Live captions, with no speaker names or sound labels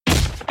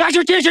got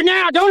your attention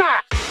now, don't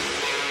I?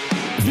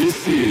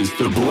 This is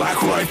the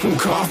Black Rifle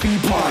Coffee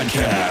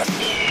Podcast.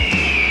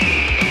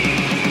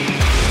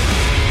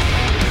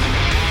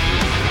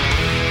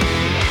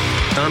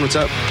 Don, what's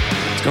up?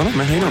 What's going on,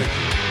 man? How you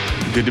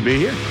doing? Good to be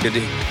here.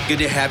 Good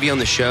to have you on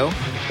the show.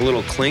 A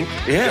little clink.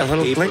 Yeah, a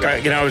little clink.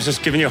 I was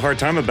just giving you a hard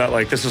time about,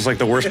 like, this is like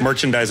the worst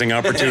merchandising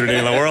opportunity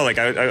in the world. Like,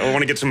 I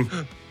want to get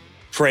some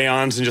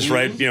crayons and just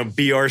write,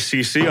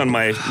 BRCC on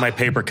my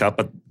paper cup,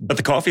 but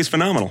the coffee's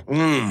phenomenal.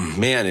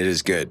 Man, it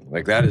is good.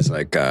 Like, that is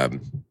like,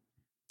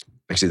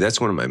 actually, that's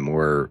one of my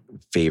more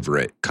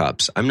favorite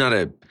cups. I've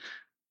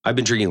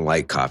been drinking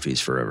light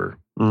coffees forever.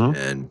 Mm-hmm.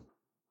 And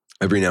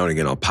every now and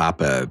again, I'll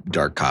pop a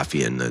dark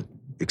coffee in the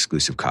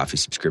exclusive coffee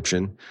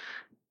subscription.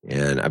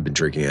 And I've been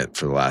drinking it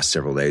for the last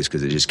several days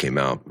because it just came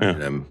out. Yeah.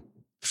 And I'm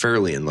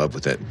fairly in love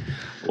with it.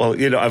 Well,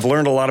 I've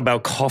learned a lot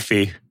about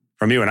coffee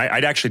from you. And I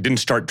actually didn't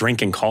start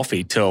drinking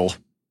coffee till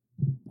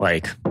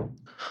like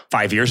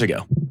 5 years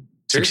ago,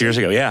 6 years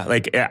ago. Yeah.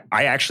 Like,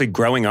 I actually,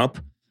 growing up,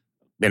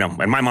 and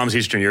my mom's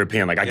Eastern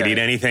European. Like, I could eat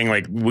anything,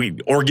 like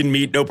organ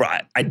meat, no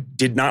problem. I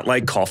did not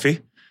like coffee,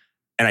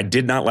 and I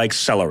did not like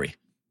celery.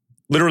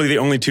 Literally the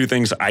only two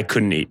things I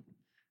couldn't eat.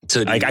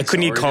 So like, I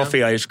couldn't eat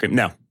coffee, ice cream.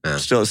 No.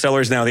 Still,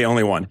 celery's now the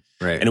only one.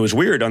 Right. And it was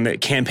weird on the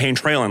campaign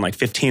trail in like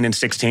 15 and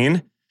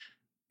 16.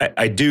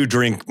 I do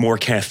drink more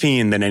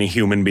caffeine than any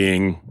human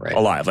being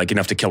alive, like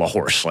enough to kill a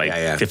horse, like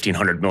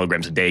 1,500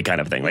 milligrams a day kind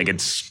of thing. Like,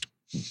 it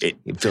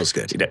feels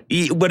good.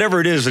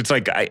 Whatever it is, it's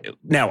like,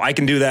 now I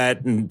can do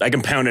that, and I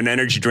can pound an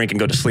energy drink and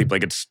go to sleep.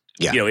 Like, it's,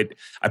 I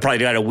probably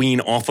got to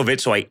wean off of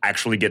it so I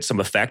actually get some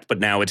effect, but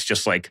now it's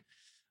just like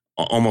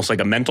almost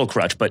like a mental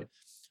crutch. But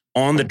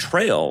on the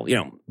trail,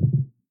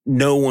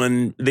 no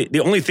one, the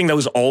only thing that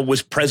was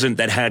always present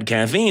that had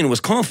caffeine was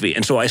coffee.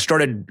 And so I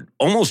started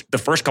almost the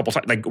first couple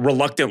times, like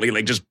reluctantly,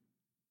 like just,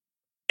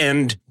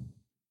 and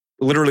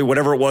literally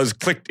whatever it was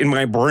clicked in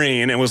my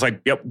brain and was like,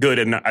 yep, good.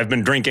 And I've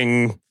been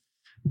drinking,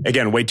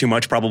 again, way too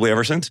much probably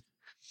ever since.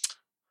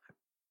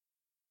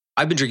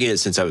 I've been drinking it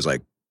since I was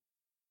like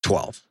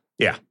 12.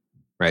 Yeah.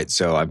 Right.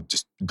 So I've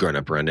just grown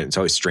up around it. It's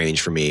always strange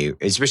for me,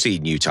 especially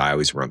in Utah. I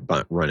always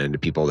run into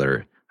people that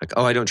are like,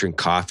 oh, I don't drink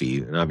coffee.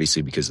 And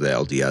obviously because of the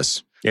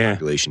LDS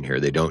population here,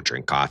 they don't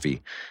drink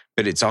coffee.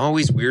 But it's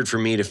always weird for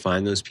me to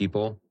find those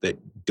people that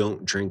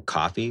don't drink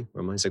coffee.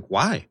 I'm always like,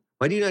 why?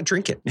 Why do you not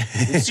drink it?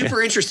 I'm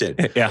super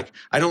interested. Yeah. Like,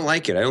 I don't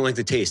like it. I don't like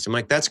the taste. I'm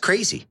like, that's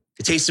crazy.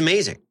 It tastes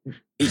amazing.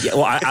 Yeah,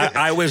 well,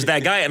 I was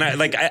that guy, and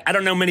I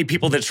don't know many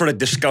people that sort of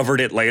discovered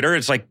it later.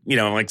 It's like,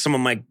 like some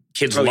of my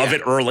kids love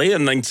it early,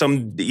 and then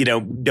some,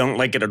 don't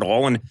like it at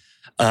all. And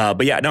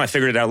but yeah, no, I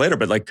figured it out later.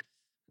 But like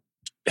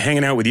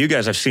hanging out with you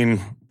guys, I've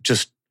seen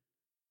just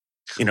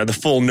the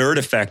full nerd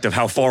effect of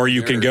how far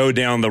you can go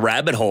down the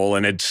rabbit hole,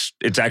 and it's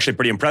actually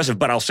pretty impressive.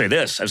 But I'll say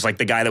this, as like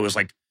the guy that was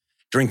like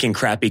drinking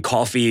crappy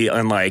coffee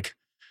on like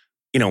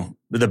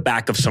the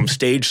back of some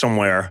stage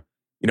somewhere,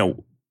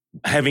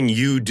 having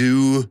you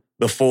do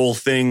the full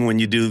thing when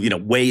you do,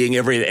 weighing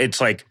everything, it's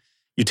like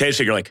you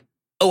taste it, you're like,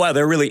 oh wow,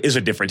 there really is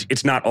a difference.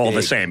 It's not all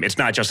the same. It's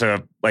not just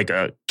a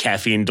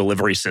caffeine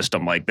delivery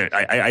system like that.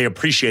 I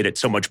appreciate it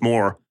so much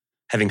more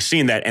having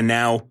seen that. And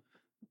now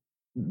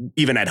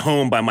even at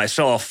home by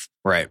myself,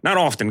 not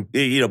often,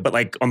 but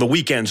like on the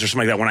weekends or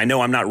something like that, when I know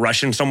I'm not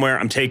rushing somewhere,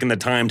 I'm taking the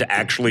time to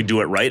actually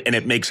do it right. And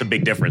it makes a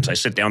big difference. I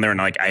sit down there and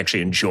I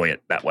actually enjoy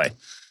it that way.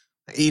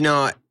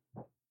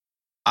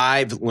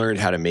 I've learned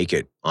how to make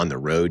it on the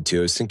road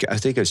too. I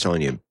think I was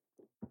telling you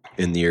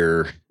in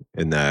the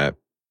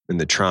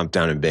Trump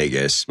down in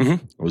Vegas, I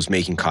was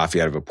making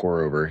coffee out of a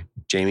pour over.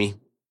 Jamie?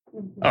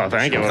 Oh,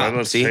 thank you. Well,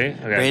 let's see. Okay.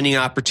 Branding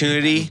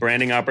opportunity.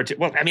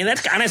 Well, I mean,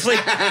 that's honestly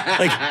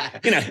I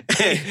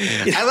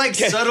like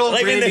subtle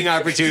branding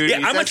opportunities.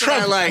 Yeah, I'm that's a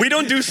Trump. Like. We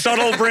don't do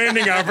subtle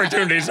branding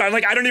opportunities. I'm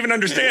like, I don't even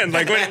understand.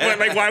 Like,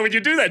 why would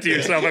you do that to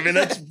yourself? I mean,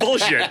 that's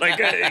bullshit.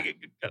 Like,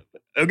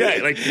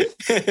 okay, like,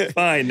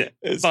 fine.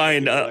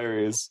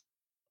 Hilarious.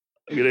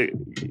 I'm gonna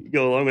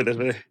go along with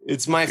this.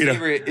 It's my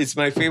favorite. It's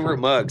my favorite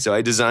mug. So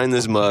I designed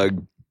this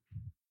mug.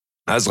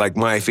 I was like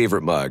my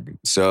favorite mug.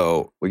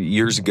 So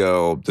years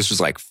ago, this was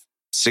like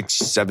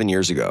 6-7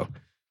 years ago.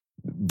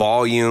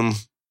 Volume,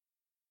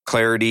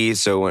 clarity.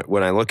 So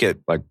when I look at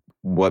like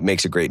what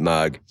makes a great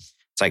mug,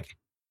 it's like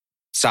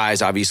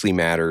size obviously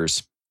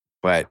matters,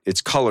 but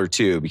it's color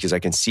too, because I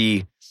can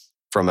see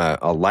from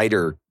a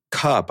lighter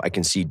cup, I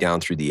can see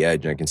down through the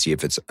edge and I can see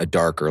if it's a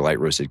dark or light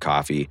roasted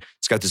coffee.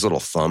 It's got this little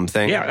thumb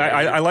thing. Yeah,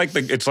 I like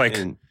it's like,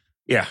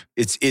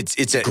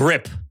 it's a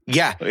grip.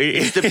 Yeah,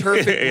 it's the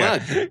perfect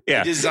mug.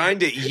 Yeah. I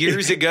designed it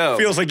years ago. It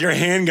feels like your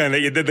handgun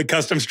that you did the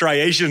custom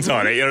striations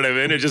on it. You know what I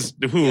mean? It just,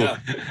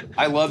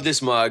 I love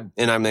this mug,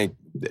 and I'm like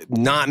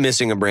not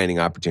missing a branding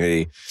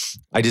opportunity.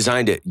 I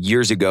designed it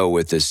years ago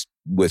with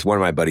one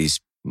of my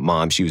buddies'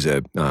 mom. She was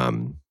a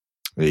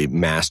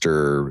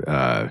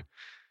master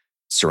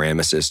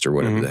ceramicist or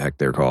whatever the heck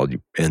they're called.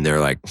 And they're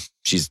like,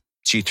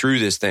 she threw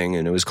this thing,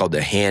 and it was called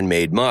the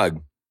handmade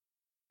mug.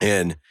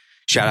 And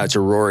shout out to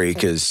Rory,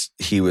 because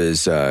he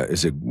is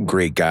a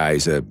great guy.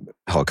 He's a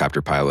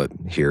helicopter pilot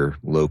here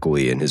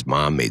locally, and his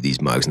mom made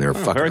these mugs, and they were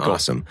fucking cool.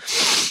 awesome.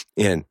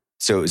 And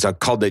so it was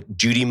called the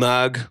Judy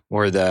mug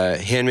or the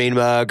handmade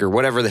mug or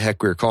whatever the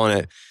heck we were calling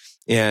it.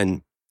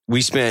 And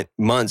we spent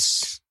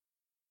months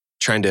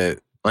trying to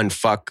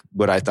unfuck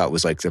what I thought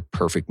was like the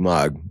perfect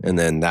mug. And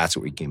then that's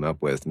what we came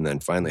up with. And then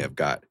finally I've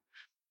got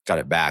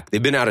it back.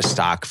 They've been out of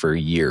stock for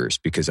years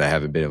because I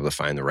haven't been able to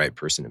find the right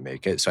person to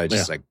make it. So I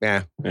just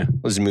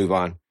let's move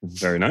on.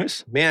 Very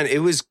nice. Man, it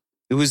was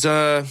good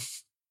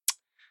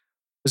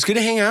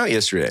to hang out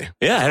yesterday.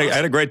 Yeah, I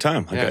had a great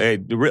time. Yeah. Hey,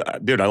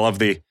 dude, I love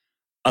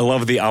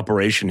the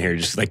operation here.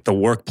 Just like the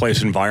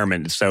workplace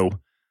environment. It's so,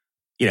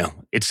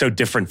 it's so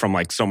different from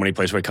like so many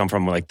places where I come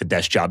from, like the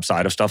desk job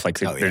side of stuff. Like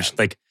there's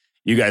like,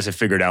 you guys have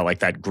figured out like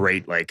that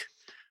great like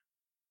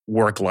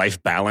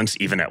work-life balance,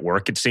 even at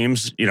work, it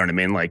seems. You know what I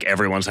mean? Like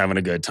everyone's having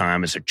a good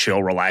time. It's a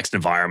chill, relaxed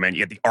environment.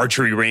 You get the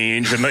archery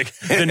range and like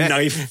the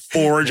knife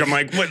forge. I'm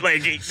like, what,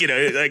 like,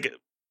 like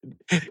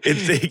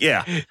it's,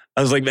 yeah.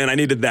 I was like, man, I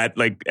needed that.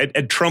 Like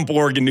at Trump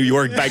Org in New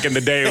York back in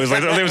the day, it was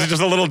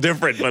just a little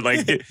different, but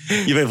like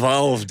you've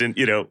evolved in,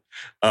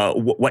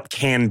 what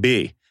can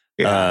be,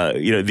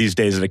 these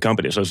days at a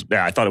company. So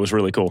I thought it was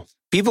really cool.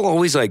 People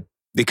always like,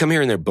 they come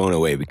here and they're blown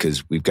away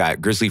because we've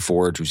got Grizzly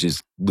Forge, which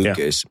is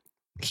Lucas. Yeah.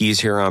 He's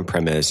here on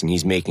premise and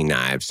he's making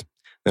knives.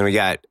 Then we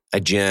got a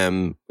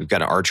gym. We've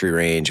got an archery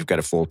range. We've got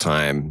a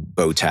full-time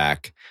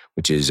BOTAC,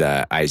 which is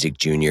Isaac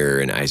Jr.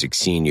 and Isaac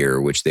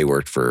Sr., which they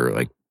worked for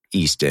like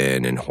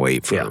Easton and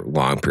Hoyt for a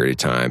long period of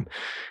time.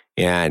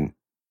 And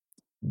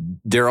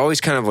they're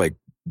always kind of like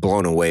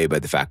blown away by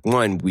the fact,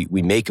 one,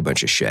 we make a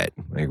bunch of shit.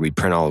 Like we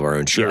print all of our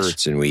own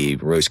shirts and we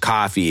roast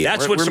coffee.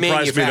 That's what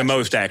surprised me the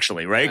most,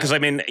 actually, right? Because I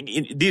mean,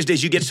 these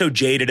days you get so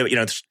jaded.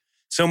 There's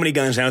so many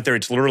guys out there.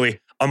 It's literally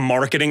a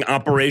marketing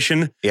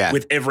operation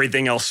with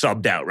everything else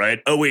subbed out, right?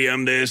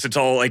 OEM this. It's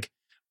all like,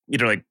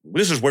 like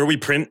this is where we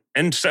print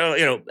and sell,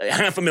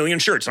 500,000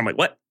 shirts. I'm like,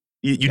 what?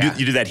 You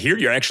do that here?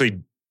 You're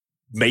actually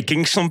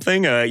making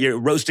something? You're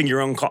roasting your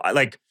own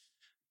like,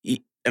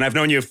 and I've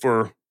known you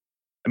for,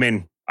 I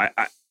mean,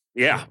 I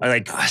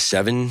like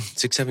 7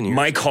 years.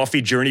 My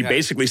coffee journey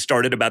basically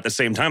started about the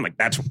same time. Like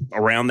that's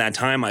around that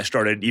time I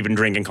started even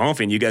drinking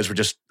coffee, and you guys were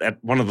just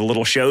at one of the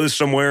little shows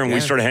somewhere, and we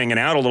started hanging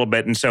out a little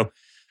bit. And so,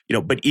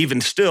 but even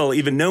still,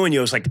 even knowing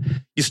you, it's like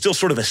you still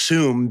sort of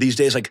assume these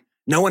days, like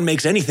no one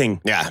makes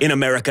anything in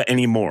America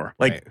anymore.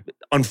 Like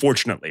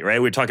unfortunately,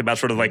 right? We're talking about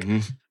sort of like,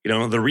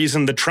 the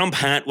reason the Trump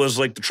hat was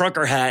like the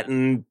trucker hat,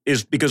 and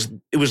is because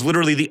it was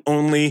literally the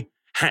only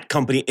hat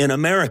company in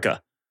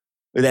America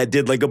that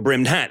did like a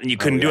brimmed hat, and you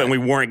couldn't do it. And we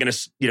weren't going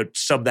to,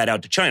 sub that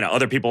out to China.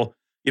 Other people,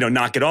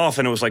 knock it off.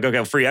 And it was like,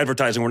 okay, free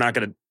advertising. We're not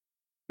going to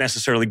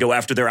necessarily go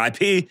after their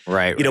IP.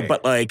 Right.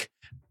 But like,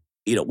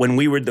 when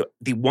we were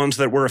the ones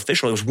that were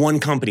official, it was one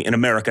company in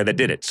America that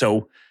did it.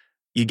 So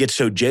you get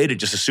so jaded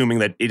just assuming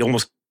that it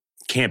almost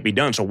can't be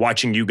done. So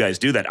watching you guys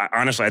do that,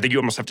 honestly, I think you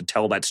almost have to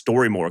tell that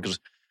story more, because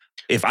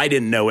if I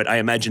didn't know it, I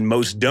imagine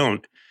most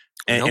don't.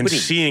 And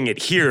seeing it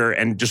here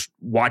and just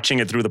watching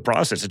it through the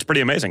process, it's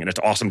pretty amazing. And it's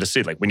awesome to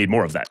see. Like, we need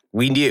more of that.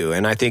 We do.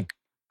 And I think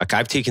like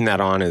I've taken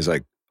that on as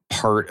like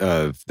part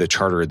of the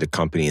charter of the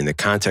company in the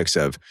context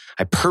of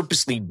I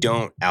purposely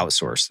don't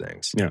outsource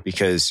things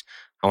because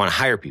I want to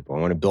hire people. I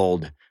want to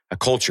build a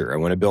culture. I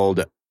want to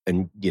build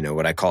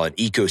what I call an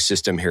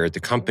ecosystem here at the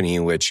company,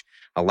 which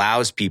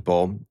allows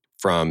people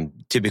from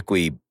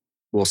typically,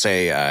 we'll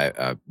say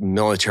a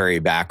military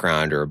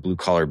background or a blue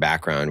collar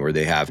background where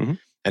they have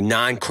a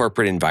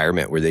non-corporate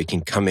environment where they can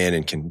come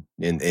in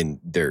and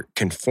they're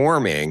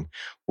conforming,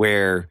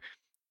 where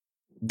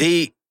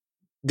they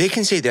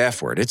can say the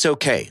F word. It's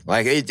okay.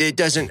 Like it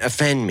doesn't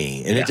offend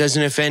me, and it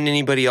doesn't offend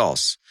anybody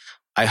else.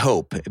 I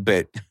hope,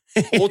 but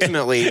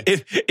ultimately,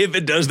 if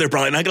it does, they're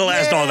probably not going to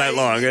last all that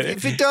long.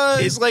 If it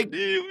does,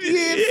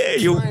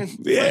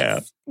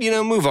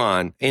 move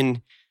on.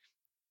 And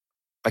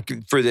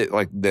like for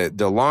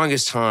the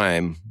longest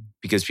time,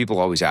 because people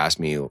always ask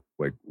me,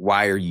 like,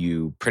 why are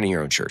you printing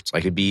your own shirts?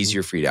 Like, it'd be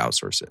easier for you to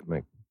outsource it. I'm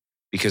like,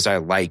 because I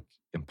like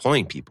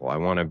employing people. I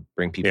want to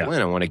bring people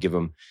in. I want to give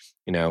them,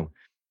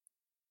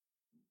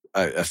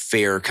 a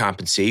fair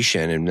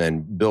compensation, and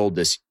then build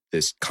this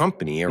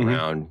company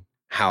around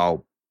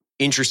how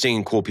interesting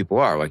and cool people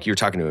are. Like, you were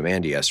talking to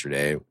Amanda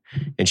yesterday,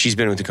 and she's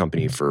been with the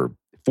company for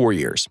 4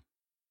 years.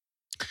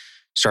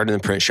 Started in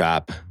the print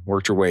shop,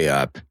 worked her way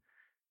up.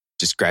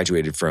 Just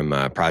graduated from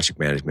a project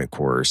management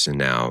course, and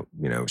now,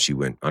 she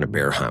went on a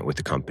bear hunt with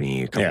the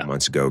company a couple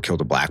months ago,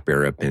 killed a black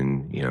bear up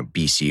in,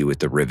 BC with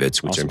the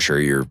rivets, which I'm sure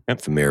you're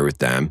familiar with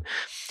them.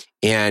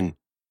 And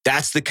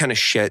that's the kind of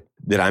shit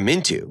that I'm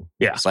into.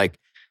 Yeah. It's like,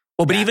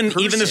 well, but even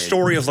the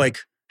story of like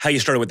how you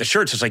started with the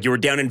shirts, it's like you were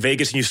down in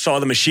Vegas and you saw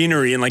the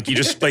machinery, and like you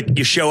just like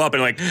you show up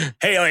and like,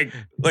 hey,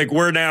 like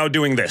we're now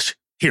doing this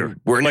here.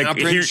 We're like now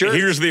printing shirts.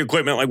 Here's the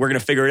equipment. Like, we're going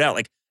to figure it out.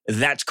 Like,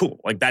 that's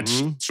cool. Like,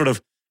 that's sort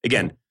of,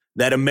 again,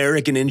 that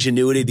American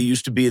ingenuity that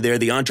used to be there,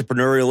 the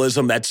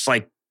entrepreneurialism, that's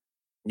like,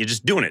 you're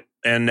just doing it.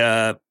 And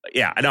I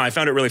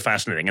found it really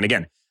fascinating. And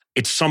again,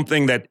 it's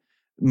something that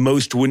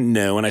most wouldn't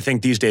know. And I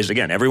think these days,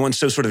 again, everyone's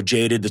so sort of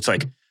jaded. It's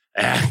like,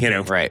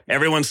 Right.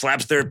 everyone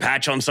slaps their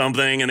patch on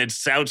something and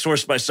it's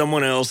outsourced by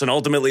someone else. And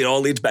ultimately it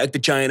all leads back to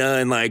China.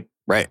 And like,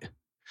 Right.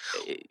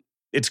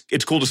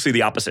 it's cool to see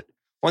the opposite.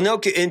 Well, no,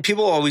 and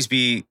people will always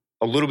be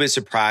a little bit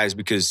surprised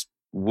because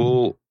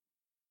there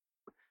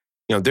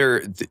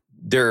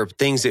are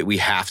things that we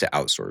have to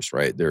outsource,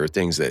 right? There are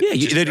things that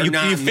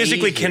you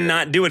physically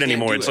cannot do it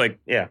anymore. It's like,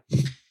 yeah.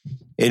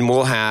 And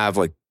we'll have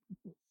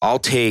I'll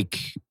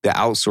take the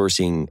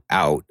outsourcing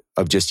out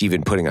of just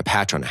even putting a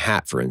patch on a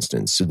hat, for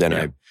instance. So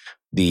then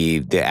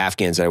the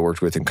Afghans that I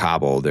worked with in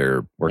Kabul,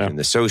 they're working in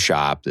the sew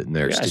shop and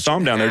they're I saw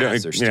them down there.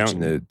 They're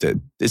stitching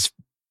it's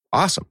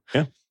awesome.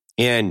 Yeah.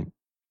 And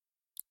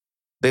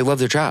they love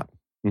their job.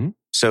 Mm-hmm.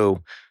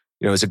 So,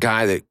 as a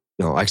guy that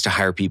likes to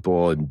hire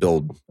people and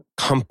build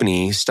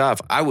company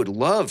stuff, I would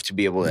love to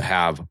be able to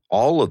have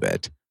all of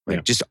it,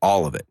 just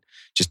all of it.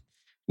 Just,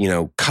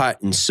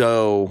 cut and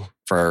sew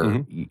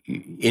for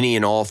any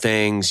and all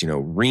things,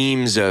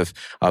 reams of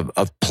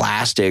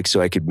plastic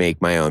so I could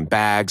make my own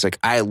bags. Like,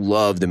 I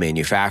love the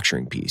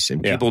manufacturing piece,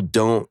 and people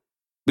don't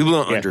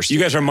understand. You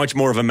guys are much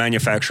more of a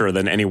manufacturer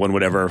than anyone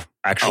would ever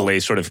actually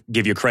sort of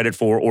give you credit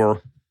for,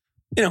 or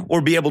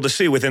be able to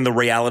see within the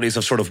realities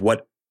of sort of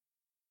what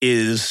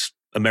is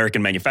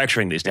American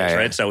manufacturing these days,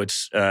 right? So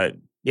it's, I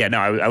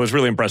was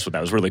really impressed with that.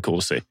 It was really cool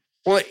to see.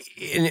 Well,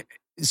 and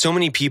so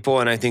many people,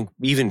 and I think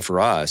even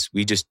for us,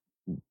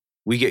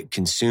 we get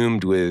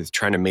consumed with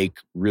trying to make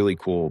really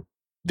cool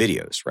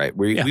videos, right?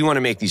 We want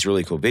to make these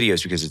really cool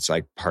videos because it's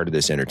like part of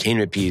this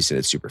entertainment piece and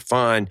it's super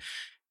fun.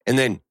 And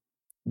then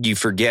you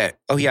forget,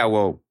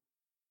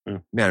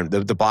 man,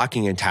 the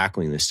blocking and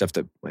tackling, the stuff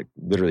that like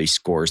literally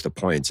scores the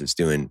points,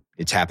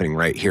 it's happening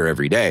right here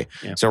every day.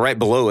 Yeah. So right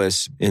below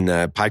us in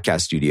the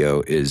podcast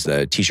studio is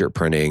the t-shirt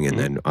printing and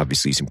then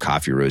obviously some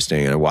coffee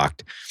roasting. And I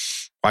walked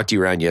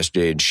you around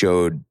yesterday and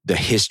showed the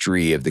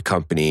history of the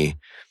company.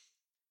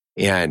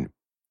 And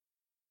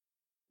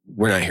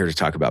we're not here to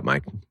talk about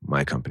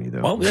my company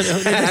though. Well,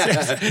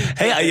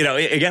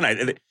 hey,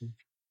 again,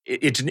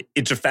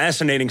 it's a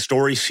fascinating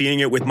story. Seeing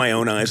it with my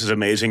own eyes is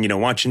amazing.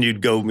 Watching you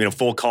go,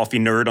 full coffee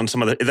nerd on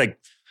some of the,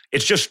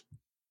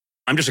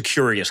 I'm just a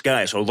curious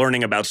guy. So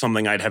learning about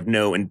something I'd have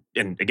and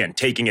again,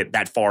 taking it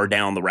that far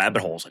down the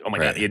rabbit hole, it's like, oh my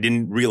God, I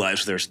didn't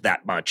realize there's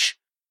that much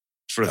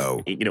sort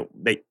of,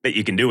 that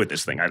you can do with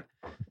this thing.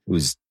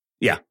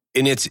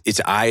 And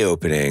it's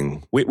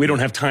eye-opening. We don't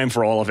have time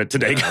for all of it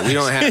today, guys. We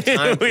don't have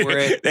time for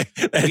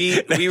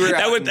it. We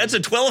were that's a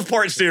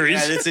 12-part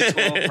series. Yeah, that's a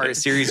 12-part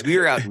series. We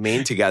were out in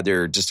Maine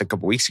together just a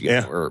couple weeks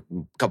ago or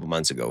a couple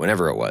months ago,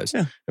 whenever it was.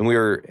 Yeah. And we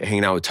were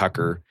hanging out with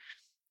Tucker,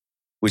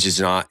 he's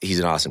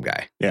an awesome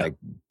guy. Yeah. Like,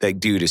 that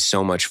dude is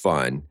so much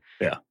fun.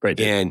 Yeah, great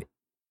dude. And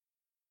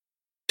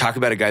talk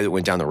about a guy that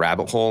went down the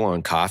rabbit hole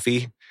on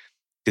coffee,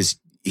 because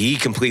he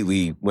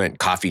completely went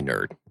coffee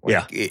nerd.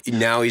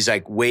 Now he's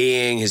like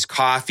weighing his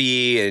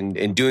coffee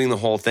and doing the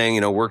whole thing,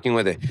 working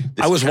with it.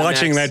 I was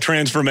watching that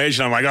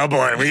transformation. I'm like, oh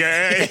boy,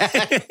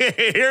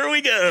 here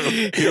we go.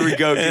 Here we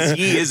go. Because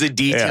he is a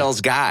details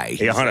guy.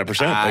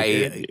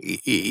 100%.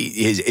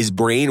 His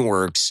brain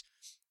works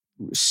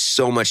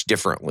so much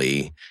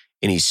differently.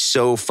 And he's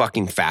so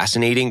fucking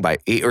fascinated by,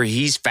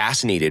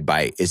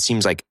 it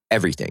seems like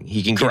everything.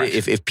 He can get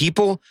it. If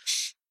people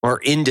are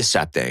into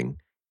something,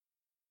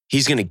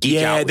 he's going to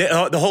geek out.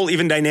 Yeah, the whole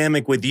even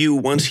dynamic with you,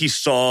 once he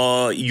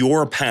saw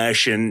your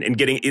passion and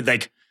getting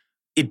it,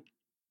 it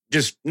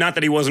just, not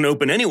that he wasn't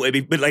open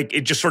anyway, but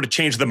it just sort of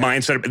changed the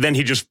mindset. But then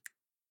he just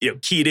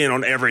keyed in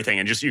on everything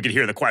and just, you could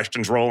hear the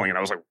questions rolling. And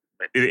I was like,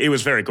 it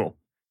was very cool.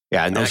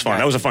 Yeah. And that was fun.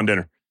 That was a fun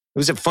dinner. It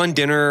was a fun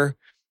dinner.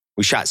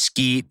 We shot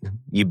skeet.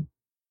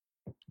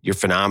 You're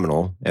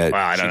phenomenal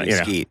at shooting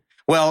skeet.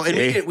 Well,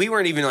 and we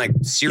weren't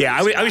even serious. Yeah,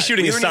 I was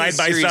shooting a side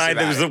by side.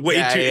 There was a way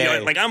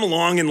too, I'm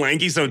long and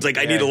lanky, so it's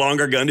I need a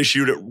longer gun to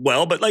shoot it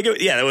well. But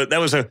it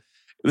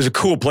was a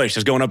cool place,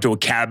 just going up to a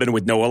cabin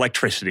with no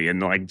electricity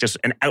and just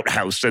an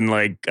outhouse and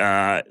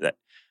I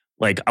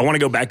want to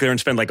go back there and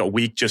spend a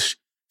week just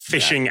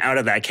fishing out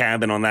of that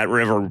cabin on that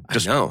river,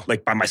 just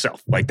by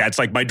myself. That's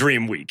my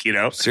dream week,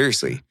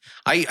 Seriously,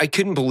 I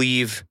couldn't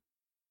believe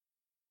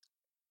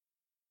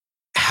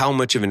how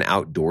much of an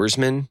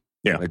outdoorsman.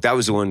 Yeah. That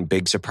was the one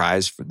big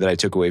surprise that I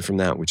took away from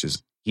that, which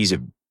is he's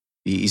a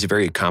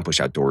very accomplished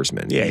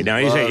outdoorsman.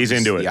 Yeah, he's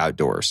into the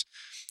outdoors.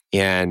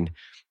 And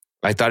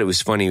I thought it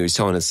was funny. He was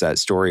telling us that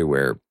story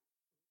where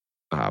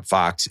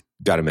Fox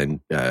got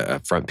him a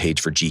front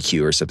page for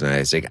GQ or something. I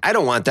was like, I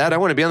don't want that. I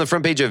want to be on the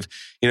front page of,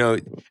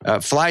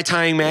 Fly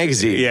Tying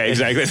Magazine. Yeah,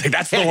 exactly.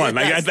 That's the one.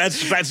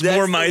 That's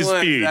more my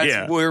speed.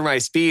 That's more my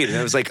speed. And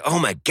I was like, oh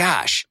my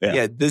gosh.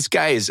 Yeah, this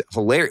guy is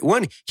hilarious.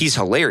 One, he's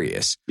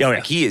hilarious. Oh,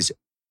 yeah. He is.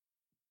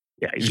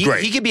 Yeah, he's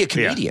great. He could be a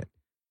comedian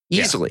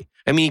easily.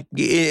 I mean,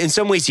 in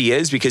some ways he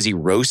is, because he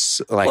roasts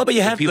Well, but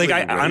you have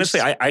honestly,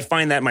 I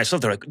find that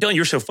myself. They're like, Dylan,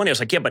 you're so funny. I was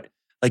like, yeah, but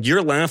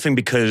you're laughing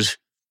because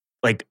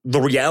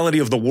the reality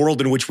of the world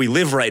in which we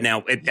live right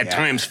now at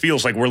times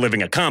feels like we're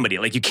living a comedy.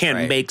 You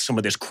can't make some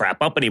of this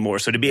crap up anymore.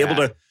 So to be able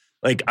to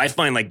I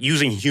find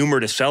using humor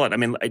to sell it. I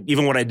mean,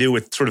 even what I do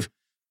with sort of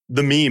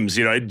the memes.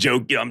 I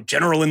joke, I'm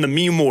general in the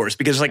meme wars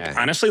because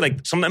honestly,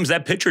 sometimes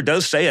that picture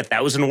does say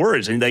 1,000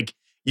 words and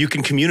you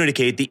can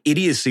communicate the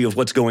idiocy of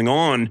what's going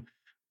on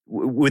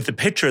with the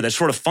picture. That's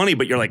sort of funny,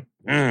 but you're like,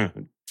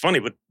 funny,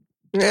 but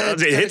it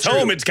hits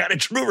home. It's kind of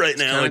true right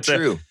now. It's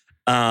true.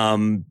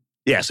 But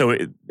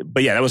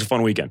that was a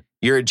fun weekend.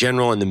 You're a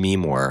general in the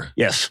meme war.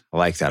 Yes. I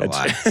like that a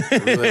lot. I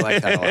really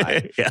like that a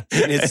lot. Yeah.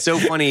 And it's so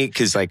funny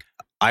because I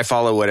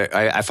follow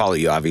I follow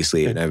you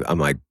obviously, and I'm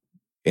like,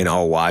 and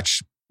I'll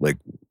watch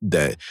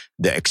the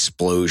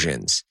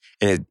explosions,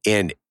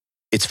 and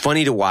it's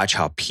funny to watch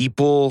how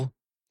people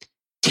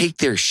take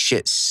their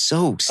shit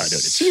so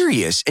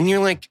serious, and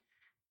you're like,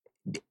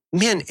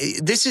 man,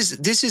 this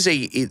is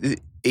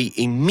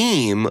a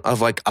meme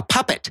of a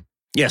puppet.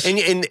 Yes.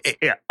 And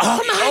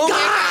oh my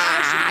gosh.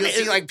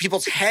 You see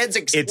people's heads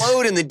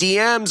explode in the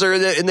DMs or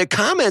in the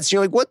comments.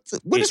 You're like, what is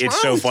wrong?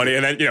 It's so funny.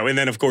 And then, and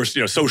then of course,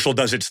 social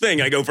does its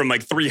thing. I go from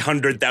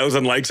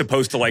 300,000 likes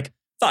opposed to 5.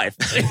 And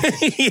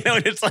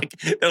it's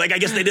they're I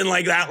guess they didn't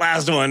like that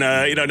last one.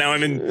 Now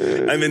I'm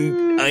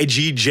in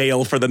IG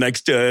jail for the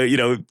next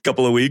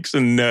couple of weeks,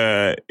 and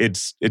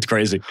it's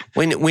crazy.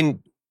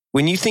 When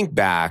you think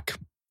back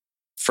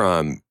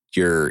from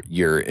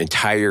your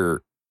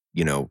entire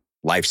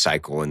life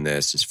cycle in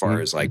this, as far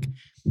as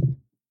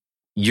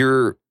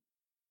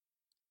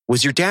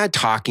was your dad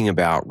talking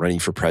about running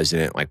for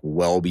president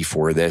well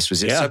before this?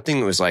 Was it something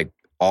that was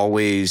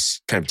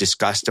always kind of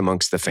discussed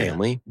amongst the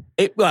family?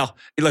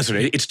 Listen,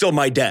 it's still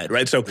my dad,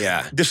 right? So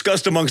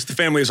discussed amongst the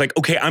family is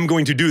okay, I'm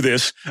going to do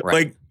this.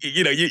 Right.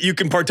 You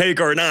can partake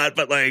or not,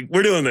 but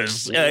we're doing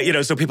this.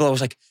 So people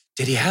always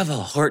did he have a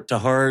heart to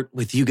heart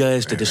with you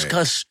guys to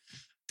discuss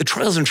the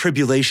trials and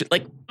tribulation?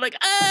 With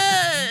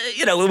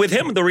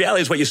him, the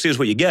reality is what you see is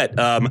what you get.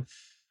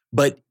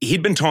 But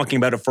he'd been talking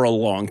about it for a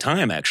long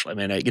time, actually.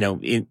 I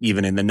mean,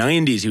 even in the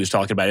 90s, he was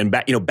talking about it. And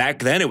back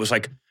then it was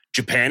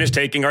Japan is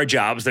taking our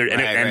jobs. And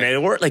they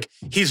were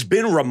he's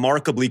been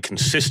remarkably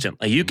consistent.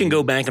 You can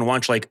go back and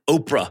watch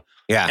Oprah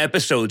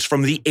episodes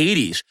from the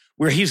 80s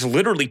where he's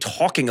literally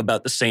talking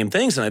about the same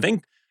things. And I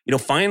think,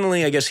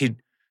 finally, I guess he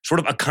sort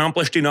of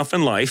accomplished enough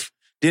in life.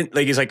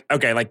 He's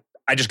okay,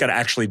 I just got to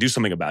actually do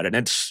something about it. And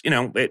it's,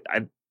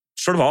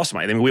 sort of awesome.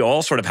 I mean, we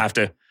all sort of have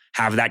to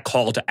have that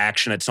call to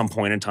action at some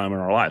point in time in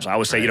our lives. I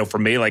always say, for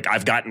me,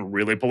 I've gotten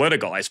really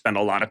political. I spend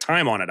a lot of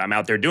time on it. I'm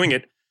out there doing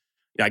it.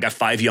 I got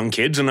 5 young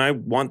kids, and I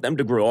want them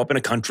to grow up in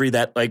a country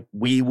that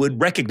we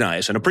would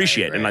recognize and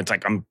appreciate. Right. And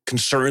it's I'm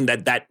concerned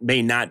that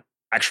may not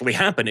actually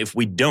happen if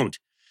we don't.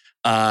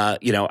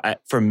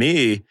 For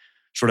me,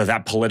 sort of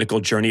that political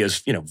journey,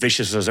 as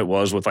vicious as it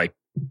was with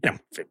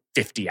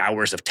 50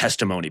 hours of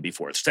testimony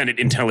before the Senate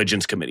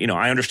Intelligence Committee.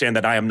 I understand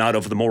that I am not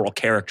of the moral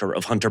character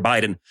of Hunter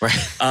Biden.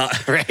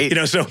 Right.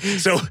 Right. So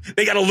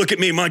they got to look at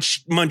me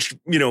much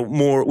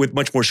more with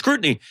much more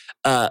scrutiny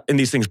in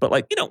these things. But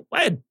I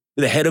had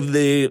the head of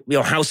the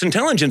House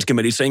Intelligence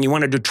Committee saying he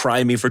wanted to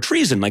try me for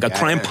treason, a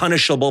crime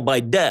punishable by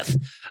death.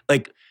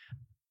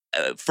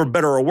 For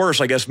better or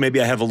worse, I guess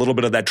maybe I have a little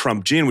bit of that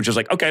Trump gene, which is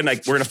okay, we're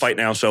going to fight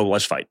now, so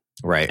let's fight.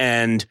 Right.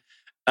 And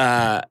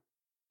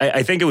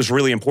I think it was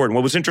really important.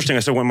 What was interesting, I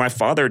said when my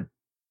father,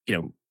 he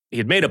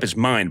had made up his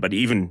mind, but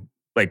even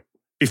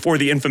before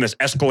the infamous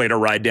escalator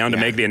ride down to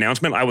make the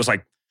announcement, I was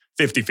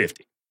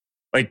 50-50.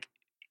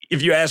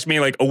 If you asked me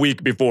a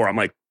week before, I'm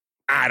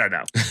I don't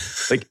know.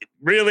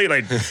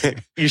 Really?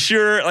 You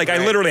sure? Right.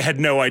 I literally had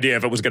no idea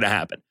if it was going to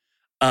happen.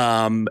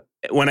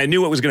 When I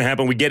knew it was going to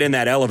happen, we get in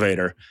that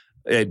elevator.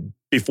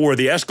 Before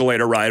the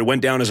escalator ride,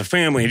 went down as a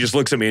family. He just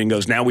looks at me and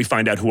goes, now we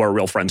find out who our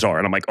real friends are.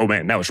 And I'm oh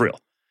man, that was real.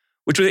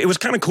 It was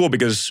kind of cool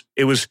because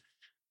it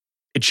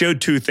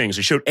showed 2 things.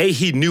 It showed, A,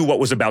 he knew what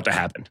was about to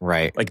happen.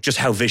 Right. Just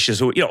how vicious,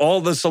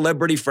 all the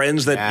celebrity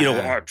friends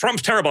that,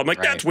 Trump's terrible. I'm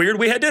that's weird.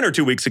 We had dinner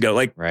 2 weeks ago.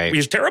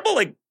 He's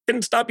terrible.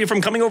 Didn't stop you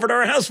from coming over to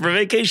our house for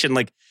vacation.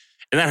 And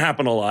that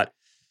happened a lot.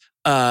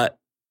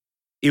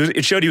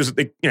 It showed he was,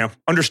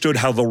 understood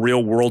how the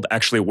real world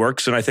actually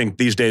works. And I think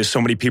these days,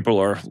 so many people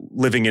are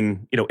living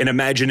in, an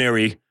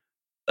imaginary,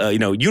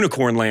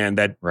 unicorn land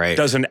that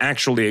doesn't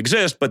actually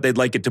exist, but they'd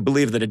like it to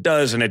believe that it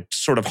does. And it's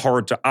sort of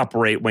hard to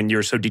operate when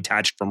you're so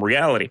detached from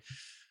reality.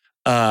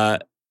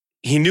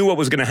 He knew what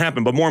was going to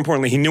happen, but more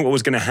importantly, he knew what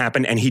was going to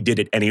happen and he did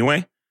it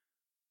anyway.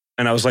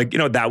 And I was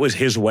that was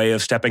his way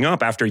of stepping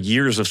up after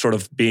years of sort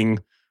of being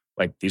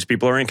these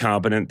people are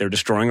incompetent. They're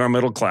destroying our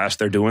middle class.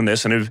 They're doing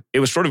this. And it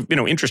was sort of,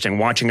 interesting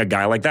watching a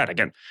guy like that.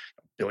 Again,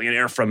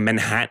 billionaire from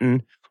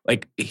Manhattan.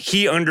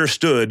 He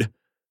understood,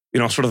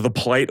 sort of the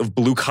plight of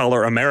blue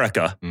collar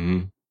America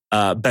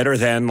better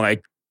than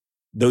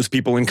those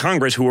people in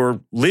Congress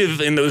who live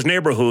in those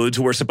neighborhoods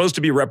who are supposed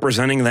to be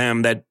representing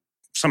them that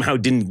somehow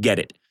didn't get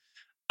it.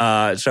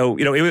 So,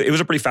 it was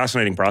a pretty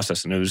fascinating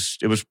process, and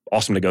it was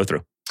awesome to go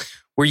through.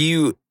 Were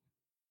you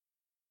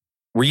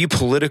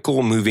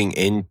political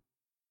moving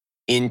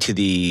into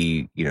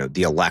the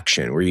the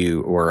election? Were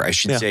you, or I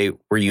should say,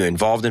 were you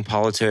involved in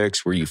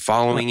politics? Were you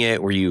following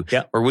it? Were you,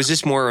 or was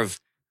this more of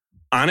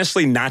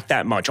Honestly, not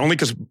that much. Only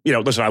because,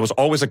 listen, I was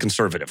always a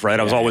conservative, right?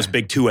 I was always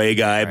big 2A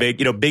guy,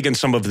 big in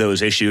some of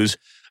those issues,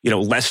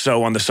 less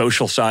so on the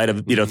social side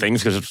of,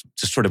 things because it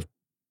just sort of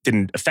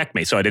didn't affect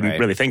me. So I didn't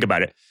really think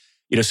about it.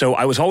 So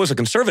I was always a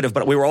conservative,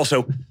 but we were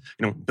also,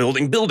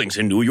 building buildings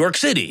in New York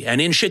City and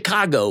in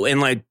Chicago.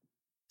 And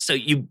so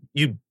you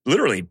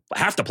literally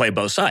have to play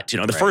both sides.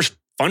 The first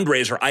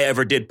fundraiser I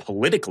ever did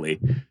politically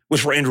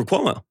was for Andrew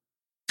Cuomo.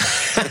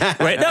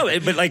 Right? No,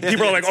 but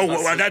people are like, oh,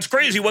 well, that's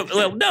crazy.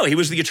 Well, no, he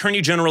was the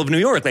Attorney General of New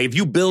York. If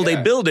you build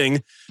a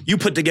building, you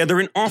put together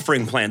an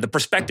offering plan, the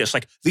prospectus.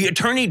 The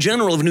Attorney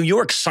General of New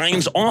York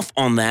signs off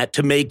on that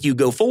to make you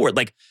go forward.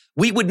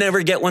 We would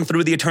never get one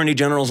through the Attorney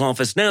General's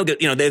office now.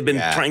 They've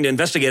been trying to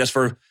investigate us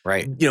for,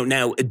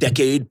 now a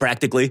decade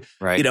practically.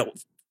 Right.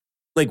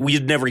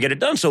 We'd never get it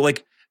done. So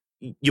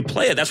you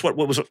play it. That's what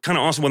was kind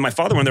of awesome with my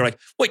father when they're like,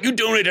 what, you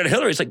donated to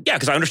Hillary? It's like, yeah,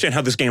 because I understand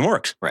how this game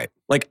works. Right.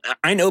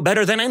 I know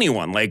better than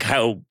anyone,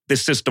 how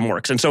this system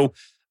works. And so,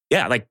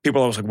 yeah,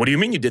 people are always like, what do you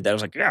mean you did that? I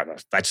was like, yeah,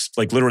 that's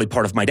literally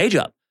part of my day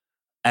job,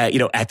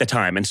 at the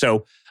time. And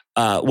so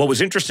what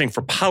was interesting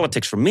for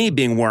politics for me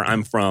being where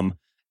I'm from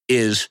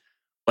is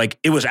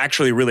it was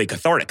actually really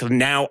cathartic because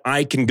now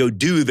I can go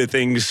do the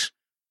things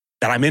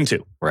that I'm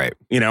into. Right.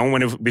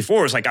 Before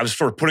it was I was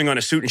sort of putting on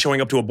a suit and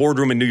showing up to a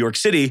boardroom in New York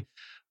City.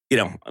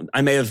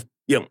 I may have,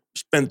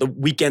 spent the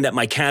weekend at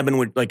my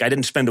cabin. I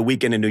didn't spend a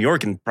weekend in New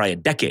York in probably a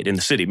decade in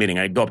the city, meaning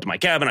I'd go up to my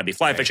cabin, I'd be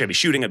fly fishing, I'd be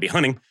shooting, I'd be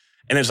hunting.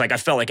 And it's I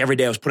felt like every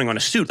day I was putting on a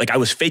suit, I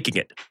was faking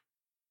it.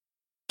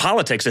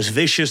 Politics, as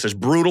vicious, as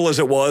brutal as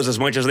it was, as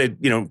much as they,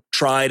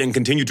 tried and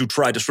continued to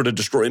try to sort of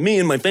destroy me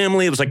and my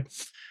family, it was I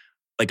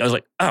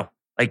was oh,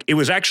 it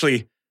was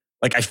actually,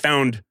 I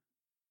found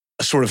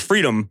a sort of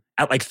freedom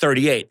at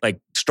 38,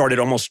 started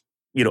almost,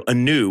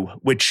 anew,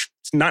 which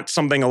is not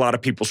something a lot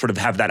of people sort of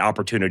have that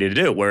opportunity to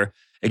do, where,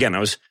 again,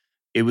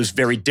 it was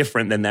very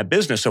different than that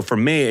business. So for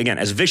me, again,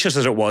 as vicious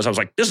as it was, I was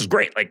like, this is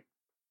great.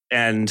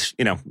 And,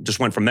 just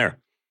went from there.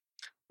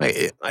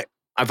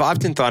 I've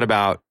often thought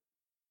about,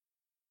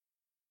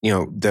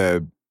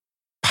 the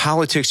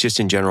politics just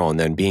in general and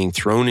then being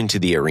thrown into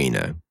the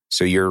arena.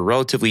 So you're a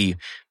relatively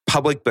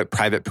public but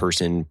private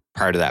person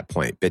prior to that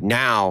point. But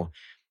now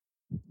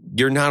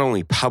you're not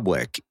only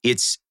public,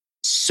 it's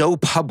so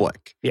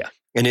public. Yeah.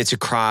 And it's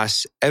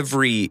across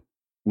every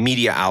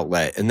media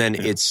outlet. And then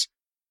it's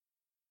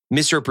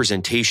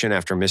misrepresentation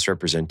after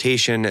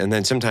misrepresentation. And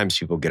then sometimes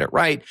people get it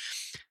right.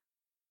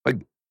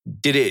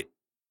 Did it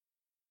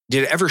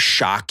ever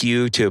shock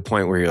you to a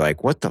point where you're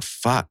like, what the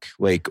fuck?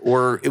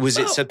 Or was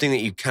it something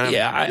that you kind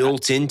of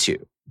built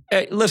into?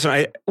 Listen,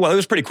 it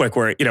was pretty quick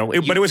where, but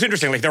it was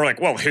interesting. They were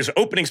like, well, his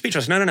opening speech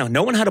was, no.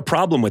 No one had a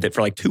problem with it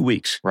for 2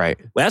 weeks. Right.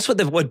 Well, that's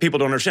what people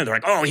don't understand. They're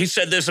like, oh, he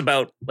said this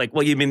about,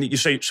 well, you mean you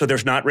say, so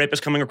there's not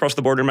rapists coming across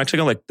the border in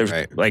Mexico? There's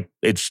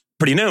it's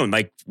pretty known.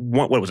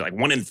 What was it?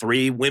 1 in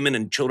 3 women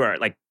and children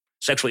are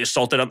sexually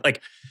assaulted.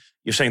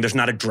 You're saying there's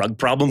not a drug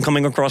problem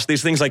coming across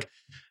these things.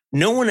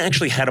 No one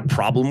actually had a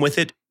problem with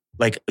it,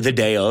 the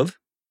day of.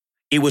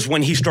 It was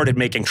when he started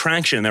making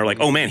traction. They're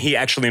like, oh man, he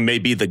actually may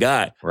be the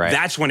guy. Right.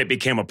 That's when it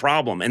became a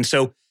problem. And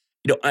so,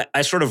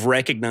 I sort of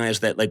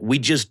recognize that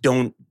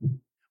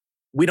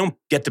we don't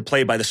get to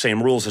play by the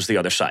same rules as the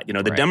other side.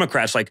 The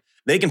Democrats,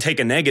 they can take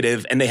a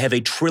negative and they have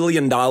 $1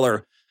 trillion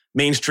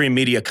mainstream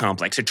media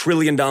complex, $1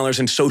 trillion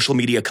in social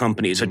media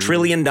companies, $1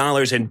 trillion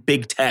in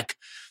big tech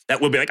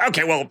that will be like,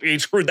 okay, well, he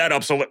screwed that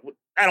up. So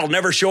that'll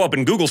never show up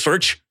in Google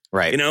search.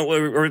 Right.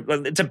 Or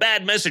it's a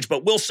bad message,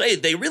 but we'll say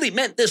they really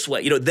meant this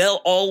way. They'll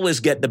always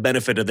get the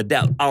benefit of the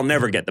doubt. I'll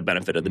never get the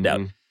benefit of the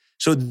doubt.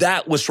 So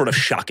that was sort of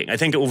shocking. I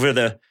think over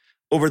the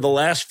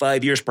last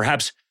 5 years,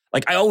 perhaps,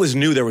 I always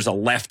knew there was a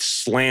left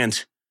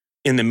slant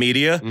in the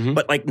media,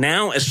 but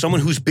now as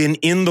someone who's been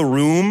in the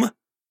room,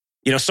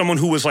 someone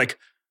who was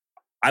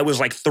I was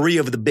 3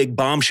 of the big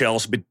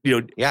bombshells, but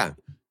yeah.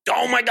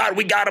 Oh my God,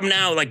 we got him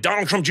now.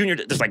 Donald Trump Jr.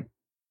 It's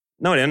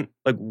no, I didn't.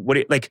 What do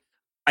you,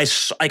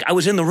 I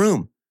was in the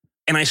room.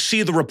 And I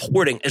see the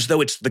reporting as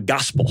though it's the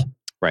gospel.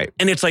 Right.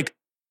 And it's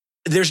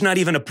there's not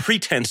even a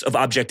pretense of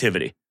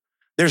objectivity.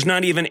 There's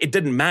not even, it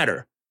didn't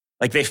matter.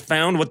 They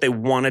found what they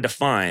wanted to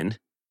find.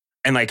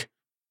 And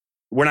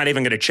we're not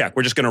even going to check.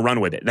 We're just going to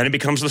run with it. Then it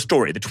becomes the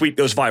story. The tweet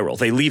goes viral.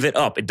 They leave it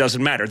up. It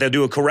doesn't matter. They'll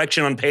do a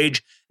correction on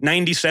page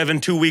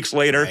 97 2 weeks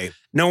later. Right.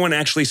 No one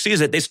actually sees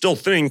it. They still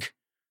think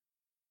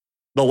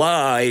the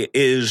lie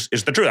is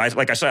the truth. I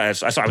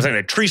was in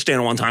a tree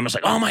stand one time. I was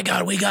like, oh my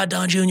God, we got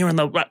Don Jr. in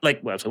the, what?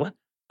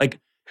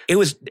 It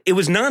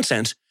was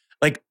nonsense.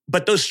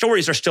 But those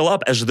stories are still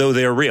up as though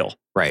they're real.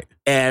 Right.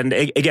 And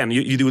again,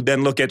 you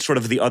then look at sort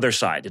of the other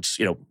side. It's,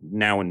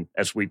 now and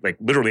as we,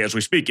 literally as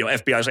we speak,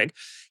 FBI's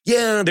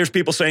yeah, there's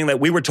people saying that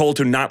we were told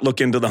to not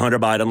look into the Hunter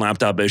Biden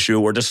laptop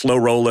issue or to slow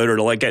roll it or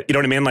to get, you know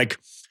what I mean?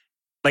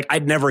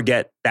 I'd never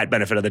get that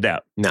benefit of the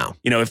doubt. No.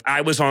 If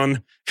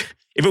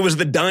it was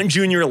the Don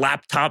Jr.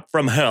 laptop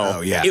from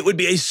hell, it would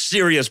be a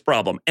serious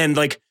problem. And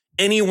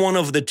any one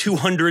of the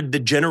 200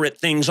 degenerate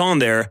things on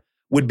there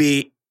would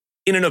be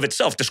in and of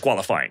itself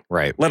disqualifying.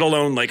 Right. Let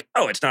alone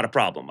it's not a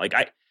problem.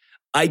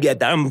 I get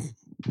that. I'm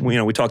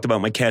we talked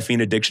about my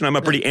caffeine addiction. I'm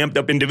a pretty amped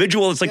up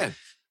individual. It's like,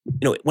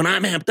 when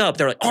I'm amped up,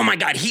 they're like, oh my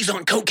God, he's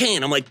on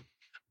cocaine. I'm like,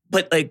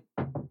 but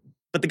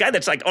the guy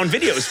that's like on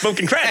video is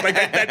smoking crack. Like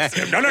that's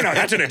no,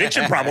 that's an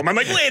addiction problem. I'm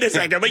like, wait a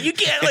second. I'm like, you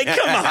can't, like,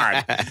 come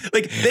on.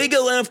 Like they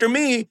go after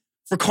me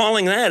for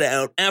calling that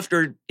out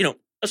after, I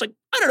was like,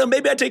 I don't know,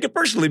 maybe I take it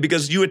personally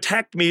because you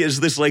attacked me as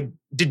this like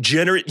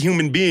degenerate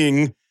human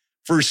being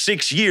for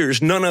 6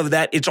 years. None of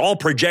that. It's all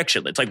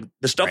projection. It's like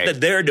the stuff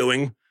that they're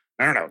doing.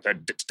 I don't know.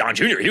 It's Don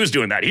Jr. He was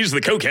doing that. He's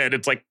the cokehead.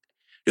 It's like,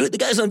 dude, the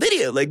guy's on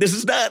video. Like, this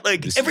is not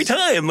like every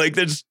time. Like,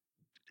 there's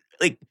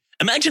like,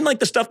 imagine like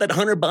the stuff that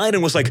Hunter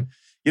Biden was like,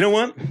 you know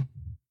what?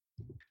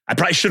 I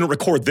probably shouldn't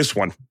record this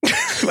one.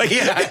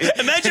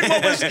 Imagine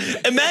what was.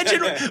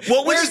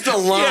 Where's the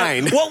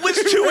line? What was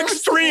too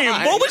extreme?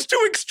 What was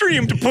too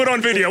extreme to put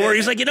on video? Where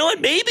he's like, you know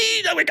what? Maybe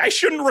I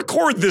shouldn't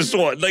record this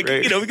one. Like,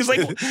 because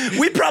like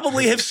we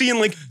probably have seen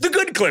like the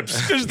good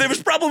clips because there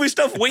was probably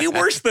stuff way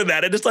worse than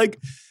that. And it's like,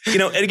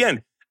 and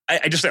again,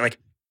 I just say like,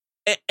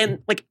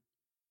 and like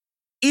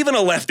even a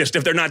leftist,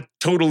 if they're not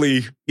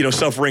totally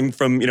suffering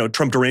from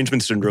Trump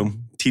derangement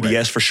syndrome,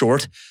 TDS for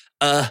short,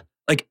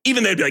 like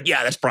even they'd be like,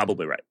 yeah, that's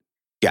probably right.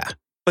 Yeah.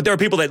 But there are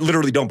people that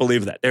literally don't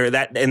believe that.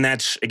 And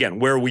that's again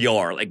where we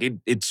are. Like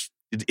it's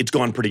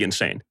gone pretty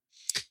insane.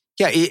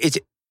 Yeah,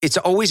 it's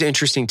always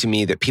interesting to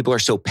me that people are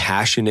so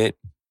passionate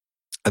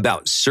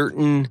about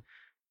certain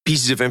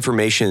pieces of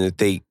information that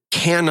they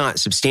cannot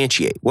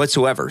substantiate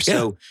whatsoever.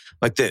 So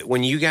like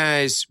when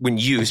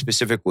you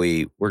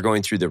specifically were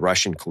going through the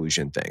Russian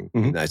collusion thing,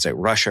 that's like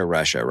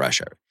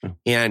Russia.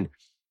 And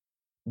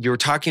you're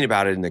talking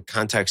about it in the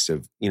context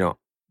of,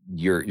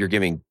 you're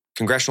giving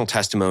congressional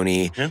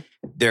testimony.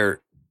 Yeah.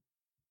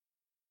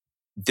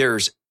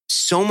 There's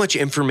so much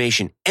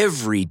information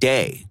every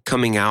day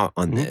coming out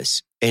on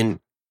this, and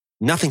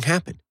nothing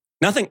happened.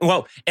 Nothing.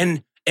 Well,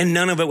 and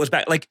none of it was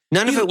back. Like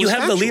none of it was. You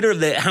have the leader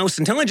of the House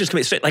Intelligence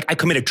Committee say, like, I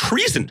committed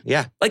treason.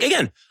 Yeah. Like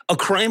again, a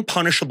crime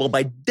punishable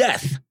by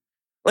death.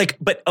 Like,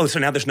 but so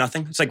now there's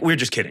nothing. It's like we're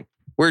just kidding.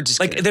 We're just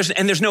like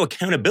kidding. there's no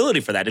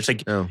accountability for that. It's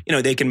like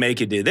they can make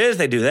you do this,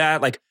 they do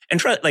that, like and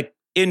try like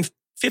in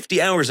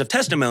 50 hours of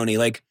testimony,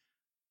 like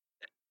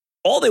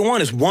all they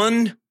want is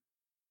one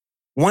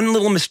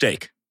little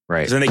mistake.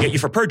 Right. Then they get you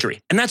for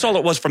perjury. And that's all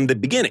it was from the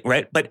beginning,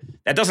 right? But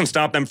that doesn't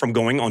stop them from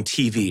going on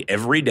TV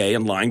every day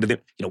and lying to them.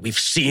 We've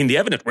seen the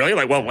evidence. Really?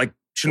 Like, well, like,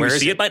 shouldn't we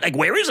see it? But like,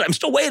 where is it? I'm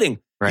still waiting.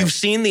 Right. You've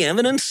seen the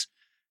evidence?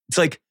 It's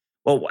like,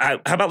 well, how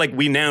about like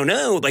we now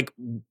know like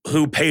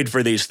who paid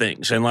for these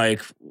things and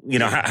like,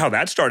 how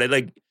that started.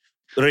 Like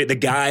the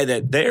guy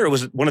that there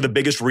was one of the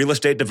biggest real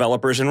estate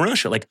developers in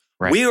Russia. Like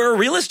we are a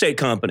real estate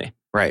company.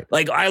 Right.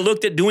 Like I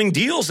looked at doing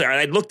deals there.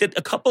 I looked at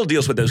a couple of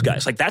deals with those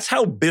guys. Like that's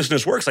how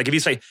business works. Like if you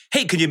say,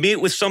 hey, could you meet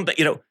with something,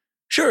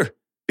 sure.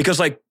 Because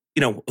like,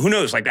 who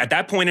knows? Like at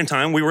that point in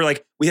time, we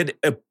had,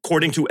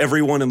 according to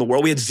everyone in the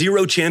world, we had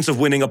zero chance of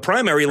winning a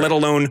primary, let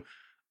alone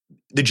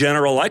the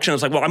general election.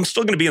 It's like, well, I'm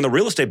still going to be in the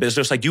real estate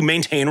business. Like you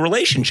maintain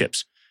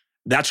relationships.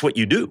 That's what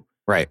you do.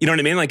 Right. You know what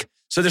I mean? Like,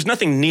 so there's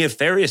nothing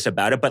nefarious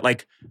about it. But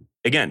like,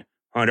 again,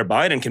 Hunter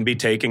Biden can be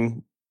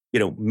taking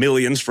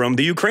millions from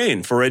the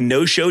Ukraine for a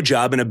no-show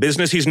job in a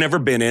business he's never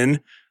been in,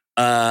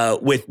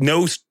 with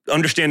no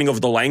understanding of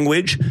the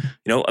language.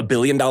 $1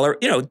 billion.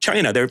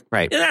 China. They're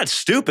not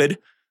stupid.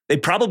 They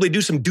probably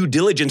do some due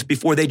diligence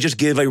before they just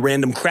give a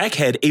random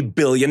crackhead $1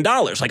 billion.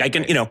 Like I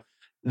can,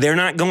 they're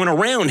not going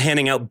around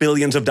handing out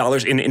billions of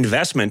dollars in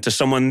investment to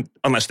someone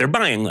unless they're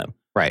buying them.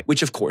 Right.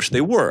 Which of course they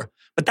were,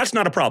 but that's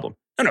not a problem.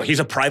 No, he's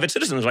a private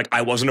citizen. It's like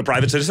I wasn't a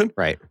private citizen.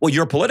 Right. Well,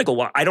 you're political.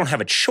 Well, I don't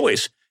have a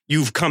choice.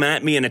 You've come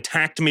at me and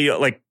attacked me.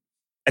 Like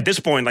at this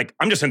point, like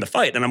I'm just in the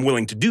fight and I'm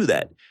willing to do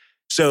that.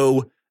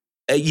 So,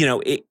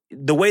 the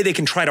way they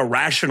can try to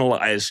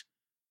rationalize,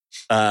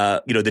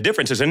 the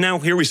differences. And now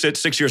here we sit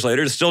 6 years later,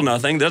 there's still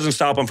nothing. It doesn't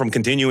stop them from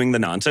continuing the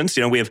nonsense.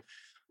 We have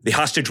the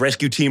hostage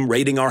rescue team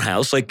raiding our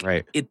house. Like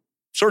it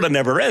sort of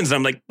never ends. And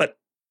I'm like, but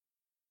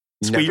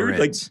it's weird.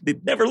 Like they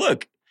never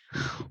look.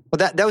 Well,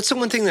 that was the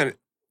one thing that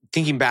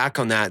thinking back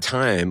on that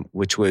time,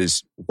 which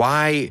was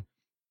why,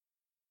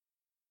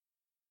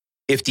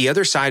 if the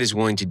other side is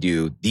willing to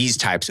do these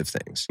types of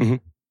things,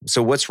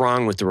 so what's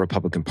wrong with the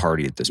Republican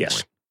Party at this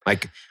point?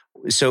 Like,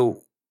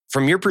 so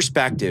from your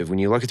perspective, when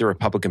you look at the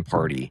Republican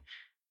Party,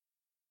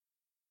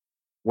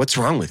 what's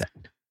wrong with it?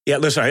 Yeah,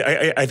 listen,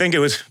 I think it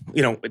was,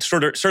 it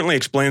certainly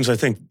explains, I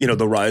think,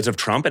 the rise of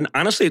Trump. And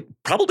honestly, it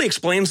probably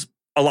explains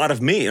a lot of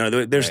me.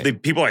 There's the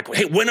people like,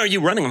 hey, when are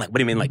you running? I'm like, what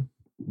do you mean? Like,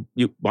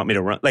 you want me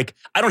to run? Like,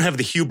 I don't have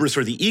the hubris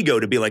or the ego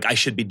to be like, I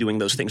should be doing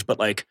those things. But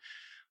like,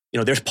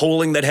 there's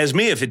polling that has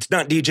me. If it's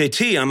not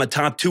DJT, I'm a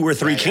top 2 or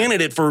 3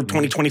 candidate for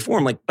 2024.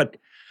 I'm like,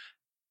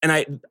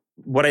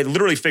 what I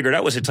literally figured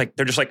out was it's like,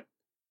 they're just like,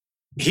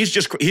 he's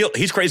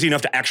crazy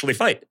enough to actually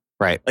fight.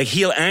 Right. Like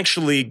he'll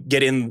actually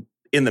get in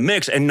the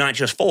mix and not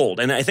just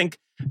fold. And I think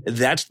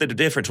that's the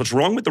difference. What's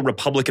wrong with the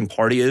Republican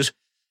Party is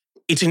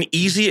it's an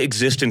easy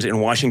existence in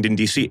Washington,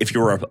 D.C. if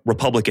you're a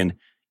Republican,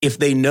 if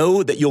they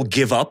know that you'll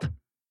give up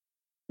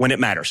when it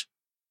matters.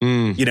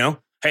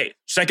 hey,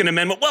 Second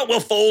Amendment, well, we'll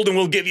fold and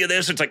we'll give you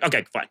this. It's like,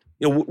 okay, fine.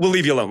 We'll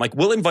leave you alone. Like,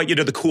 we'll invite you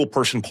to the cool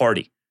person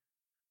party.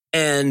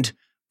 And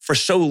for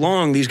so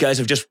long, these guys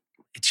have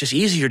it's just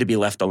easier to be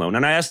left alone.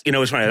 And I asked,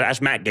 it's funny, I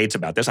asked Matt Gaetz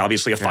about this,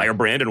 obviously a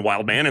firebrand and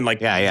wild man. And like,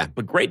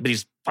 but great, but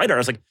he's a fighter. I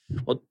was like,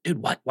 well,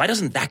 dude, why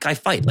doesn't that guy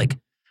fight? Like,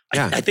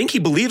 I think he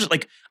believes,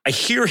 like, I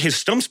hear his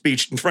stump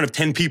speech in front of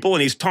 10 people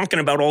and he's talking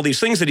about all these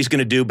things that he's going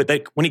to do. But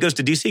when he goes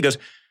to DC, he goes,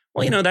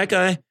 well, that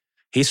guy,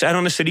 he sat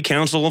on the city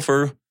council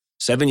for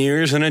 7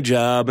 years in a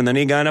job. And then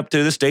he got up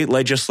to the state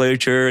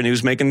legislature and he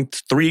was making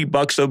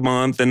 $3 a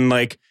month. And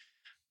like,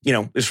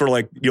 it's sort of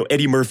like,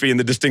 Eddie Murphy and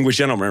the Distinguished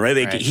Gentleman,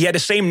 right? He had the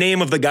same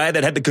name of the guy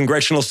that had the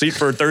congressional seat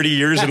for 30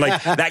 years. And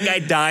like, that guy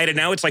died. And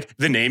now it's like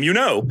the name you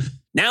know.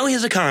 Now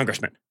he's a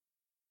congressman.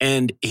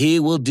 And he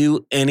will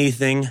do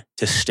anything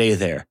to stay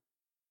there.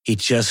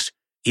 He's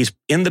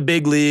in the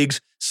big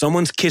leagues.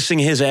 Someone's kissing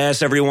his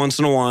ass every once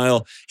in a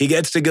while. He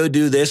gets to go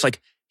do this. Like,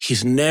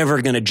 he's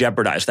never going to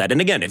jeopardize that. And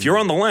again, if you're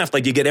on the left,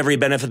 like, you get every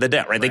benefit of the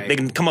doubt, right? They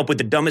can come up with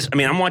the dumbest. I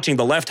mean, I'm watching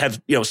the left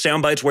have,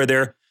 sound bites where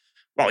they're,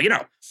 well,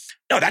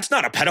 no, that's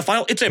not a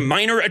pedophile. It's a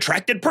minor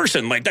attracted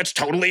person. Like, that's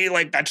totally,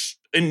 like, that's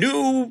a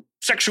new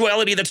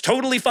sexuality. That's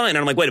totally fine. And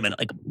I'm like, wait a minute.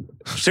 Like,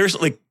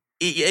 seriously, like,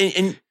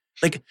 and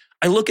like,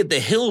 I look at the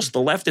hills the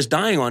left is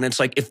dying on. And it's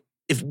like,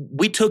 if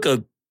we took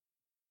a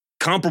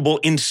comparable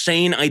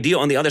insane idea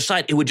on the other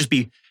side, it would just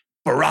be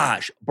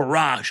barrage,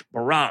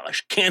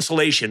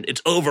 cancellation.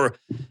 It's over,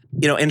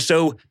 and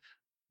so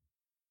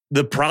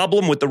the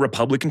problem with the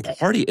Republican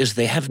Party is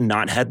they have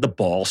not had the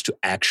balls to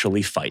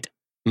actually fight.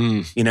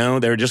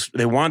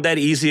 They want that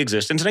easy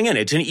existence. And again,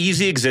 it's an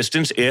easy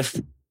existence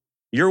if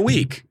you're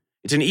weak.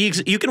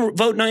 You can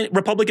vote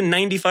Republican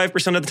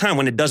 95% of the time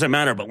when it doesn't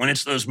matter. But when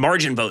it's those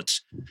margin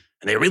votes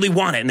and they really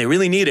want it and they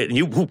really need it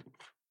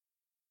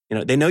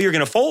and they know you're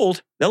going to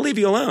fold, they'll leave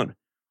you alone.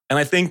 And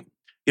I think,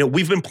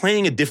 we've been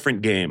playing a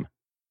different game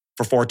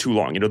for far too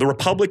long. The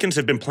Republicans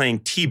have been playing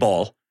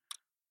T-ball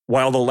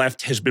while the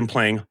left has been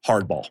playing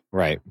hardball.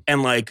 Right.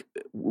 And like,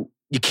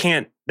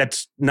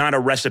 that's not a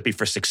recipe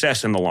for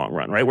success in the long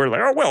run, right? We're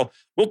like, oh, well,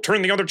 we'll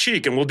turn the other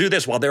cheek and we'll do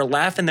this while they're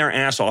laughing their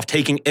ass off,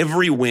 taking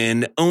every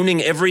win,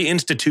 owning every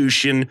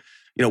institution,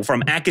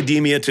 from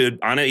academia to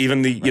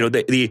even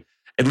the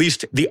at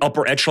least the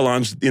upper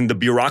echelons in the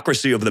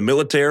bureaucracy of the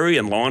military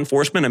and law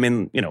enforcement. I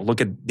mean,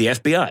 look at the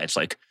FBI. It's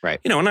like, right.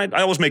 And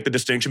I always make the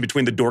distinction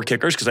between the door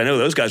kickers because I know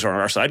those guys are on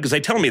our side because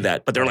they tell me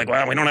that, but they're like,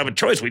 well, we don't have a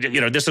choice.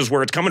 This is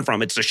where it's coming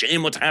from. It's a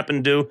shame what's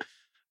happened to,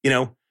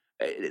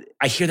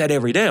 I hear that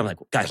every day. I'm like,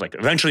 guys, like,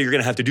 eventually you're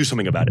going to have to do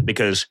something about it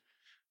because,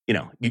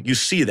 you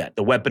see that,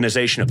 the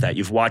weaponization of that.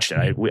 You've watched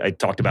it. I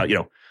talked about,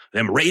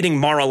 them raiding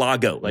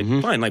Mar-a-Lago. Like,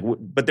 fine. Like,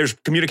 but there's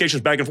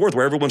communications back and forth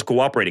where everyone's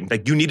cooperating.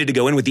 Like, you needed to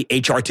go in with the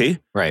HRT,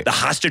 right? The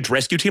hostage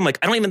rescue team. Like,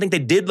 I don't even think they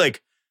did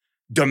like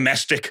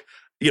domestic,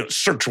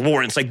 search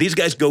warrants. Like, these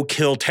guys go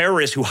kill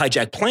terrorists who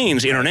hijack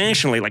planes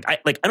internationally. Like, I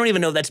don't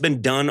even know if that's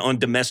been done on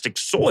domestic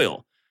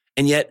soil.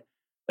 And yet,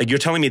 like, you're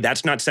telling me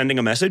that's not sending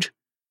a message?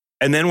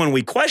 And then when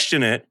we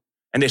question it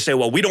and they say,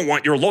 well, we don't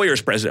want your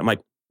lawyers president. I'm like,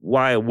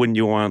 why wouldn't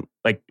you want,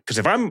 like, because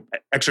if I'm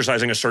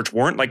exercising a search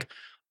warrant, like,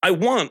 I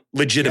want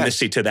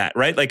legitimacy to that,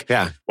 right? Like,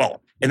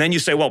 well, and then you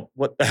say, well,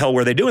 what the hell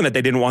were they doing that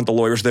they didn't want the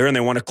lawyers there and they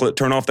want to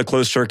turn off the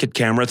closed circuit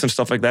cameras and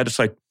stuff like that? It's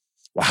like,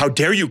 well, how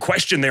dare you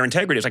question their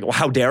integrity? It's like, well,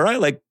 how dare I?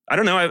 Like, I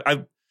don't know.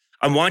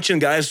 I'm watching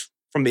guys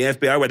from the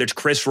FBI, whether it's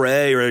Chris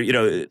Wray or,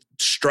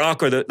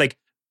 Strzok or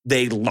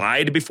they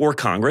lied before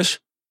Congress.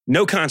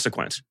 No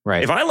consequence.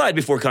 Right. If I lied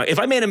before Congress, if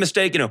I made a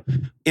mistake,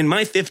 in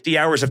my 50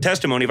 hours of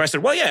testimony, if I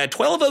said, well, yeah,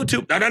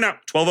 1202, no,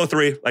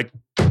 1203, like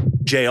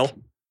jail.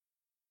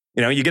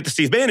 You get the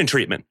Steve Bannon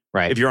treatment.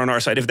 Right. If you're on our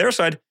side. If their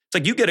side, it's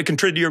like you get a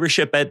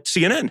contributorship at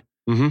CNN.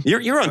 Mm-hmm.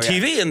 You're on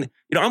TV and,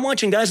 I'm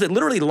watching guys that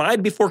literally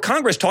lied before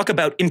Congress talk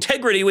about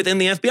integrity within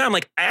the FBI. I'm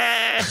like,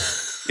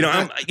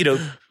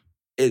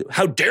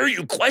 how dare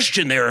you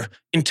question their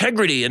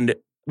integrity? And I'm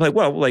like,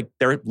 well, like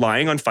they're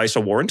lying on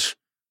FISA warrants.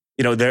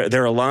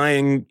 They're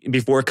lying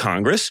before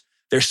Congress.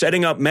 They're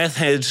setting up meth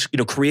heads,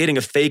 creating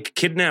a fake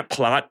kidnap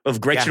plot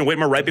of Gretchen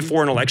Whitmer right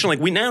before an election. Like,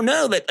 we now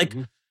know that, like,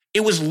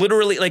 it was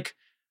literally like,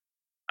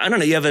 I don't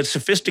know, you have a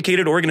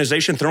sophisticated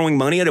organization throwing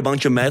money at a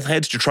bunch of meth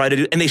heads to try to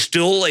do, and they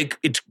still, like,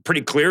 it's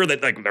pretty clear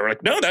that, like, they're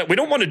like, no, that we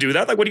don't want to do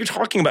that. Like, what are you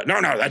talking about? No,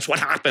 that's what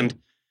happened.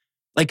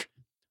 Like,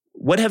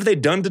 what have they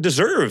done to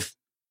deserve,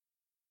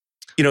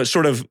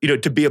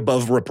 to be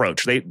above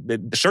reproach? They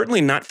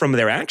certainly not from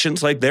their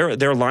actions. Like,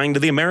 they're lying to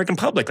the American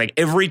public. Like,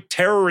 every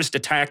terrorist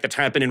attack that's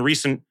happened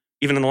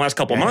even in the last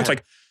couple of months,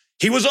 like,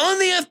 he was on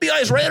the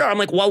FBI's radar. I'm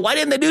like, well, why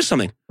didn't they do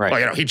something? Right.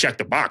 Well, he checked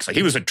the box. Like,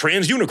 he was a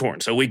trans unicorn.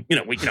 So he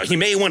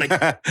may want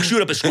to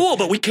shoot up a school,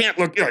 but we can't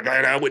look,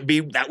 that would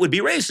be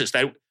racist.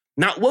 That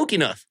not woke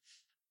enough.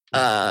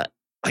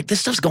 Like, this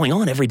stuff's going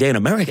on every day in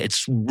America.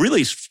 It's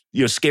really,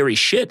 scary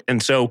shit.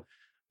 And so,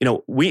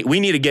 we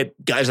need to get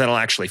guys that'll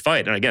actually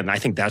fight. And again, I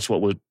think that's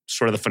what was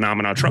sort of the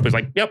phenomenon of Trump. Is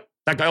like, yep,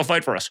 that guy will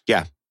fight for us.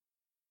 Yeah.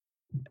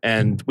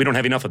 And we don't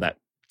have enough of that.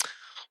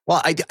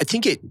 Well, I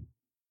think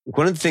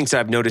one of the things that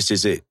I've noticed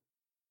is that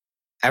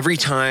every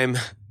time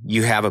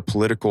you have a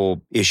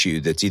political issue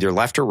that's either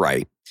left or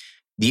right,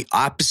 the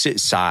opposite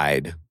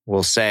side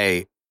will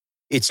say,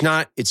 it's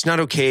not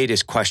okay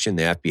to question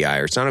the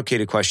FBI, or it's not okay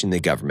to question the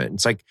government.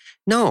 It's like,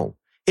 no,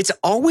 it's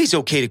always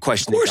okay to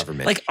question the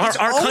government. Like our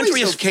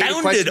country is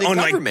founded on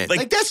government.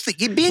 Like that's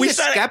being a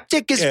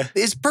skeptic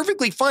is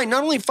perfectly fine.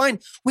 Not only fine,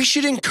 we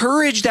should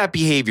encourage that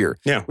behavior.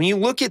 Yeah. When you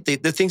look at the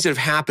things that have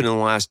happened in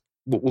the last,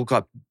 what we'll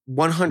call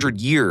 100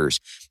 years,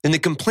 and the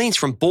complaints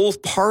from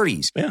both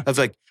parties of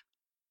like,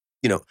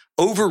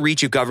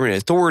 overreach of government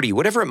authority,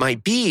 whatever it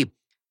might be,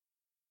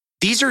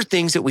 these are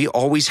things that we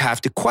always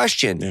have to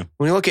question. Yeah.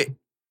 When we look at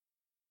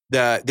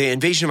the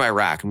invasion of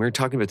Iraq, and we were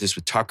talking about this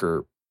with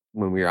Tucker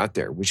when we were out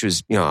there, which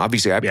was,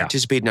 obviously I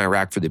participated in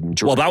Iraq for the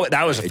majority. Well,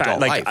 that was a fact,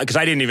 like, because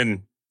I didn't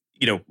even,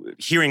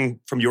 hearing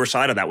from your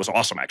side of that was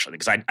awesome, actually,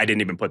 because I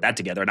didn't even put that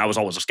together, and I was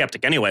always a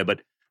skeptic anyway,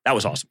 but that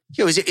was awesome.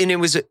 It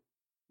was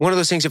one of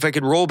those things, if I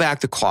could roll back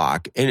the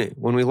clock, and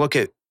when we look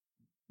at,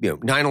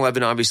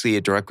 9/11, obviously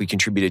it directly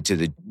contributed to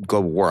the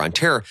global war on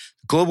terror,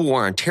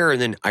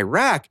 and then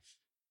Iraq,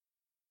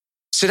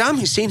 Saddam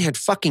Hussein had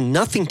fucking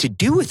nothing to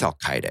do with Al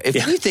Qaeda. If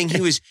anything,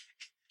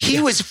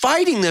 he was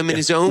fighting them in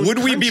his own Would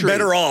we country. be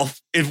better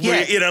off if we,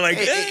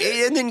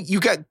 And then you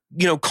got,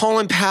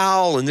 Colin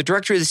Powell and the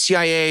director of the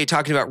CIA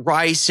talking about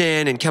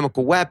ricin and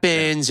chemical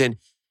weapons, and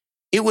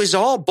it was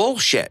all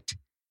bullshit.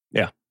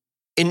 Yeah.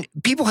 And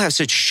people have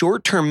such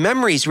short-term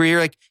memories where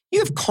you're like, you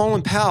have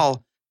Colin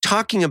Powell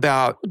talking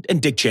about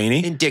and Dick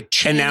Cheney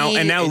and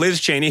now Liz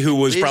Cheney, who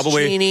was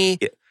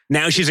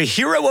now she's a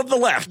hero of the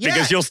left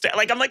because you'll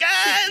like, I'm like,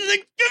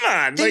 come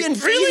on, they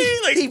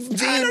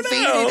invaded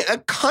a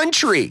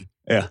country.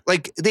 Yeah.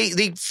 Like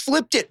they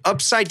flipped it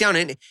upside down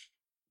and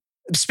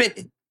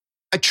spent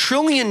 $1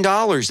 trillion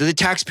of the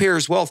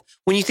taxpayers' wealth.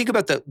 When you think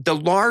about the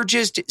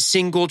largest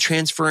single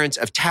transference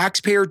of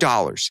taxpayer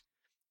dollars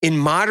in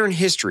modern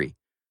history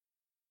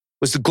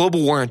was the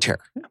global war on terror.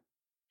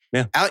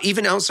 Yeah.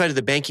 Even outside of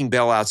the banking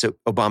bailouts that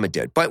Obama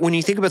did. But when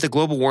you think about the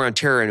global war on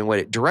terror and what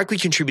it directly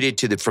contributed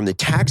to from the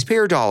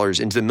taxpayer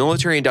dollars into the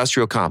military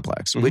industrial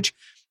complex, which,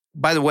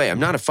 by the way, I'm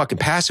not a fucking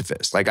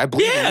pacifist. Like I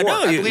believe in war.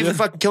 I believe in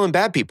fucking killing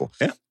bad people.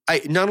 Yeah.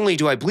 Not only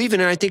do I believe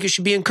in it, I think it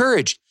should be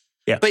encouraged.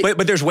 Yeah.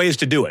 But there's ways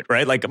to do it,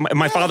 right? Like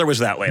my father was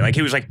that way. Like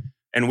he was like,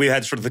 and we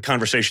had sort of the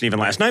conversation even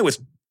last night with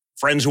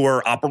friends who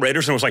are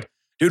operators, and it was like,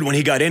 dude, when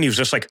he got in, he was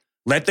just like,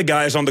 let the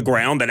guys on the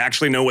ground that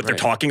actually know what they're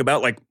talking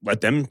about, like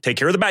let them take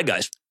care of the bad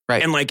guys.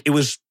 Right. And like, it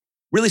was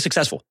really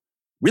successful,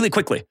 really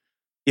quickly,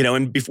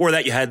 and before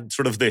that you had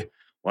sort of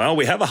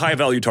we have a high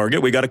value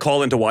target. We got to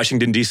call into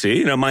Washington,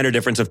 D.C., minor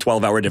difference of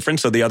 12-hour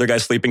difference. So the other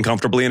guy's sleeping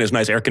comfortably in his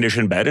nice air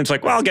conditioned bed. And it's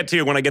like, well, I'll get to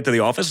you when I get to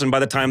the office. And by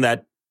the time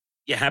that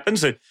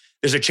happens,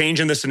 there's a change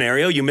in the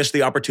scenario. You miss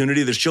the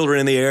opportunity. There's children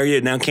in the area.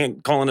 You now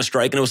can't call in a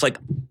strike. And it was like,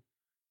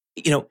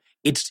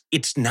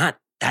 it's not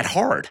that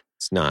hard.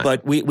 It's not.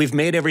 But we've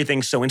made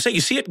everything so insane.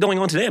 You see it going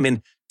on today. I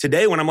mean,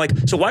 today when I'm like,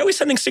 so why are we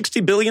sending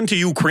 $60 billion to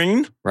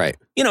Ukraine? Right.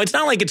 It's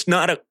not like it's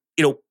not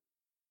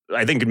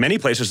I think in many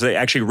places they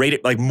actually rate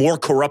it like more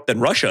corrupt than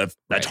Russia.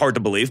 That's hard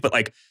to believe. But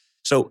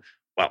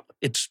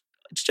it's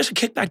just a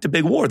kickback to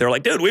big war. They're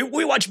like, dude,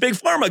 we watched Big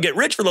Pharma get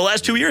rich for the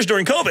last 2 years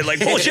during COVID. Like,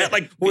 bullshit.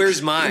 Like,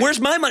 where's my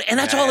money? And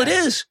that's all it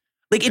is.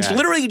 Like, it's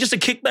literally just a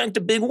kickback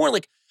to big war.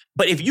 Like,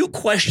 but if you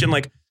question,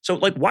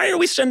 why are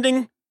we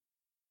sending,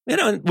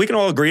 and we can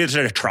all agree it's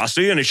an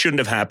atrocity and it shouldn't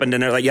have happened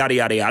and they're like, yada,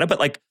 yada, yada.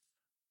 But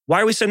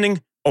why are we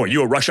sending, are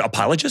you a Russia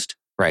apologist?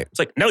 Right. It's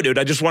like, no, dude,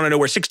 I just want to know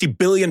where $60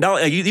 billion,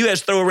 you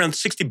guys throw around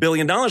 $60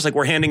 billion like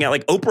we're handing out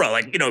like Oprah,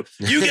 like,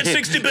 you get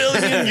 $60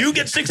 billion, you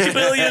get $60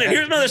 billion, and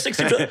here's another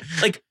 $60 billion.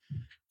 Like,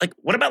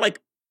 what about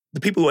the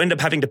people who end up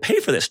having to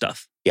pay for this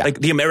stuff? Yeah. Like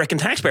the American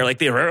taxpayer,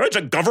 it's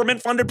a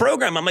government funded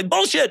program. I'm like,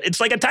 bullshit. It's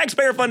like a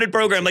taxpayer funded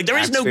program. Like there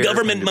is no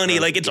government money.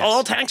 Like it's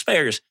all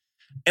taxpayers.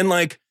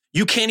 And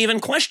you can't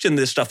even question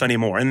this stuff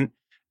anymore. And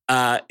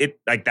that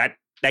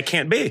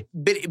can't be.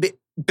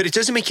 But it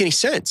doesn't make any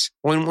sense.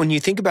 When you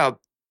think about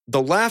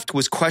the left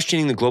was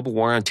questioning the global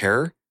war on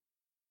terror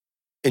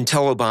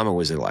until Obama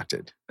was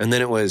elected. And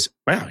then it was,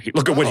 wow,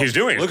 look at what he's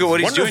doing. Look at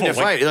what he's doing to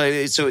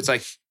fight. So it's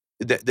like,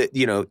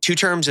 2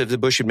 terms of the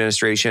Bush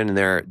administration,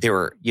 and they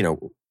were,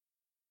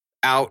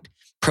 out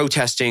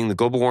protesting the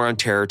global war on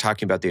terror,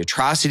 talking about the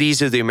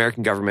atrocities of the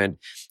American government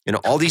in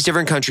all these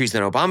different countries.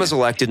 Then Obama's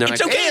elected. And they're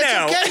it's okay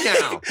now.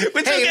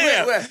 It's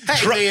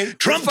okay now.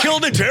 Trump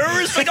killed a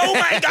terrorist? Like, oh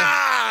my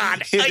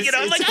God. I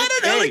don't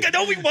know. I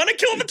don't we want to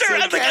kill the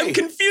terrorist? I'm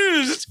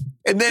confused.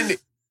 And then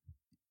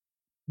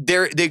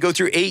they go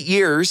through 8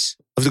 years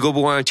of the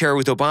global war on terror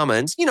with Obama.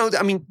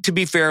 And, to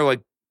be fair,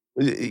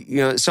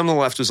 some of the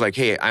left was like,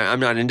 hey, I'm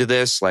not into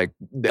this. They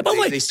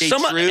stayed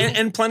true.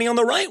 And plenty on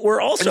the right were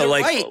also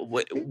like,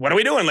 what are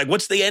we doing? Like,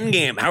 what's the end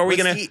game? How are we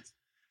going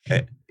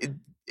to...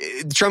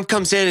 Trump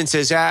comes in and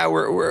says,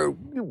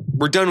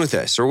 we're done with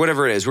this, or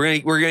whatever it is. We're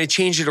going to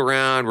change it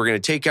around. We're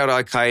going to take out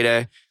Al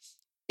Qaeda.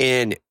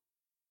 And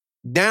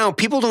now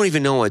people don't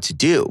even know what to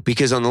do,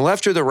 because on the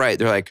left or the right,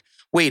 they're like,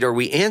 wait, are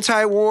we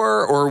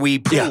anti-war or are we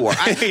pro-war?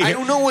 I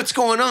don't know what's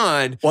going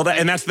on. Well,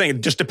 that's the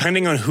thing. Just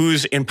depending on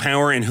who's in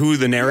power and who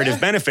the narrative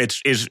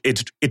benefits, it's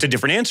a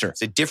different answer.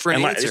 It's a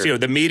different answer. You know,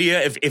 the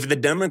media, if the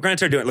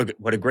Democrats are doing, look,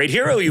 what a great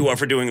hero you are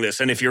for doing this,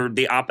 and if you're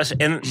the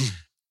opposite,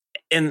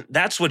 and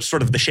that's what's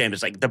sort of the shame.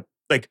 It's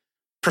like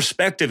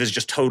perspective is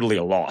just totally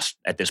a loss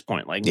at this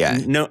point. Like,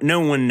 no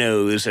one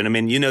knows, and I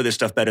mean, you know this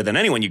stuff better than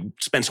anyone. You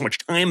spend so much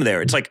time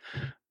there. It's like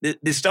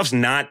this stuff's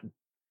not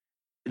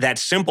that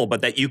simple,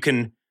 but that you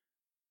can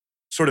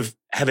sort of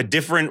have a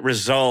different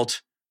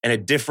result and a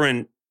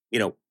different, you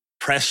know,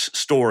 press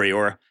story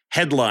or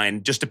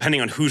headline just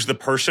depending on who's the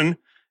person,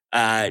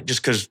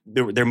 just because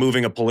they're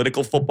moving a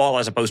political football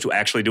as opposed to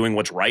actually doing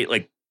what's right.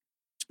 Like,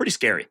 it's pretty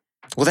scary.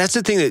 Well, that's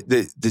the thing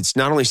that's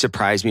not only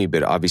surprised me,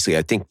 but obviously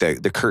I think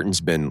the curtain's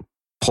been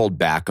pulled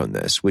back on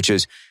this, which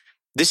is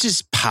this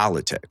is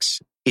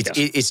politics.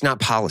 It's not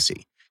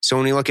policy. So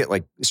when you look at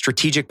like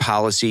strategic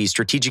policy,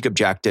 strategic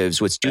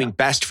objectives, what's doing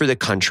best for the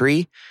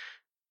country,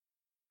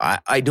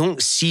 I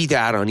don't see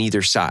that on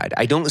either side.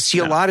 I don't see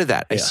a lot of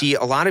that. I see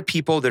a lot of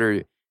people that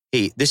are,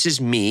 hey, this is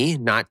me,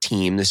 not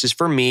team. This is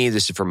for me.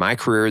 This is for my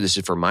career. This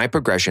is for my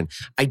progression.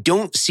 I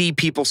don't see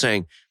people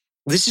saying,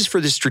 this is for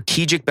the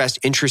strategic best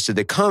interest of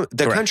the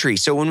country.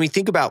 So when we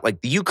think about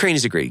like the Ukraine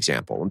is a great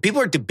example. When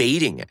people are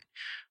debating it,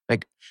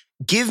 like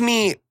give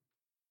me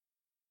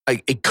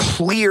a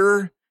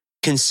clear,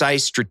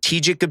 concise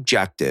strategic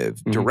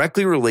objective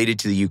directly related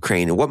to the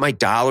Ukraine and what my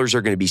dollars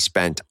are going to be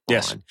spent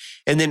on.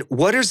 And then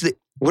what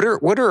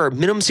are our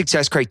minimum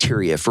success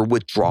criteria for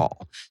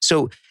withdrawal?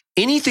 So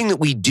anything that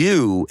we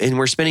do and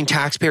we're spending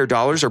taxpayer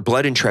dollars or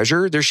blood and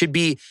treasure, there should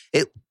be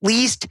at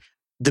least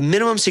the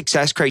minimum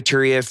success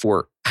criteria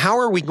for how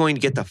are we going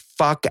to get the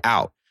fuck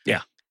out?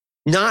 Yeah.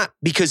 Not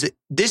because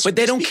this... But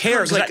they don't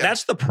care. Like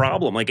that's the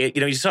problem. Like, you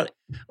know, you saw...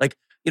 Like,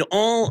 you know,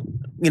 all,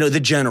 you know, the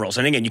generals.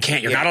 And again,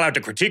 you're not allowed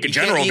to critique a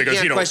general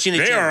because, you know,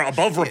 they are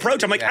above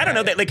reproach. I'm like, I don't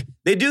know. Like,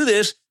 they do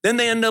this, then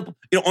they end up,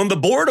 you know, on the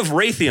board of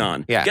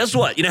Raytheon. Yeah. Guess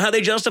what? You know how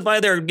they justify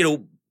their, you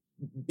know,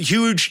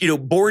 huge, you know,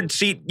 board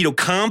seat, you know,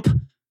 comp?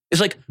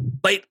 It's like,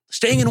 by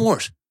staying in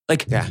wars.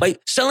 Like, by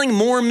selling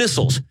more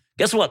missiles.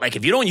 Guess what? Like,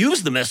 if you don't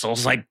use the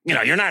missiles, like, you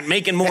know, you're not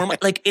making more money.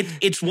 Like,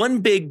 it's one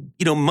big,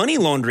 you know, money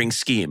laundering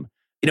scheme.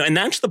 You know, and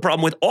that's the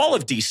problem with all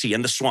of DC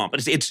and the swamp.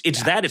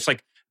 It's that. It's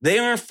like they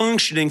are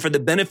functioning for the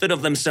benefit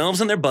of themselves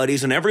and their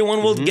buddies, and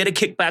everyone will get a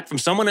kickback from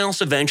someone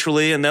else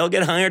eventually, and they'll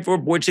get hired for a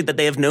board seat that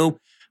they have no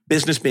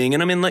business being.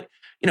 And I mean, like,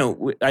 you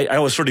know, I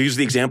always sort of use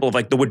the example of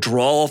like the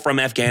withdrawal from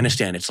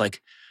Afghanistan. It's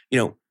like, you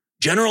know,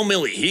 General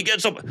Milley, he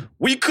gets up.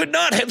 We could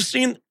not have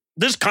seen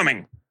this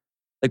coming.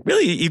 Like,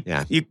 really? You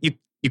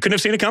couldn't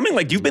have seen it coming?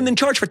 Like, you've been in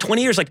charge for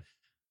 20 years. Like,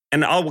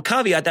 and I'll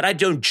caveat that I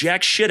don't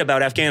jack shit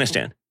about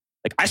Afghanistan.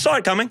 Like, I saw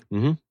it coming.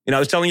 You know, I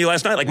was telling you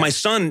last night, like my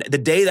son, the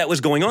day that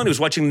was going on, he was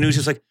watching the news.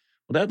 He's like,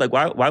 well, Dad, like,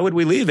 why would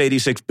we leave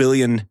 $86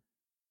 billion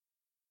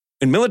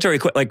in military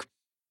equipment? Like,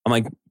 I'm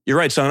like, you're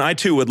right, son. I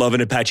too would love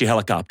an Apache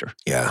helicopter.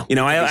 Yeah. You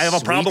know, I have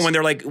a problem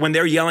when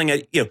they're yelling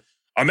at, you know,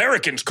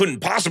 Americans couldn't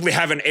possibly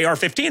have an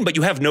AR-15, but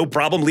you have no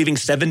problem leaving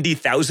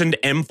 70,000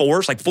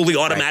 M4s, like fully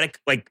automatic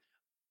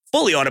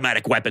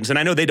weapons. And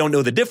I know they don't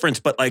know the difference,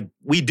 but like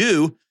we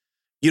do.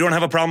 You don't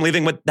have a problem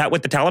leaving with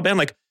the Taliban?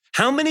 Like,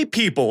 how many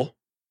people,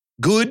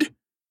 good,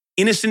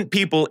 innocent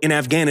people in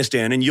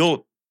Afghanistan, and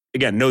you'll,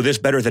 again, know this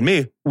better than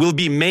me, will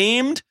be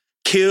maimed,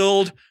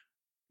 killed,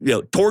 you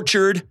know,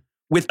 tortured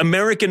with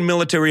American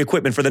military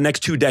equipment for the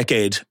next 2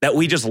 decades that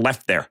we just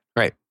left there?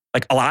 Right.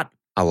 Like a lot.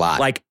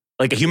 Like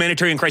a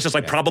humanitarian crisis,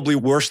 like probably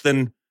worse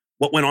than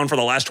what went on for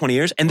the last 20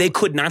 years. And they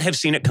could not have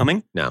seen it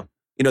coming. No.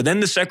 You know, then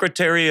the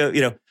Secretary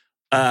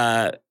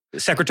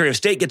of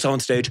State gets on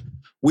stage.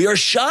 We are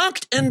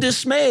shocked and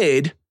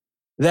dismayed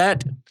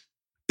that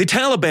the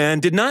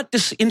Taliban did not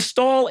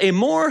install a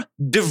more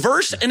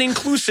diverse and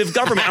inclusive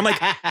government. I'm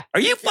like, are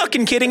you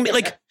fucking kidding me?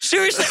 Like,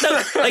 seriously?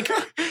 No, like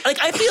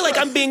I feel like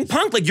I'm being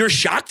punked. Like, you're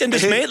shocked and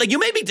dismayed? Like, you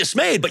may be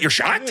dismayed, but you're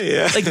shocked?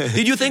 Yeah. Like,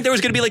 did you think there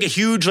was going to be like a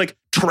huge like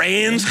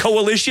trans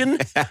coalition,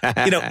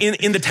 you know,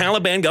 in the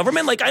Taliban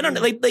government? Like, I don't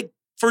know. Like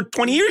for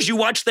 20 years, you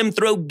watched them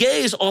throw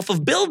gays off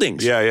of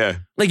buildings. Yeah.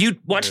 Like, you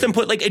watch them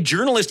put like a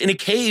journalist in a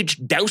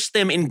cage, douse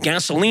them in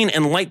gasoline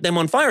and light them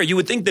on fire. You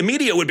would think the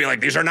media would be like,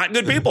 these are not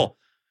good people.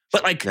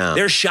 But like,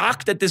 they're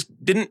shocked that this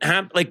didn't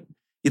happen. Like,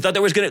 you thought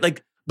there was going to,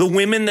 like, the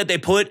women that they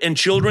put and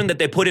children that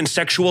they put in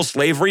sexual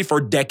slavery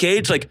for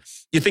decades. Like,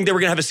 you think they were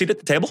going to have a seat at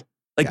the table?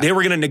 Like, they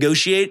were going to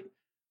negotiate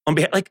on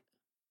behalf, like,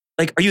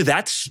 are you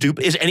that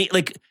stupid? Is any,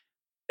 like,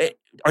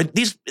 are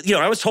these, you know,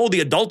 I was told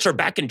the adults are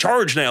back in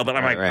charge now, but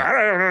I'm like, I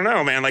don't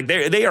know, man. Like,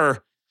 they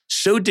are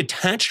so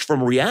detached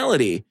from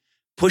reality,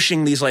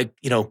 pushing these, like,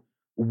 you know,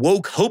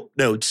 woke hope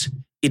notes.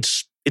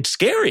 It's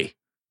scary.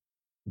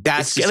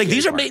 That's like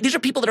these are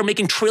people that are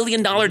making $1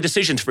 trillion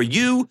decisions for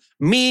you,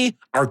 me,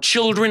 our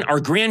children, our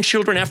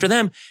grandchildren after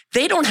them.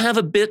 They don't have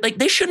a bit, like,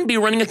 they shouldn't be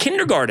running a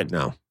kindergarten.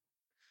 No,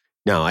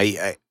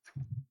 I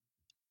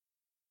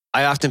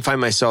often find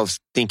myself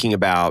thinking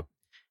about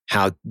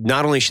how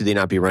not only should they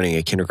not be running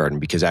a kindergarten,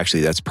 because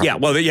actually that's probably... Yeah,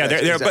 well,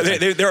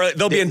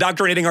 they'll be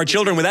indoctrinating our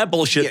children with that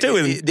bullshit too.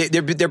 And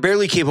they're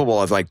barely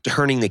capable of like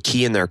turning the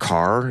key in their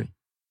car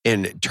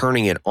and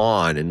turning it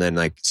on and then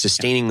like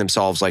sustaining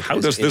themselves. Like, how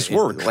does this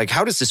work? Like,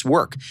 how does this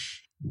work?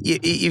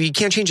 You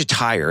can't change a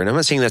tire. And I'm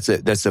not saying that's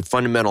the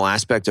fundamental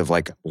aspect of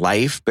like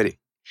life, but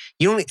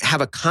you don't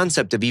have a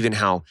concept of even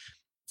how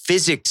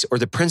physics or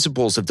the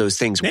principles of those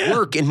things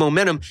work in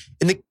momentum.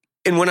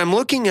 And when I'm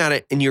looking at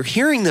it and you're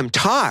hearing them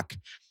talk,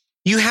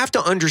 you have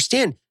to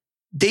understand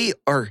they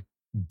are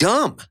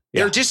dumb.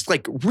 They're just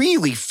like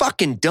really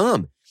fucking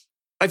dumb.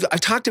 I've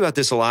talked about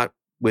this a lot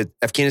with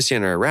Afghanistan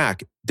and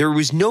Iraq. There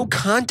was no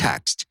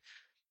context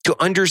to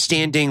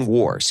understanding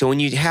war. So when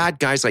you had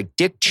guys like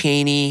Dick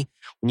Cheney,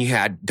 when you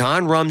had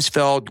Don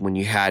Rumsfeld, when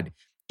you had,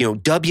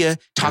 W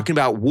talking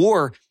about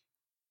war,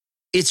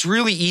 it's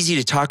really easy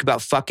to talk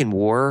about fucking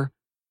war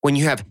when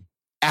you have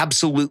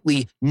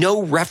absolutely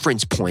no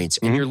reference points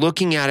and you're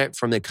looking at it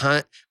from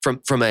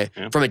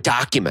a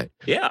document.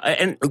 Yeah,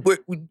 and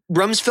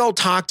Rumsfeld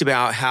talked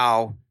about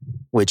how,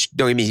 which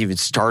don't even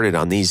started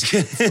on these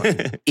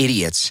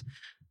idiots.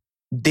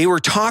 They were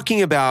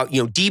talking about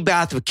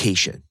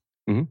debathification,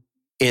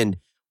 and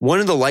one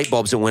of the light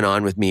bulbs that went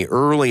on with me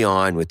early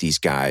on with these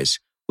guys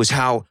was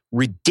how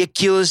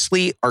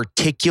ridiculously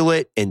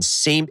articulate and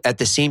at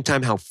the same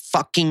time how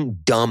fucking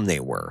dumb they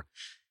were.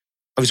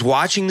 I was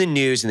watching the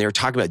news and they were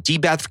talking about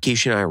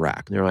debathification in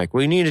Iraq. And they're like,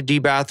 we need a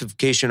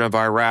debathification of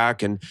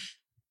Iraq. And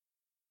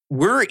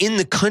we're in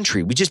the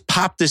country. We just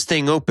popped this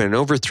thing open and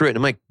overthrew it. And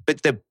I'm like,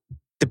 but the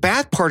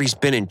Ba'ath Party's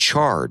been in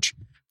charge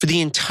for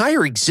the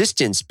entire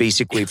existence,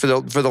 basically, for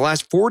the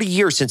last 40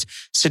 years since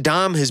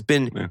Saddam has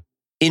been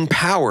in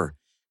power.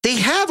 They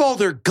have all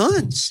their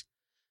guns.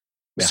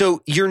 Yeah.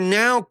 So you're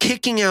now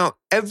kicking out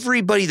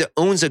everybody that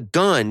owns a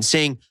gun,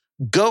 saying,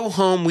 go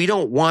home, we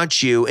don't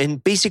want you,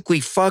 and basically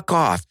fuck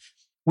off.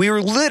 We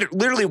were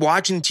literally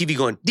watching TV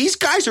going, these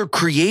guys are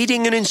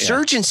creating an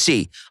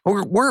insurgency.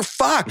 Yeah. We're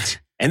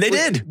fucked. And they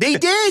did. They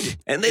did.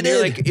 And they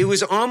did. Like, it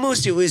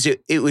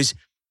was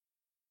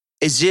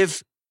as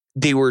if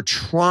they were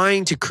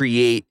trying to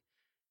create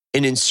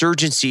an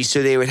insurgency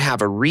so they would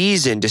have a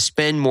reason to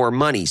spend more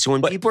money. So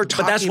when people are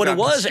talking about... But that's what it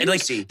was. And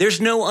like,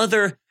 there's no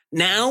other...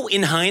 Now,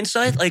 in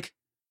hindsight, like,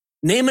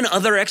 name an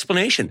other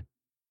explanation.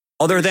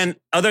 Other than,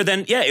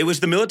 it was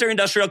the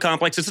military-industrial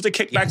complex. This is a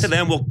kickback to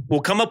them. We'll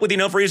come up with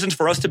enough reasons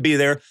for us to be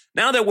there.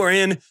 Now that we're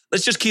in,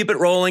 let's just keep it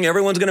rolling.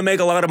 Everyone's going to make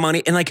a lot of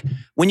money. And like,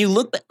 when you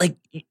look, like,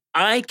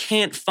 I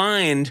can't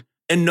find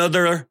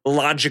another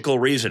logical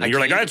reason. And you're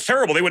like, that's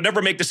terrible. They would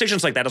never make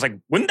decisions like that. I was like,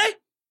 wouldn't they?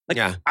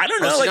 Like, I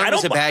don't know. Like, I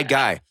don't. A bad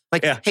guy.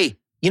 Like, hey,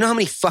 you know how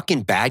many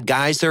fucking bad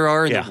guys there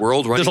are in the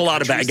world? There's a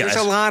lot of bad guys. There's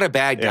a lot of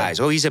bad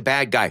guys. Oh, he's a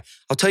bad guy.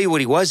 I'll tell you what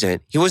he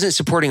wasn't. He wasn't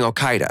supporting Al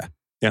Qaeda.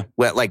 Yeah.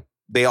 Well, like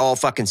they all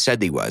fucking said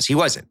he was. He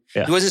wasn't.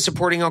 Yeah. He wasn't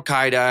supporting Al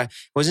Qaeda.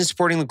 He wasn't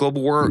supporting the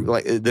global war,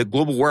 like the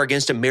global war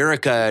against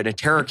America and a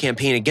terror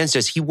campaign against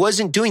us. He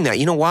wasn't doing that.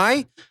 You know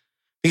why?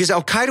 Because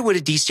Al Qaeda would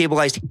have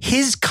destabilized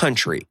his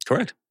country.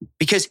 Correct.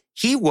 Because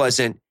he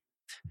wasn't.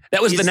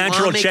 That was Islamic the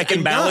natural check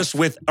and balance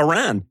with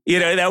Iran.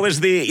 That was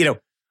the,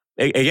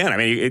 again, I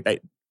mean,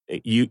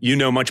 you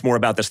know much more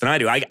about this than I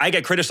do. I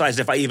get criticized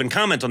if I even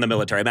comment on the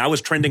military. I mean, I was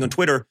trending on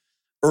Twitter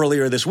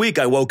earlier this week.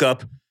 I woke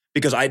up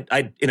because I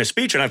in a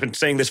speech, and I've been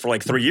saying this for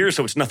like 3 years,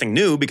 so it's nothing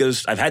new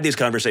because I've had these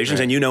conversations,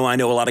 and I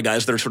know a lot of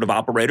guys that are sort of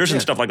operators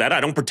and stuff like that.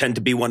 I don't pretend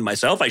to be one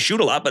myself. I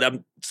shoot a lot,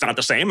 but it's not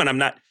the same, and I'm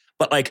not.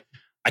 But like,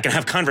 I can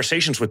have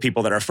conversations with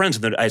people that are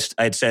friends, and I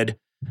had said,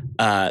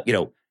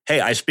 hey,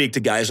 I speak to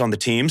guys on the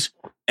teams,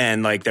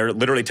 and like they're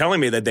literally telling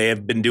me that they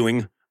have been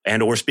doing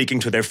and or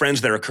speaking to their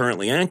friends that are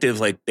currently active,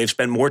 like they've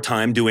spent more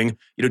time doing,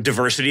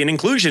 diversity and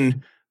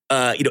inclusion,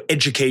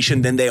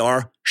 education than they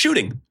are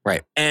shooting.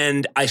 Right.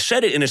 And I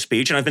said it in a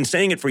speech, and I've been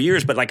saying it for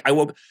years, but like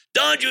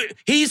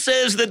he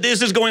says that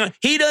this is going on.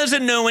 He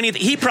doesn't know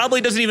anything. He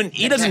probably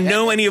doesn't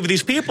know any of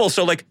these people.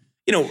 So like,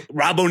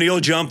 Rob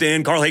O'Neill jumped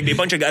in, Carl Hageby, a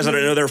bunch of guys that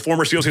I know, they're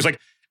former SEALs. He's like,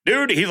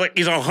 dude, he's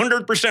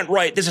 100%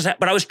 right.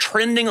 But I was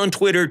trending on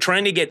Twitter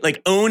trying to get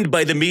like owned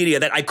by the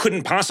media that I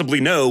couldn't possibly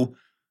know.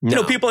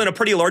 No. People in a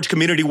pretty large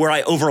community where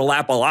I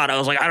overlap a lot. I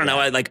was like, I don't know.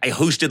 I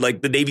hosted like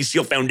the Navy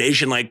SEAL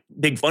Foundation, like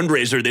big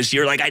fundraiser this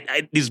year. Like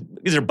these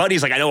are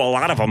buddies. Like I know a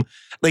lot of them.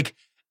 Like,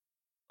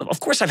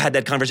 of course I've had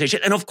that conversation,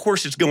 and of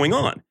course it's going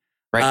on.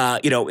 Right.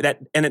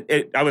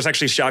 I was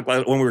actually shocked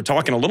when we were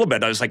talking a little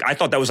bit. I was like, I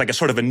thought that was like a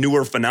sort of a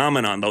newer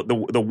phenomenon,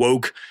 the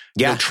woke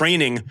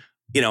training.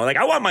 Like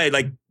I want my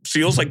like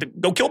SEALs like to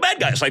go kill bad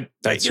guys. Like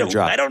that's your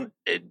job.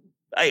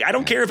 I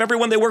don't care if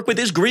everyone they work with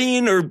is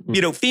green or,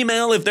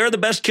 female. If they're the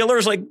best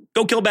killers, like,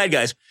 go kill bad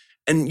guys.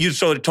 And you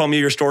sort of told me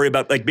your story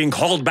about, like, being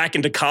called back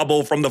into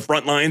Kabul from the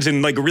front lines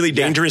in, like, really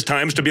dangerous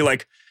times to be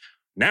like,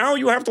 now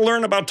you have to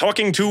learn about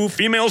talking to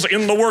females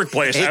in the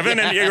workplace, Evan.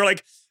 And you're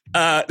like,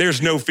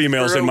 there's no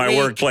females in my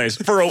workplace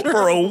for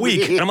a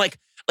week. And I'm like,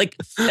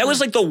 that was,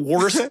 like, the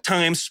worst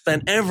time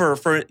spent ever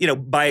for,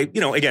 by,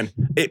 again,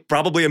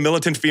 probably a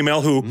militant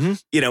female who,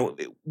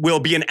 will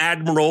be an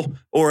admiral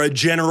or a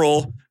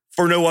general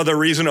for no other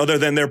reason other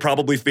than they're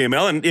probably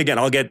female. And again,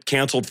 I'll get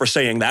canceled for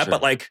saying that, Sure.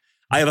 but like,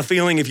 I have a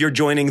feeling if you're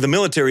joining the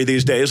military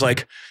these days,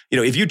 like,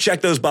 if you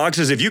check those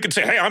boxes, if you could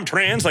say, hey, I'm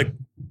trans, like,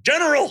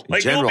 general,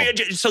 like, General.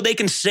 so they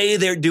can say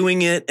they're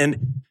doing it,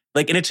 and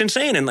it's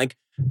insane. And like,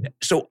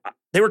 so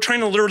they were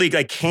trying to literally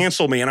like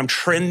cancel me, and I'm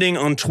trending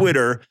on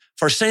Twitter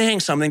for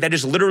saying something that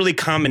is literally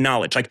common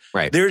knowledge. Like,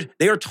 Right.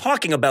 they are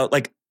talking about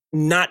like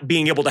not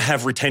being able to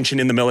have retention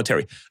in the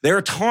military.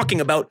 They're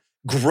talking about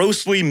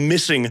grossly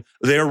missing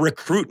their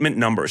recruitment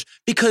numbers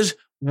because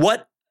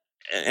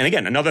and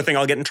again, another thing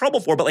I'll get in trouble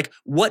for, but like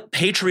what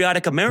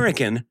patriotic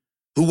American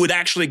who would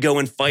actually go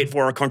and fight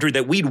for our country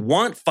that we'd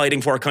want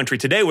fighting for our country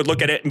today would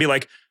look at it and be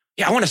like,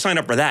 yeah, I want to sign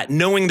up for that,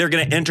 knowing they're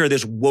going to enter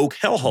this woke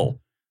hellhole.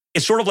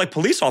 It's sort of like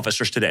police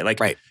officers today.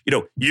 Like, Right.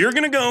 You're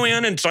going to go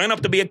in and sign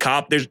up to be a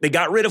cop. They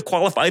got rid of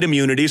qualified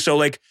immunity. So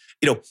like,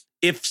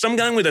 if some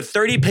guy with a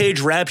 30-page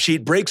rap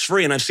sheet breaks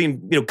free, and I've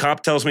seen,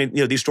 cop tells me,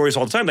 these stories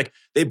all the time, like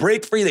they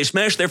break free, they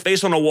smash their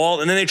face on a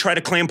wall, and then they try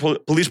to claim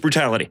police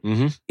brutality.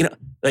 Mm-hmm.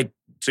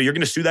 So you're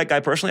going to sue that guy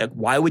personally? Like,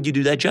 why would you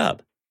do that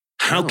job?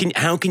 How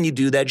can you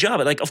do that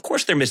job? Like, of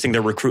course they're missing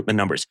their recruitment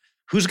numbers.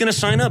 Who's going to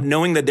sign up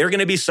knowing that they're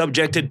going to be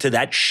subjected to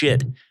that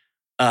shit,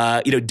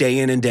 day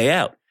in and day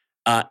out?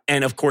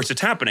 And of course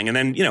it's happening. And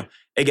then,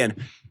 again,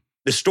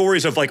 the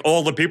stories of like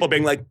all the people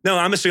being like, no,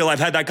 I'm a SEAL. I've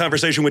had that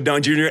conversation with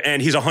Don Jr.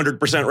 and he's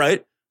 100%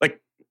 right.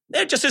 Like,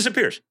 it just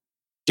disappears.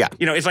 Yeah.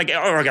 It's like,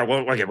 oh,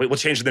 okay, we'll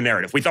change the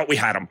narrative. We thought we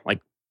had him. Like,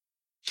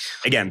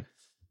 again.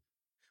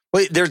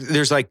 Well,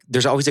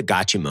 there's always a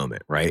gotcha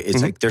moment, right? It's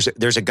Mhm. like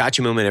there's a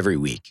gotcha moment every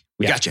week.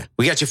 We Yeah.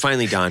 got you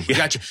finally, Don.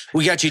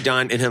 We got you,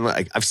 Don. And I'm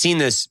like, I've seen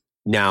this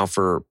now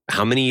for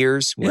how many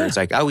years? Where Yeah. it's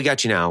like, oh, we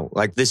got you now.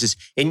 Like this is,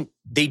 and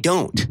they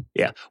don't.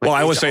 Yeah. Well, I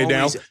Like, will it's say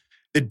now, always-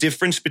 the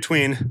difference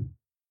between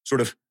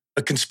sort of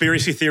a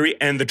conspiracy theory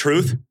and the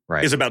truth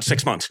Right. is about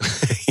 6 months.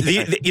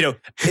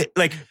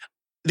 Like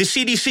the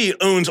CDC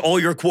owns all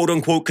your quote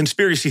unquote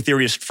conspiracy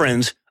theorist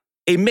friends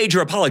a major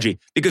apology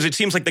because it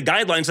seems like the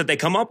guidelines that they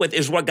come up with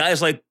is what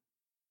guys like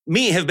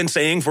me have been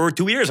saying for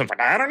 2 years. I'm like,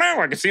 I don't know.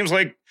 Like, it seems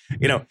like,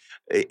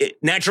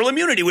 natural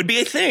immunity would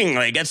be a thing.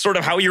 Like, that's sort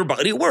of how your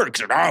body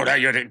works. And,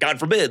 God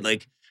forbid.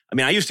 Like, I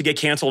mean, I used to get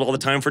canceled all the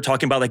time for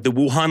talking about like the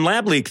Wuhan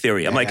lab leak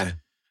theory. I'm like,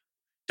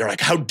 they're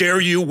like, how dare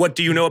you? What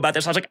do you know about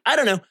this? I was like, I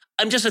don't know.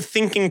 I'm just a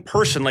thinking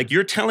person. Like,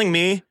 you're telling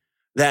me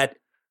that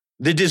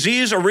the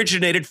disease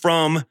originated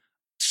from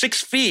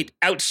 6 feet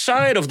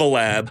outside of the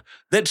lab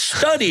that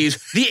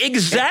studies the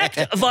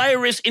exact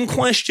virus in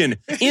question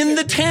in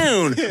the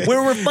town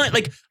where we're fine.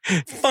 Like,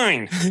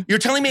 fine. You're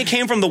telling me it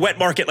came from the wet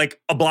market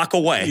like a block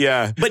away.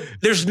 Yeah. But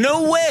there's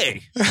no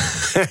way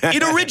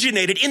it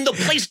originated in the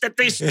place that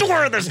they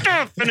store the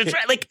stuff. And it's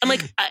like, I'm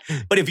like,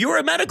 but if you were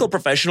a medical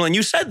professional and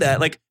you said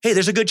that, like, hey,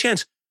 there's a good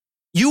chance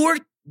you were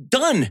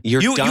done.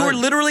 You were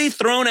literally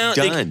thrown out.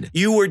 Done. Like,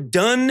 you were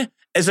done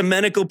as a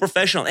medical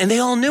professional, and they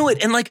all knew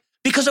it. And like,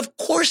 because of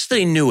course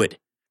they knew it.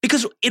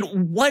 Because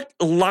what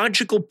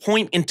logical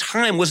point in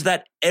time was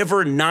that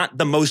ever not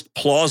the most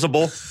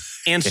plausible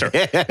answer?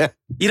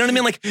 You know what I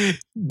mean? Like,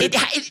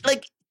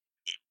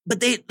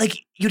 but they like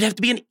you'd have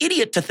to be an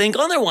idiot to think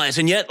otherwise.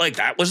 And yet, like,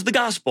 that was the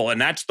gospel,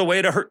 and that's the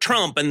way to hurt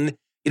Trump. And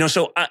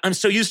so I'm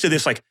so used to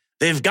this. Like,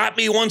 they've got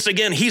me once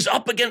again. He's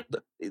up again.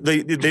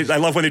 I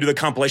love when they do the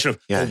compilation of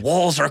the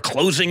walls are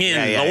closing in.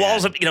 The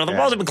walls have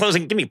walls have been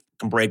closing. Give me a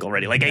fucking break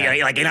already. Like,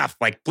 like enough.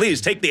 Like,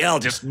 please take the L.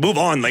 Just move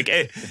on. Like,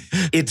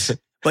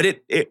 but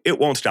it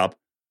won't stop.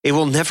 It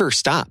will never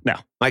stop. No.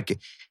 Like,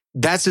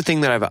 that's the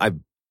thing that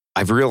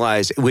I've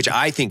realized, which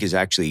I think is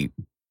actually,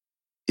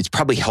 it's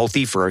probably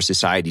healthy for our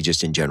society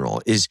just in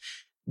general, is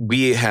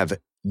we have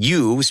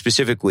you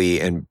specifically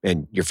and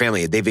your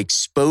family, they've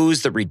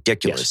exposed the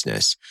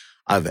ridiculousness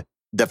of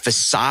the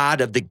facade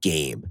of the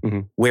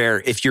game,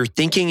 where if you're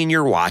thinking and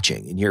you're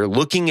watching and you're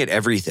looking at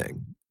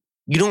everything,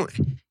 you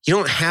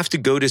don't have to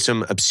go to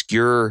some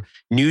obscure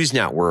news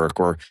network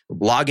or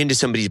log into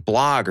somebody's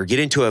blog or get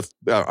into a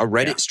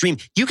Reddit stream.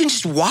 You can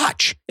just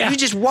watch. Yeah. You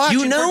just watch.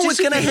 You know what's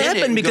going to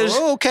happen because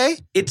okay,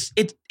 it's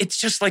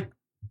just like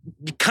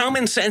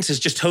common sense is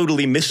just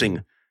totally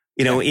missing,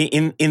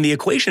 in the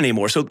equation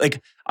anymore. So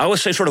like I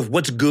always say, sort of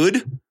what's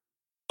good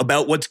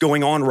about what's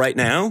going on right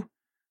now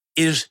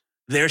is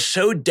they're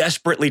so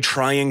desperately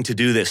trying to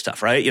do this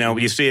stuff, right?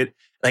 You see it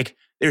like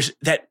there's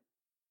that.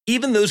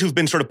 Even those who've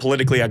been sort of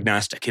politically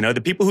agnostic,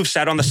 the people who've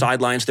sat on the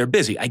sidelines, they're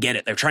busy. I get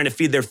it. They're trying to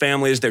feed their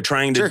families. They're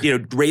trying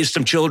to, raise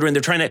some children.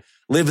 They're trying to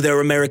live their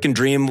American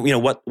dream,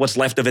 what's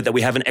left of it that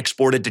we haven't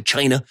exported to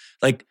China.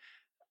 Like,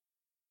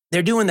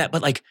 they're doing that.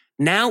 But like,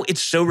 now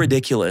it's so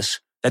ridiculous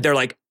that they're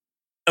like,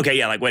 okay,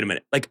 yeah, like, wait a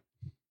minute. Like,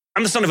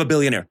 I'm the son of a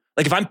billionaire.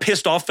 Like, if I'm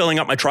pissed off filling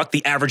up my truck,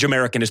 the average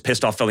American is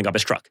pissed off filling up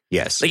his truck.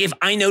 Yes. Like, if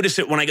I notice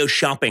it when I go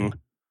shopping,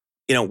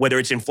 whether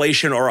it's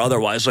inflation or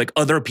otherwise, like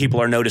other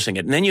people are noticing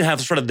it. And then you have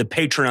sort of the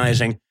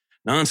patronizing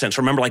nonsense.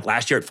 Remember like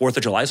last year at 4th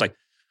of July, it's like,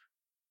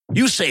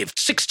 you saved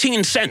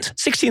 16 cents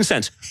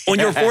on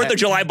your 4th of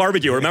July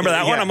barbecue. Remember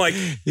that one? I'm like,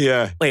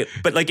 yeah. Wait,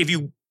 but like if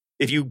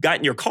you got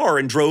in your car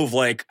and drove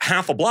like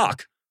half a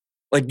block,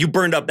 like you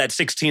burned up that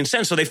 16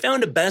 cents. So they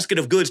found a basket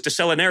of goods to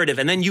sell a narrative.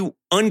 And then you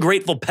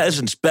ungrateful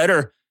peasants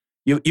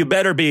you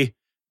better be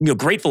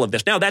grateful of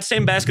this. Now that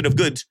same basket of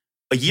goods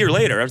a year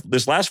later,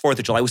 this last 4th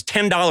of July was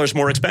 $10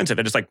 more expensive.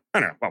 And it's like, I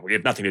don't know, well, we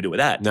have nothing to do with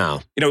that.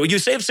 No. You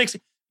save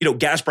 60,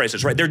 gas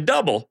prices, right? They're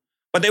double,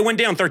 but they went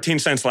down 13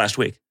 cents last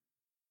week.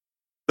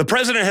 The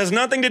president has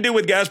nothing to do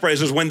with gas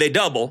prices when they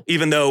double,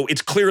 even though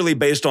it's clearly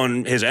based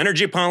on his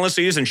energy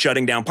policies and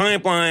shutting down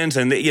pipelines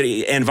and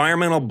the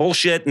environmental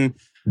bullshit.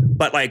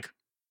 But like,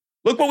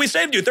 look what we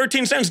saved you,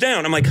 13 cents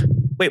down. I'm like,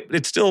 wait,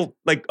 it's still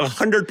like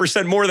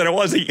 100% more than it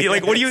was.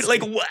 Like, what do you,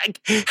 like,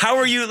 how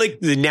are you, like?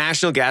 The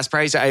national gas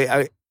price,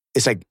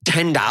 it's like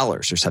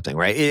 $10 or something,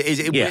 right?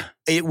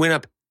 It went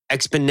up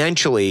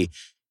exponentially.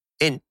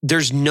 And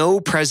there's no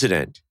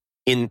president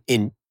in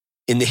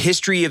the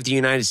history of the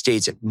United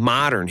States,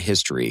 modern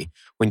history,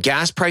 when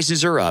gas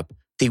prices are up,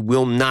 they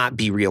will not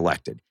be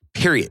reelected.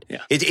 Period.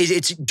 Yeah.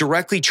 It's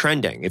directly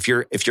trending. If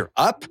you're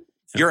up,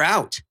 you're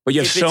out. But you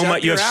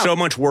have so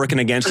much working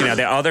against you now.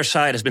 The other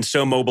side has been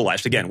so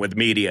mobilized again with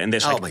media and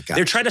this. Oh my God!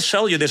 They're trying to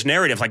sell you this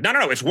narrative. Like, no,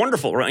 it's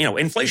wonderful.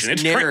 Inflation.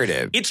 It's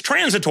narrative. It's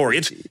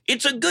transitory.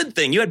 It's a good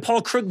thing. You had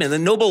Paul Krugman, the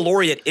Nobel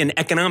laureate in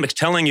economics,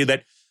 telling you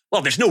that.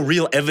 Well, there's no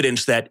real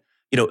evidence that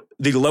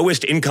the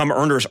lowest income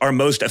earners are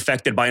most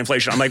affected by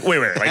inflation. I'm like,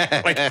 wait,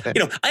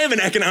 I have an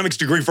economics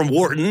degree from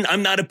Wharton.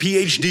 I'm not a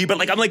PhD, but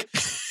I'm like,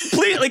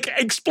 please,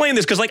 explain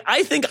this. Cause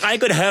I think I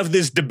could have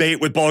this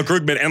debate with Paul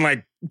Krugman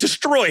and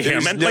destroy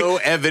him. There's no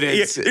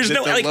evidence that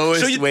the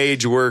lowest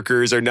wage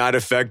workers are not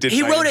affected.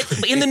 He wrote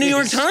it in the New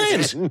York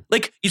Times.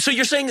 So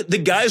you're saying the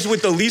guys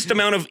with the least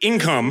amount of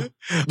income,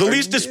 the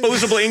least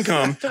disposable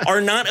income,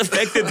 are not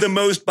affected the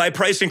most by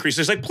price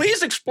increases.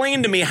 Please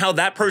explain to me how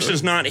that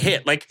person's not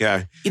hit.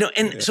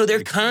 And so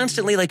they're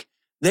constantly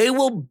they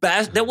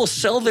will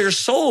sell their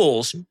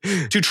souls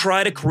to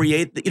try to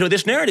create,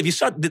 this narrative. You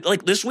saw,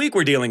 this week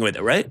we're dealing with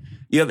it, right?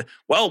 You have,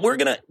 we're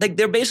going to,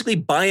 they're basically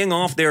buying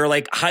off their,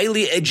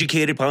 highly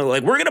educated, we're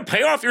going to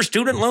pay off your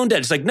student loan debt.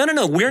 It's like, no,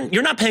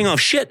 you're not paying off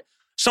shit.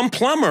 Some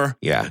plumber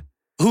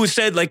who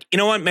said, you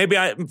know what, maybe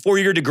a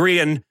 4-year degree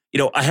and,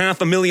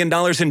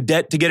 $500,000 in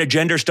debt to get a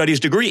gender studies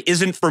degree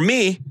isn't for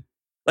me.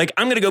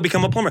 I'm going to go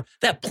become a plumber.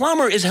 That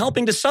plumber is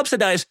helping to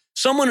subsidize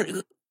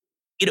someone,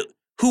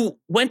 who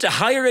went to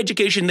higher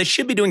education that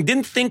should be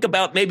didn't think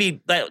about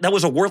maybe that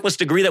was a worthless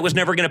degree that was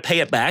never going to pay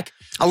it back.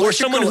 Or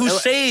someone who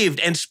saved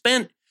and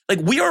spent.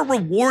 We are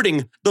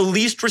rewarding the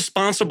least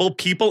responsible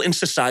people in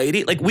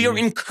society. We are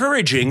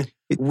encouraging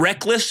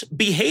reckless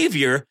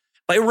behavior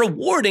by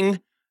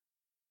rewarding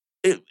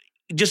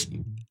just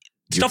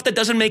stuff that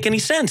doesn't make any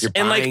sense.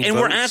 And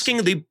we're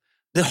asking the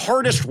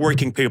hardest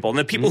working people and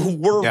the people who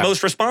were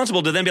most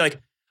responsible to then be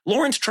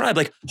Lawrence Tribe,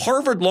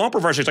 Harvard law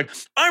professor,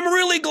 is I'm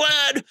really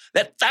glad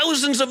that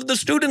thousands of the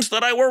students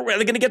that I work with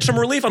are going to get some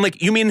relief. I'm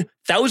you mean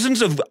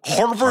thousands of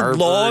Harvard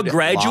law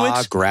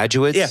graduates?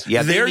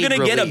 Yeah, they're going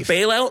to get a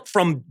bailout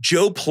from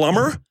Joe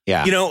Plumber?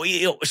 Yeah.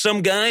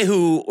 Some guy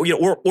who,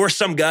 or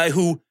some guy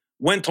who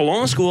went to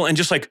law school and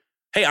just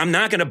hey, I'm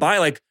not going to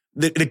buy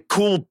the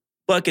cool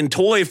fucking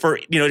toy for,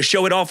 to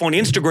show it off on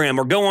Instagram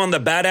or go on the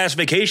badass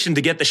vacation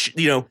to get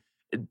the,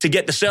 to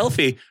get the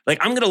selfie.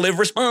 I'm going to live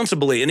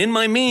responsibly and in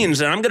my means,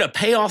 and I'm going to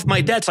pay off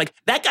my debts.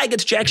 That guy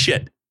gets jack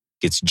shit.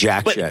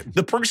 But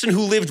the person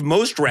who lived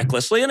most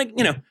recklessly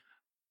and,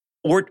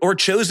 or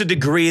chose a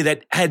degree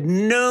that had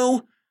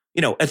no,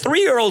 a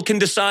 3-year-old can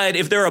decide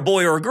if they're a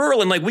boy or a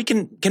girl. And we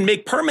can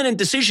make permanent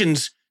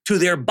decisions to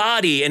their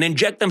body and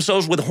inject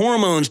themselves with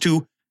hormones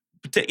to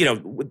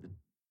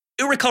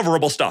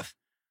irrecoverable stuff.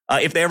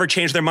 If they ever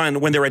change their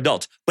mind when they're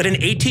adults. But an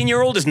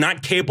 18-year-old is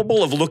not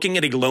capable of looking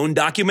at a loan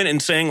document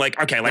and saying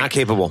okay, not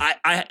capable. Not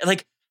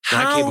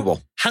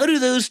capable. How do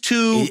those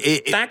two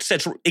fact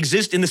sets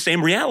exist in the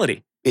same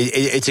reality?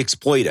 It's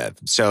exploitive.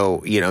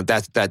 So,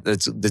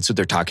 that's what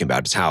they're talking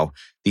about. It's how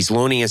these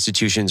loaning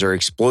institutions are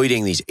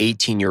exploiting these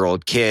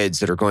 18-year-old kids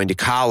that are going to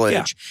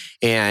college.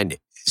 Yeah. And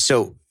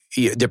so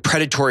they're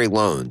predatory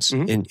loans.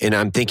 Mm-hmm. And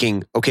I'm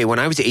thinking, okay, when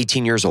I was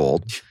 18 years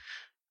old,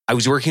 I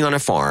was working on a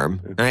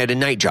farm and I had a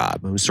night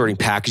job. I was sorting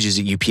packages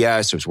at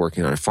UPS. I was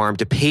working on a farm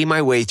to pay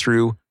my way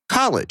through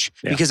college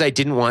because I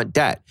didn't want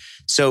debt.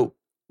 So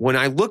when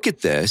I look at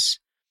this,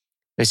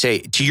 I say,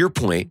 to your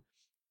point,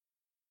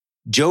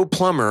 Joe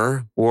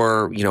Plumber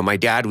or, my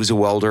dad was a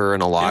welder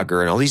and a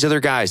logger and all these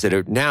other guys that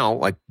are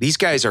now these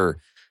guys are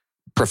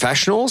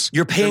professionals.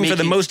 You're paying for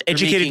the most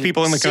educated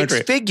people in the country.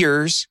 6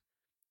 figures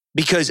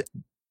because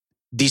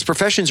these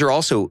professions are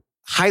also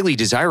highly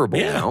desirable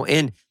now.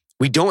 And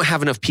we don't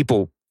have enough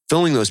people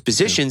filling those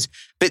positions,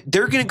 but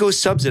they're going to go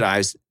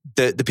subsidize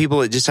the people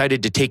that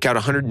decided to take out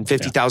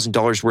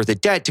 $150,000 worth of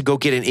debt to go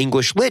get an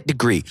English lit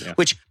degree,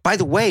 which, by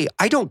the way,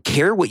 I don't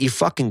care what you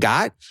fucking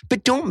got,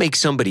 but don't make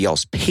somebody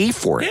else pay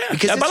for it. Yeah.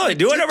 Because by the way,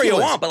 do whatever you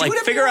want, but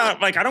figure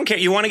out, I don't care.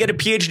 You want to get a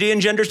PhD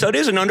in gender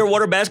studies and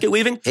underwater basket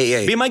weaving?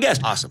 Hey, be my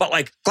guest. Awesome. But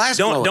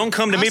don't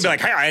come to me and be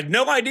hey, I had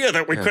no idea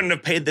that we couldn't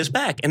have paid this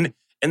back. And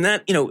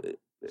that,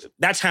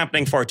 that's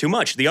happening far too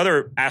much. The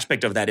other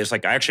aspect of that is I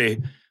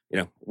actually,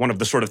 one of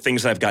the sort of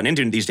things that I've gotten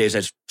into these days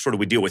as sort of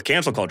we deal with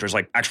cancel culture is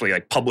like actually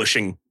like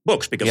publishing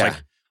books because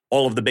like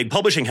all of the big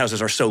publishing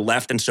houses are so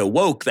left and so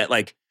woke that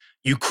like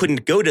you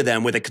couldn't go to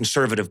them with a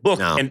conservative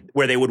book and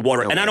where they would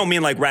water. And I don't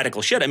mean like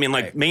radical shit. I mean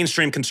like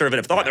mainstream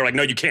conservative thought. They're like,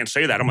 no, you can't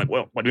say that. I'm like,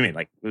 well, what do you mean?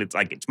 Like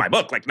it's my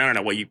book. Like, no.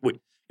 Well,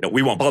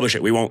 we won't publish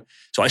it. We won't.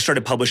 So I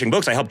started publishing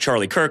books. I helped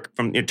Charlie Kirk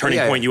from Turning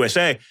Point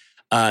USA.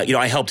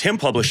 I helped him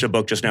publish a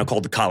book just now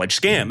called The College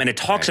Scam. And it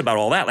talks about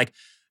all that. Like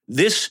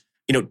this,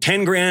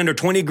 10 grand or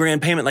 20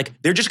 grand payment,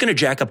 like they're just going to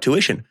jack up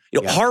tuition.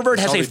 Harvard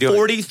has a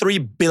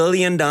 $43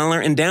 billion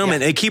endowment.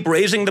 They keep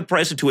raising the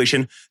price of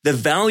tuition. The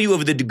value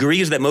of the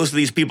degrees that most of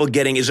these people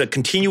getting is a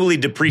continually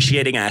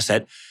depreciating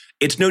asset.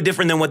 It's no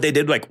different than what they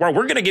did. Like, well,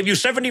 we're going to give you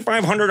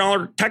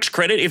 $7,500 tax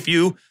credit if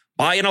you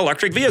buy an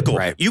electric vehicle.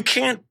 Right. You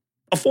can't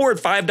afford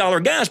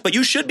 $5 gas, but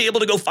you should be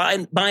able to go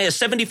buy a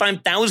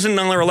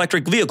 $75,000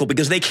 electric vehicle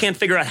because they can't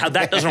figure out how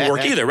that doesn't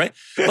work either, right?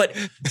 But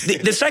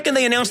the second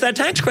they announced that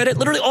tax credit,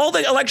 literally all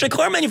the electric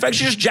car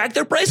manufacturers just jacked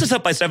their prices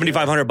up by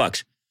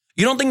 $7,500.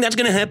 You don't think that's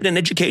going to happen in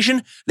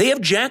education? They have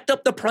jacked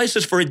up the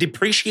prices for a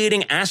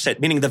depreciating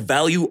asset, meaning the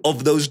value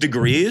of those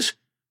degrees,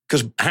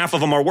 because half of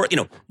them are worth,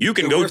 you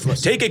can go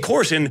take a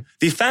course in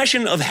the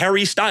fashion of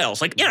Harry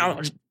Styles. Like,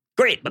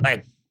 great, but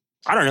I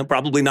don't know,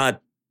 probably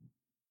not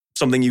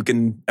something you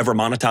can ever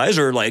monetize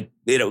or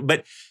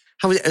but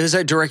how is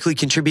that directly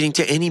contributing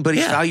to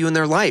anybody's value in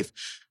their life?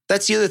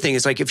 That's the other thing.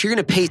 Is like, if you're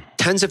going to pay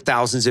tens of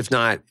thousands, if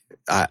not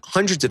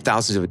hundreds of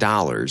thousands of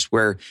dollars,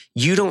 where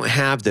you don't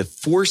have the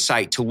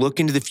foresight to look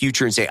into the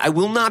future and say, I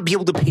will not be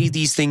able to pay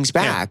these things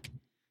back.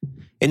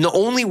 And the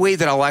only way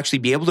that I'll actually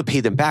be able to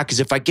pay them back is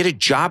if I get a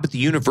job at the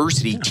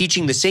university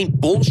teaching the same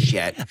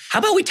bullshit. How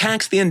about we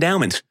tax the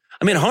endowments?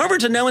 I mean,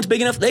 Harvard's endowment's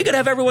big enough. They could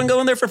have everyone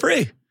go in there for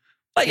free.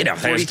 But,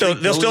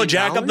 they'll still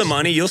jack up the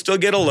money. You'll still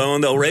get a loan.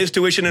 They'll raise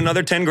tuition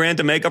another 10 grand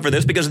to make up for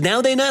this because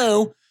now they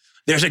know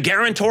there's a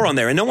guarantor on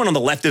there. And no one on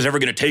the left is ever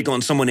going to take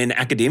on someone in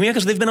academia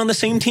because they've been on the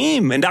same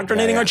team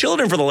indoctrinating our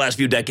children for the last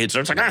few decades. So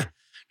it's like,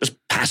 just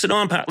pass it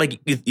on. Like,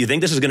 you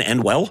think this is going to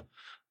end well?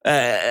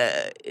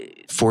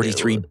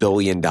 $43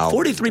 billion.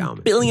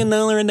 $43 billion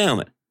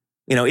endowment.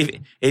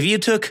 If you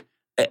took...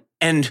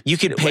 And you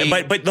could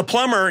pay, but the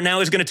plumber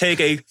now is going to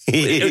take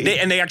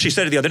and they actually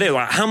said it the other day.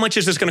 Well, how much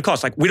is this going to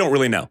cost? Like, we don't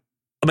really know.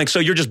 I'm like, so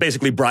you're just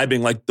basically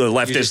bribing like the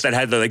leftists that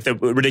had the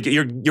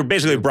ridiculous. You're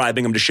basically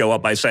bribing them to show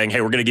up by saying, hey,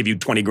 we're going to give you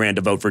 20 grand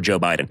to vote for Joe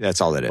Biden. That's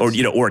all it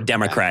is. Or a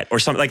Democrat or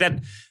something like that.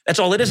 That's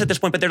all it is at this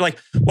point. But they're like,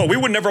 well, we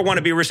would never want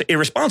to be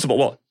irresponsible.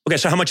 Well, okay,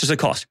 so how much does it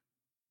cost?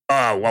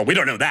 Well, we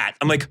don't know that.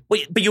 I'm like,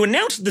 wait, but you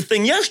announced the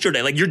thing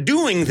yesterday. Like, you're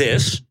doing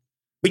this,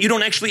 but you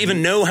don't actually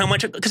even know how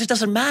much, because it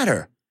doesn't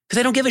matter. Because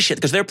they don't give a shit.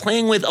 Because they're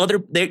playing with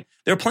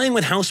they're playing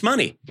with house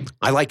money.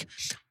 I like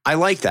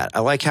that. I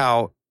like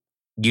how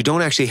you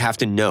don't actually have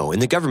to know. In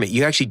the government,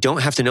 you actually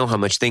don't have to know how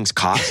much things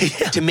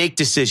cost to make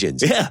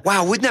decisions. Yeah.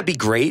 Wow, wouldn't that be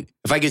great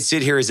if I could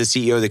sit here as the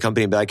CEO of the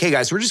company and be like, hey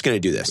guys, we're just going to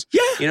do this.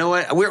 Yeah. You know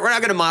what? We're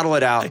not going to model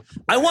it out.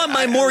 I want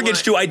my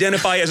mortgage to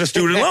identify as a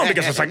student loan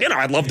because it's like,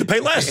 I'd love to pay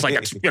less.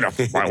 Like,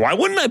 why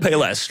wouldn't I pay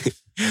less?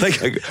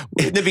 Like,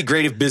 wouldn't it be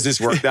great if business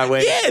worked that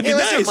way? Yeah, it'd be nice.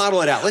 Let's just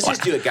model it out. Let's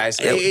just do it, guys.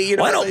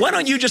 Why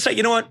don't you just say,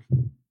 you know what?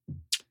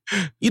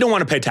 You don't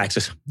want to pay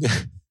taxes.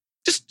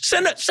 Just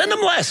send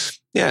them less.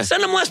 Yeah.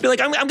 Send them less. Be like,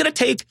 I'm going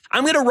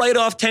to write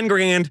off 10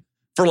 grand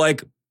for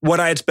like what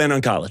I had spent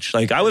on college.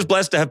 Like, I was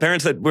blessed to have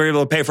parents that were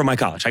able to pay for my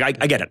college. Like,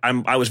 I get it.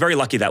 I was very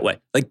lucky that way.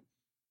 Like,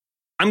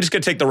 I'm just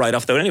going to take the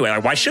write-off though anyway.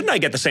 Like, why shouldn't I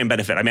get the same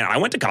benefit? I mean, I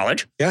went to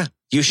college. Yeah.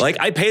 You should. Like,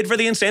 I paid for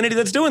the insanity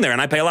that's doing there, and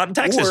I pay a lot in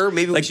taxes. Or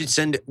maybe we should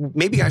send,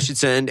 maybe I should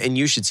send, and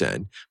you should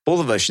send, both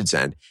of us should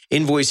send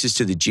invoices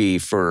to the G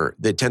for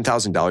the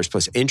 $10,000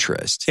 plus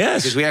interest.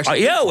 Yes. Because we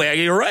actually.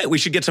 You're right. We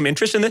should get some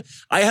interest in it.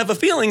 I have a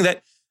feeling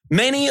that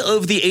many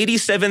of the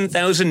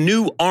 87,000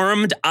 new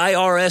armed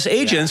IRS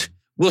agents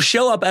will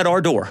show up at our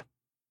door.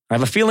 I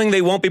have a feeling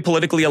they won't be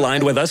politically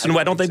aligned with us, and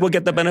I don't think we'll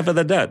get the benefit of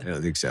the doubt. I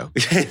don't think so.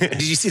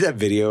 Did you see that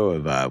video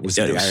of it was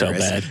so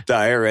bad. The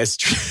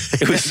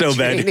IRS. It was so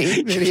bad.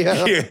 Video.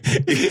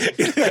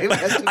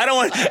 I don't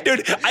want,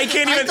 dude. I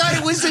thought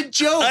it was a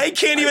joke. I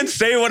can't even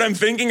say what I'm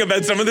thinking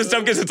about some of this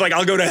stuff because it's like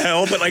I'll go to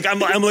hell. But like I'm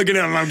looking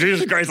at him, I'm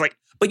Jesus Christ. Like,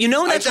 but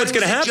that's what's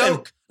going to happen.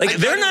 Joke. Like,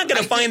 they're not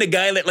going to find a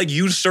guy that like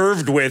you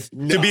served with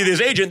to be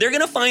this agent. They're going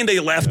to find a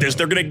leftist.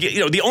 They're going to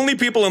get, the only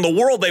people in the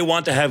world they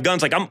want to have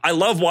guns. Like, I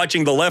love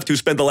watching the left who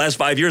spent the last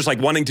 5 years like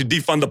wanting to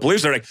defund the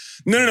police. They're like,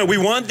 no, we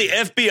want the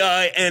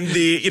FBI and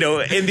the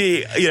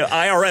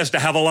IRS to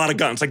have a lot of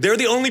guns. Like, they're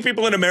the only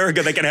people in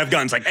America that can have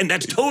guns. Like, and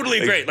that's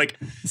totally great. Like,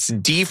 it's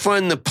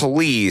defund the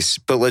police,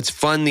 but let's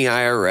fund the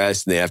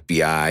IRS and the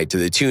FBI to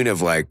the tune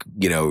of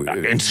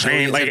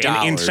insane,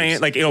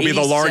 insane. Like, it'll be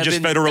the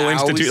largest federal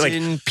institute.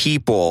 Like,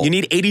 people. You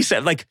need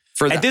 87. Like,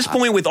 at this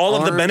point, with all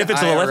of the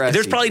benefits of the left,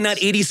 there's probably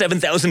not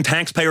 87,000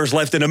 taxpayers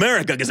left in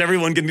America because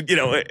everyone can,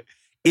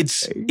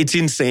 it's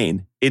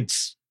insane.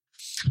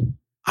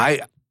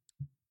 I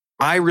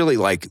really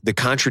like the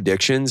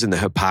contradictions and the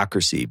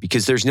hypocrisy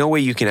because there's no way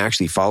you can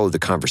actually follow the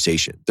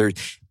conversation.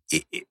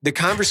 the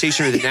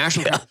conversation or the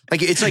national,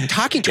 like it's like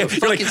talking to a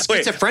fucking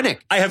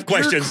schizophrenic. I have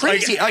questions. You're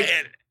crazy.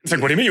 It's like,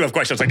 what do you mean you have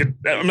questions? Like,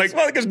 I'm like,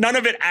 well, because none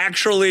of it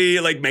actually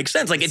like makes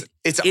sense. Like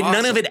it's awesome.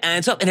 None of it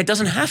adds up, and it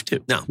doesn't have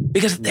to. No,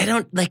 because they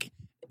don't like,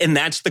 and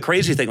that's the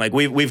crazy thing. Like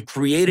we've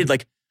created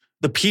like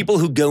the people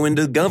who go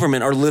into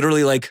government are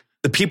literally like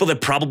the people that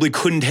probably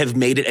couldn't have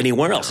made it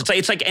anywhere else.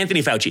 It's like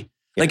Anthony Fauci.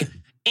 Yeah.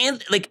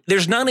 Like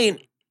there's not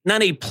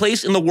a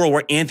place in the world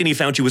where Anthony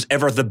Fauci was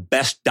ever the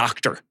best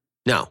doctor.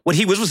 No, what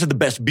he was the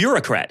best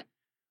bureaucrat.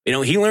 You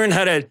know, he learned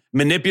how to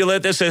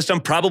manipulate the system,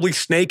 probably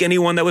snake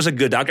anyone that was a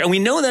good doctor. And we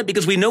know that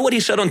because we know what he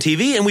said on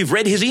TV and we've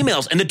read his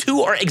emails. And the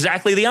two are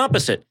exactly the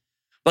opposite.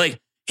 Like,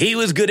 he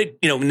was good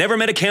at, never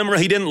met a camera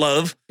he didn't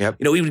love. Yep.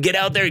 He would get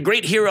out there,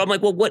 great hero. I'm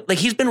like, well, what? Like,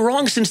 he's been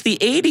wrong since the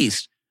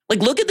 80s. Like,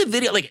 look at the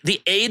video, like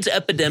the AIDS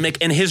epidemic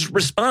and his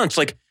response.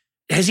 Like,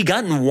 has he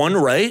gotten one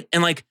right?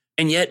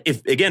 And yet,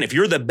 if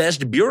you're the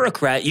best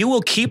bureaucrat, you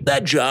will keep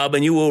that job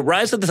and you will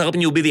rise to the top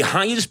and you'll be the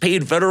highest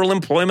paid federal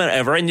employment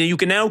ever. And you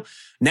can now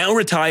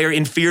retire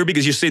in fear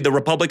because you see the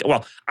Republic.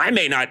 Well, I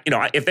may not,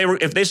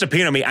 if they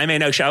subpoena me, I may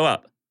not show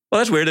up. Well,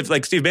 that's weird. If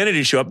like Steve Bannon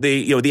didn't show up,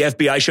 the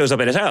FBI shows up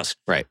at his house.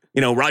 Right.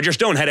 Roger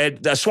Stone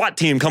had a SWAT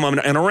team come up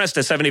and arrest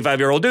a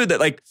 75-year-old dude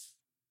that I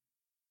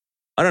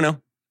don't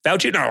know.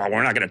 Fauci, no,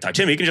 we're not going to touch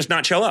him. He can just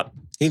not show up.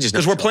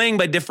 Because we're playing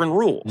by different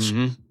rules.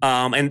 Mm-hmm.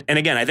 And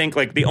again, I think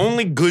like the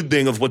only good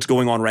thing of what's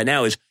going on right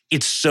now is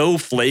it's so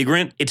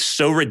flagrant, it's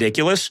so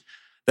ridiculous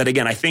that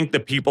again, I think the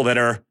people that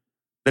have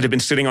been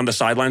sitting on the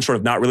sidelines sort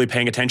of not really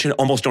paying attention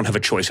almost don't have a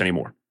choice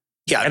anymore.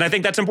 Yeah. And I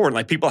think that's important.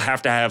 Like people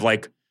have to have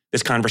like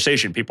this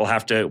conversation. People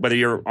have to, whether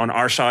you're on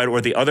our side or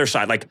the other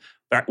side, like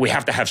we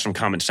have to have some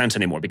common sense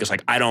anymore because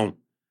like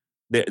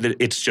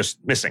it's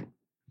just missing.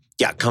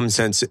 Yeah, common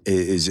sense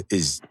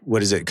is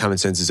what is it? Common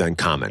sense is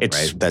uncommon,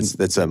 right?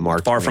 That's a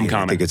Mark far Twain. from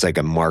common. I think it's like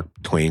a Mark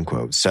Twain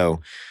quote.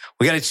 So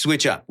we got to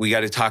switch up. We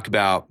got to talk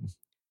about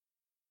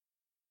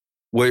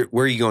where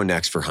are you going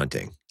next for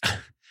hunting?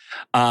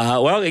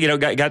 Well,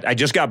 I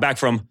just got back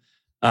from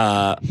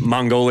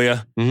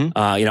Mongolia. Mm-hmm.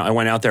 I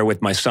went out there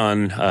with my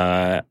son,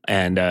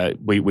 and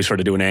we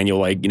sort of do an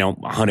annual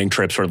hunting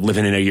trip, sort of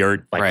living in a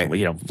yurt,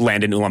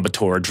 land in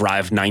Ulaanbaatar,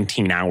 drive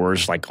 19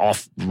 hours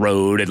off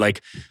road, and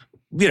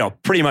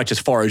pretty much as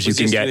far as you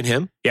can get. You and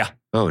him? Yeah.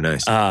 Oh,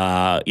 nice.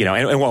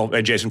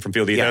 And Jason from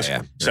Field Ethos.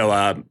 Yeah. So,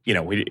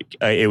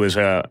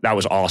 that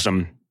was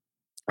awesome.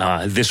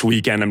 This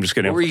weekend, I'm just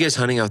going to. What were you guys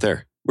hunting out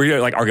there?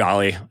 We're like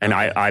Argali and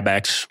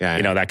ibex,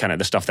 yeah. That kind of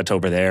the stuff that's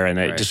over there. And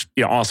it just,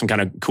 awesome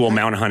kind of cool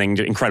mountain hunting,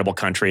 incredible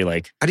country.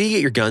 How do you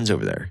get your guns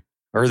over there?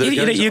 Or are the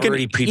guns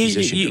already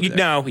pre-positioned? You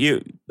know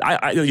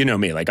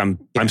me.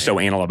 I'm so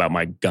anal about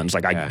my guns.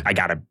 I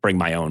got to bring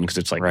my own because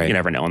it's you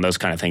never know. And those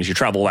kind of things. You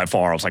travel that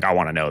far. I was like, I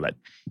want to know that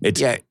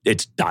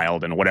it's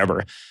dialed and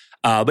whatever.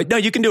 But no,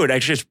 you can do it.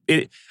 It's just,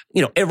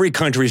 every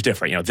country is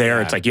different.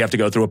 It's like you have to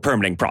go through a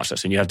permitting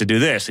process and you have to do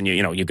this. And,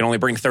 you can only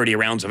bring 30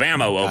 rounds of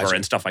ammo over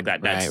and stuff like that.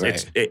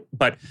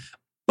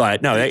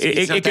 But no,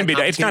 it can be.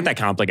 It's not that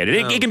complicated.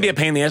 It can be a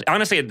pain in the ass.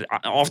 Honestly, it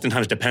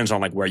oftentimes depends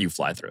on where you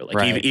fly through.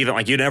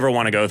 Even you never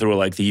want to go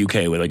through the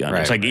UK with a gun.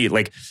 It's like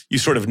you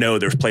sort of know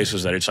there's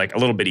places that it's a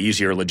little bit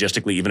easier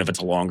logistically, even if it's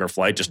a longer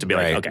flight, just to be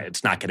okay,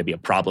 it's not going to be a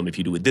problem if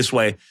you do it this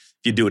way.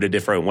 If you do it a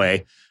different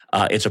way,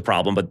 it's a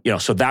problem. But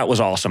so that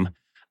was awesome,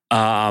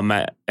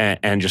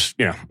 and just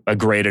a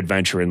great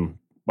adventure. And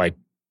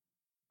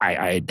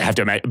I have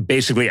to imagine,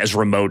 basically as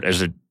remote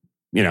as it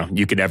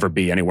you could ever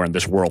be anywhere in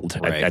this world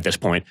at this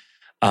point.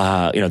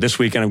 This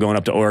weekend I'm going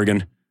up to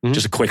Oregon,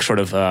 just a quick sort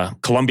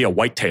of Columbia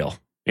whitetail.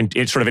 And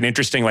it's sort of an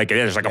interesting,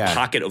 there's a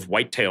pocket of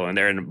whitetail in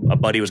there. And a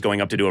buddy was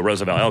going up to do a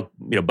Roosevelt elk,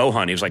 bow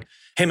hunt. He was like,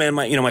 hey man,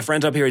 my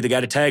friend's up here. They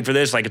got a tag for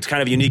this. It's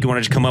kind of unique. You want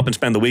to just come up and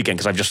spend the weekend?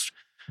 Cause I've just,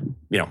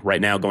 right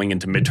now going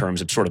into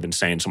midterms, it's sort of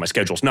insane. So my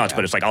schedule's nuts,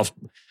 but it's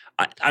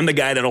I'm the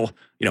guy that'll,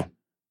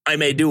 I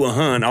may do a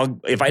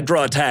hunt. If I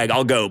draw a tag,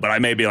 I'll go. But I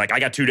may be I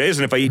got 2 days,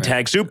 and if I eat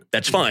tag soup,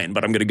 that's fine.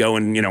 But I'm going to go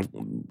and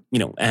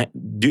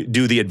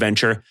do the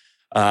adventure.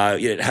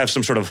 Have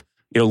some sort of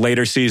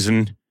later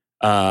season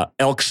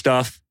elk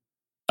stuff.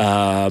 Where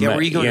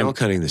are you going elk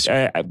hunting this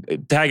year?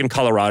 Tag in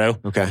Colorado.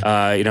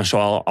 Okay.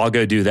 So I'll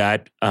go do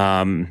that.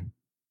 A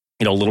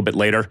little bit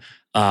later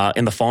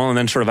in the fall, and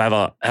then sort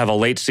of have a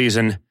late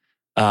season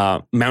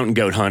mountain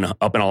goat hunt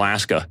up in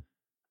Alaska.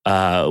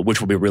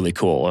 Which will be really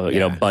cool.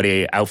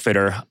 Buddy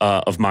outfitter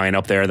of mine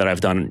up there that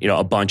I've done,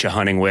 a bunch of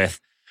hunting with.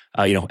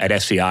 At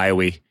SCI,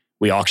 we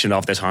auctioned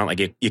off this hunt.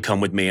 You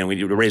come with me, and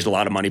we raised a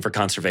lot of money for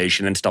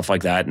conservation and stuff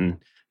like that. And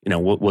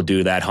we'll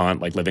do that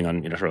hunt, living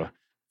on sort of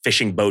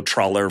fishing boat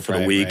trawler for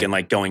the week,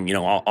 and going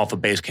off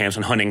of base camps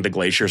and hunting the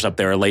glaciers up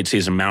there. A late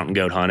season mountain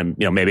goat hunt,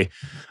 and maybe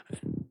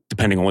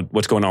depending on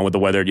what's going on with the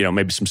weather,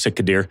 maybe some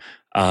sitka deer.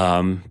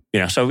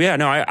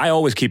 I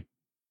always keep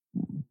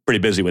pretty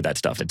busy with that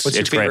stuff. What's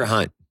your favorite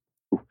hunt?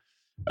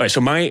 All right,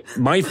 so my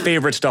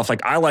favorite stuff,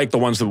 I like the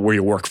ones where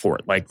you work for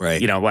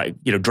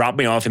it. Drop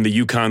me off in the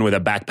Yukon with a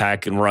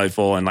backpack and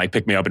rifle and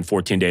pick me up in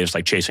 14 days,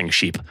 chasing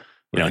sheep.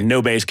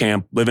 No base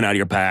camp, living out of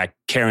your pack,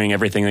 carrying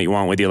everything that you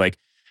want with you.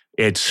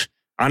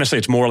 honestly,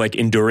 it's more like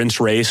endurance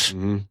race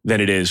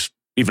than it is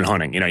even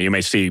hunting. You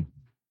may see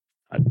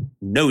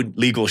no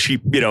legal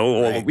sheep, or,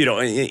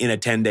 in a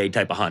 10-day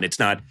type of hunt. It's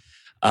not,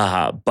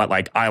 but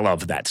like, I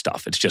love that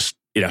stuff. It's just,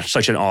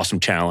 such an awesome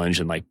challenge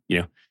and like,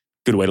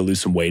 good way to lose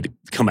some weight,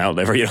 come out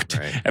there,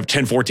 have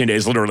 10, 14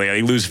 days, literally,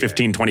 you lose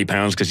 15, 20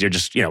 pounds because you're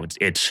just,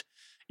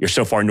 you're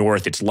so far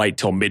north, it's light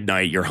till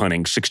midnight, you're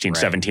hunting 16,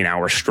 17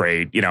 hours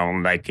straight,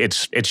 like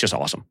it's just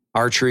awesome.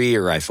 Archery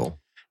or rifle?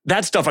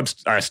 That stuff,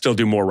 I still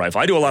do more rifle.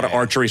 I do a lot of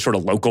archery, sort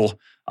of local,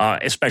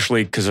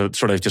 especially because of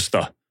sort of just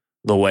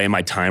the way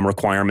my time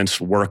requirements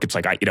work. It's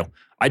like, I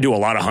do a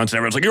lot of hunts and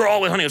everyone's like, you're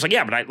always hunting. It's like,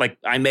 yeah, but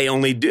I may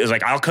only do, it's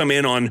like, I'll come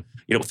in on,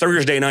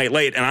 Thursday night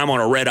late and I'm on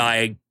a red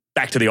eye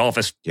back to the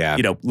office,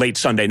 late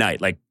Sunday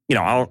night. Like,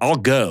 I'll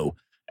go.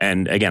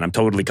 And again, I'm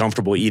totally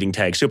comfortable eating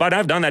tag soup.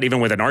 I've done that even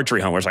with an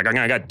archery hunt where it's like,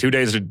 I got 2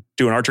 days to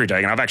do an archery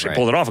tag and I've actually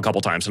pulled it off a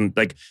couple times. And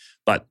like,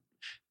 but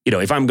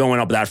if I'm going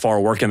up that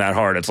far, working that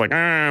hard, it's like,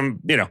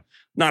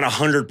 not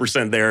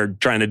 100% there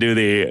trying to do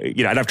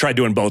the, and I've tried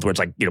doing both where it's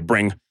like,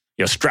 bring,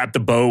 strap the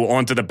bow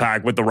onto the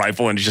pack with the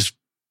rifle and just,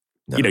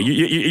 then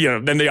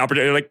the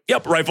opportunity, like,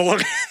 yep, rifle.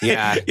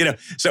 Yeah.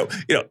 So,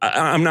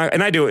 I'm not,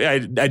 and I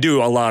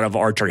do a lot of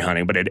archery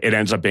hunting, but it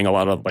ends up being a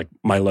lot of like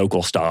my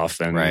local stuff.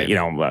 And,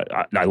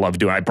 I love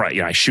doing,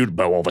 I shoot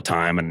bow all the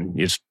time and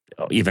just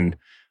even,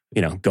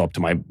 go up to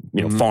my,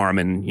 farm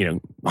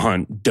and,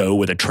 hunt doe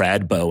with a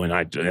trad bow.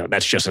 And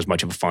that's just as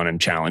much of a fun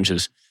and challenge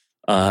as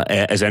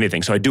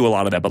anything. So I do a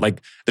lot of that, but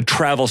like the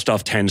travel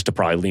stuff tends to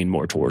probably lean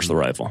more towards the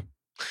rifle.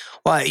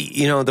 Well,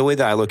 the way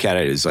that I look at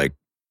it is like,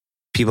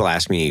 people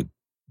ask me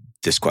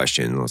this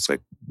question. It's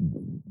like,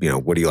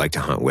 what do you like to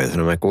hunt with?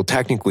 And I'm like, well,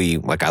 technically,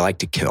 like I like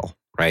to kill,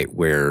 right?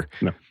 Where,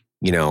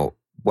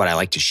 what I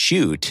like to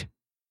shoot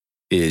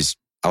is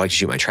I like to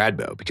shoot my trad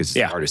bow because it's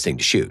the hardest thing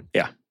to shoot.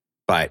 Yeah.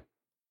 But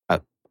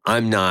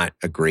I'm not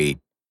a great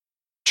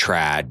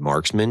trad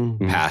marksman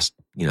past,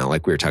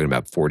 like we were talking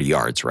about 40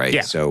 yards, right?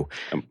 Yeah. So,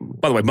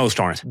 by the way, most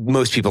aren't.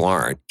 Most people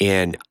aren't.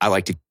 And I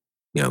like to,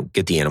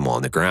 get the animal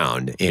on the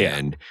ground.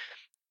 And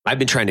I've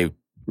been trying to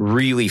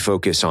really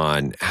focus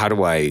on how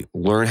do I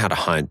learn how to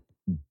hunt,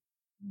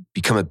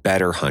 become a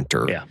better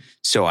hunter,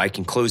 so I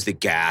can close the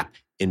gap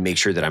and make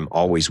sure that I'm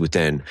always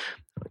within,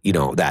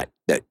 that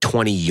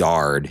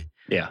 20-yard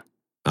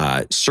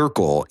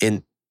circle.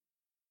 And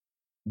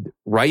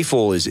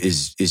rifle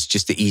is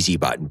just the easy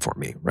button for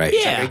me, right?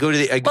 Yeah, like I go to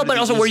the, but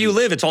also where you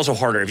live, it's also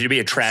harder if you be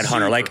a trad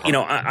hunter. Like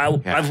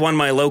I've won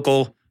my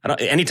local.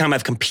 Anytime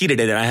I've competed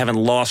in it, I haven't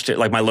lost it.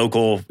 Like my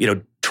local,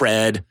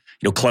 trad.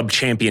 Club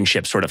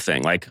championship sort of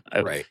thing. Like,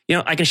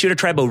 I can shoot a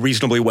trad bow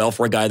reasonably well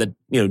for a guy that,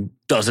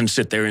 doesn't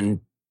sit there and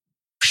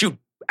shoot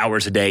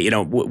hours a day,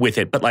 with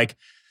it. But like,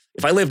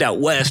 if I lived out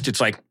west, it's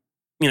like,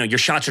 your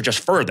shots are just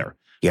further,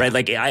 right?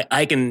 Like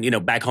I can,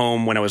 back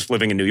home when I was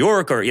living in New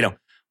York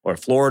or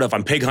Florida, if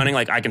I'm pig hunting,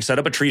 like I can set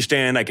up a tree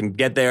stand, I can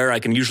get there, I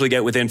can usually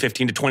get within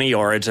 15 to 20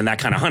 yards and that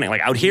kind of hunting.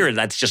 Like out here,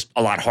 that's just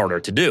a lot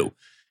harder to do.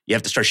 You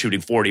have to start shooting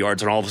 40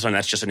 yards and all of a sudden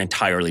that's just an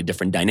entirely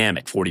different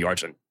dynamic, 40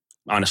 yards and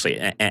honestly,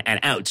 and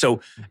out.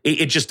 So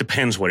it just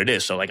depends what it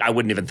is. So like, I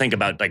wouldn't even think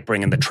about like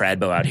bringing the trad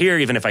bow out here,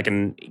 even if I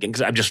can,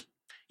 because I'm just,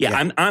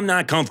 I'm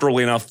not comfortable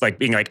enough, like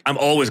being like, I'm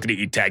always going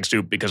to eat tag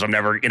soup because I'm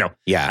never,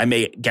 I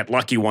may get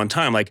lucky one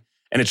time. Like,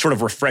 and it's sort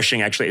of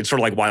refreshing, actually. It's sort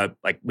of like why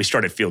like we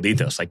started Field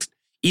Ethos. Like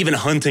even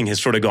hunting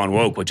has sort of gone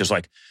woke, which is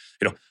like,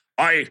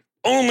 I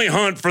only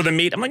hunt for the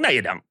meat. I'm like, no,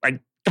 you don't. Like,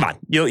 come on,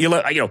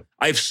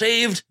 I've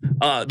saved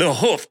the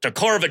hoof to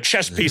carve a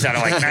chest piece out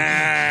of. Like,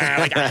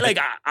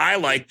 nah, I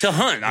like to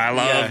hunt. I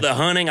love the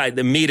hunting.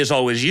 The meat is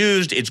always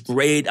used. It's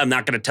great. I'm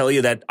not going to tell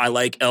you that I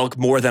like elk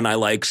more than I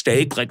like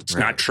steak. Like, it's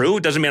not true.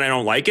 It doesn't mean I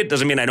don't like it.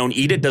 Doesn't mean I don't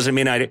eat it. Doesn't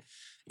mean I,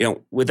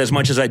 with as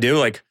much as I do.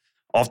 Like,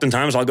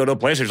 oftentimes I'll go to a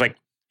place there's like,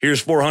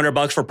 here's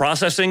 $400 for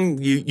processing.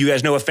 You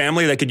guys know a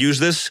family that could use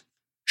this?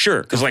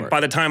 Sure, because like by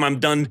the time I'm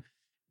done,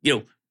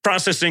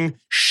 processing,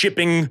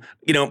 shipping,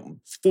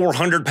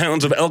 400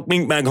 pounds of elk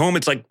meat back home.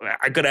 It's like,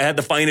 I could have had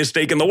the finest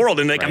steak in the world.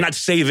 And like, I'm not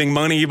saving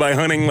money by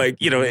hunting, like,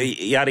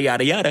 yada,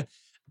 yada, yada.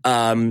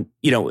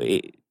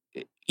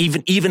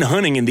 Even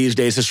hunting in these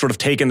days has sort of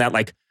taken that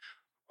like,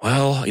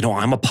 well,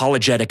 I'm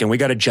apologetic and we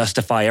got to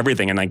justify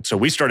everything. And like, so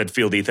we started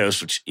Field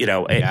Ethos, which,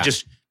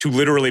 just to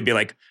literally be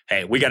like,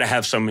 hey, we got to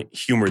have some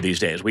humor these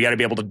days. We got to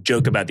be able to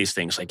joke about these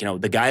things. Like,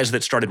 the guys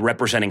that started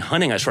representing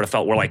hunting, I sort of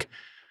felt were like,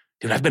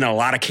 dude, I've been in a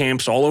lot of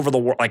camps all over the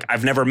world. Like,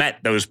 I've never met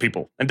those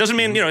people. And it doesn't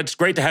mean, it's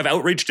great to have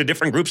outreach to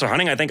different groups of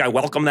hunting. I think I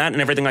welcome that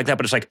and everything like that.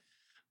 But it's like,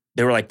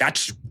 they were like,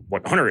 that's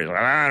what hunter is.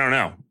 I don't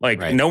know.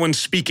 Like, no one's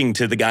speaking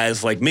to the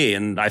guys like me.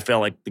 And I feel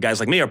like the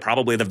guys like me are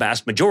probably the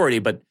vast majority.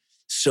 But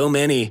so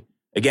many,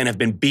 again, have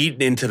been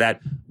beaten into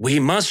that we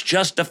must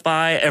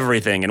justify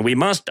everything. And we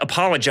must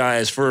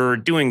apologize for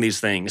doing these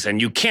things. And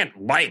you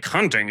can't like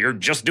hunting. You're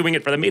just doing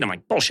it for the meat. I'm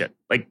like, bullshit.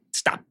 Like,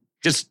 stop.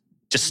 Just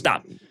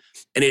stop.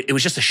 And it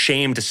was just a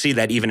shame to see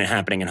that even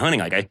happening in hunting.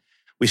 Like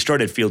we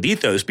started Field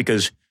Ethos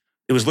because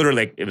it was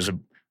literally like, it was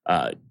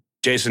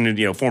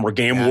Jason, former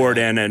game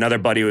warden, another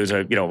buddy who was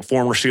a,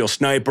 former SEAL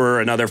sniper,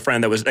 another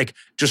friend that was like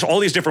just all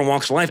these different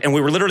walks of life. And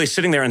we were literally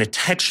sitting there in a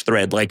text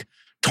thread, like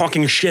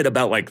talking shit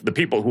about like the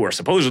people who are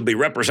supposedly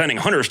representing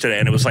hunters today.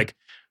 And it was like,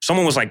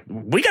 someone was like,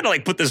 we got to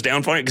like put this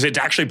down funny because it's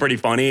actually pretty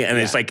funny. And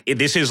it's like,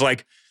 this is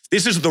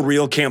the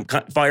real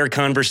campfire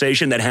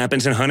conversation that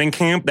happens in hunting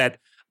camp that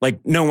like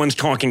no one's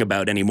talking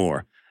about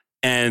anymore.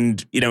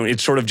 And, it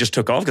sort of just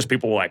took off because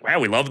people were like, wow,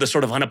 we love the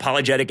sort of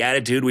unapologetic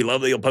attitude. We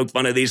love that you'll poke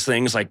fun of these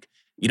things. Like,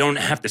 you don't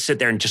have to sit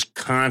there and just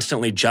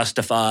constantly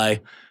justify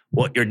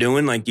what you're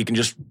doing. Like, you can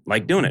just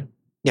like doing it.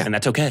 Yeah. And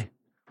that's okay.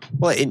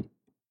 Well,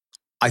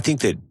 I think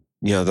that,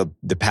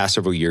 the past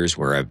several years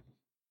where I've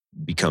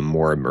become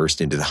more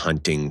immersed into the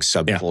hunting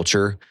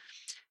subculture,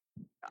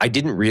 I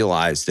didn't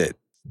realize that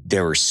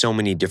there were so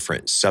many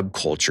different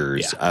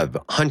subcultures of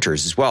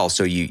hunters as well.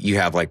 So you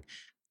have like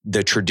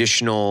the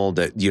traditional,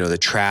 the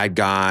trad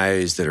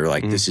guys that are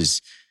like, this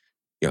is,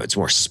 it's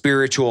more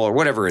spiritual or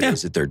whatever it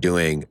is that they're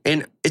doing.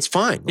 And it's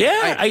fine.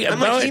 Yeah.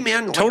 I'm like, hey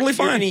man, totally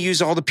fine. You're going to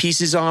use all the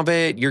pieces of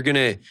it. You're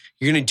going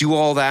to do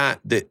all that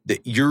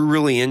you're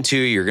really into.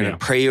 You're going to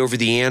pray over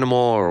the animal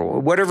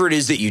or whatever it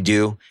is that you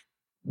do.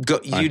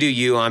 Go, you do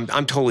you. I'm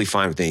totally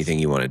fine with anything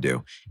you want to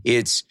do.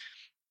 It's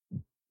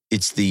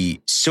the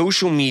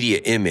social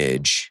media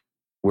image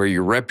where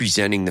you're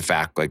representing the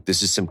fact like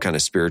this is some kind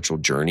of spiritual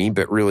journey,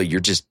 but really you're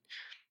just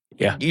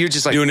like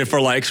doing it for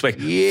likes. Like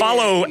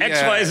follow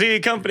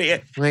XYZ company.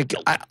 Like,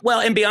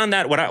 and beyond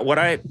that, what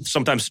I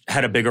sometimes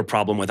had a bigger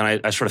problem with,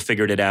 and I sort of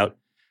figured it out,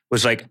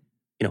 was like,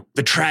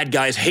 the trad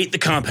guys hate the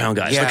compound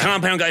guys. The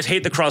compound guys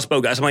hate the crossbow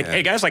guys. I'm like,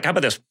 hey guys, like, how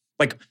about this?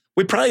 Like,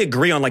 we probably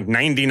agree on like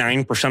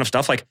 99% of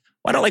stuff. Like,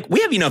 why don't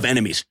we have enough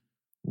enemies?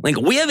 Like,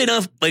 we have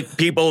enough like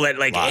people that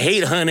like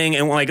hate hunting,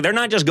 and like they're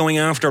not just going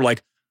after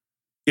like,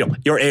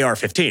 your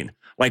AR-15.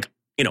 Like,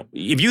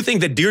 if you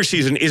think that deer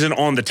season isn't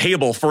on the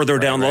table further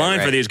down the line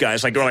for these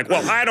guys, like they're like,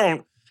 well, I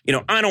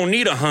don't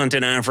need a hunt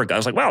in Africa. I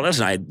was like, well,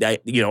 listen,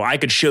 I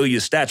could show you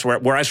stats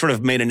where I sort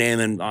of made a name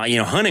in,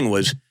 hunting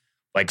was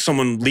like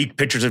someone leaked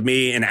pictures of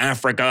me in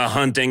Africa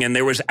hunting, and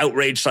there was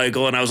outrage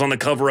cycle, and I was on the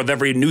cover of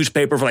every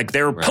newspaper for like,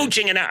 they're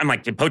poaching, and I'm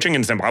like, poaching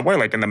in Zimbabwe,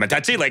 like in the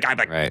Matetse, like I'm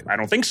like, I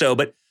don't think so,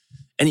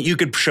 and you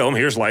could show them,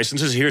 here's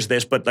licenses, here's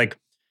this, but like,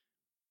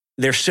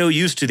 they're so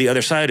used to the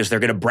other side is they're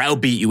going to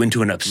browbeat you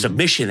into a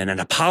submission and an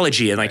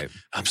apology. And like,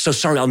 I'm so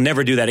sorry, I'll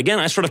never do that again.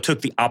 I sort of took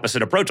the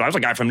opposite approach. I was a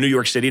guy from New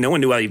York City. No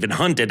one knew I even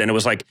hunted. And it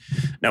was like,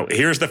 no,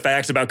 here's the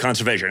facts about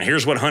conservation.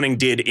 Here's what hunting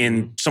did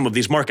in some of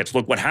these markets.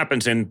 Look what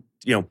happens in,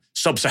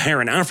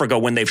 sub-Saharan Africa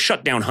when they've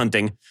shut down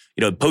hunting.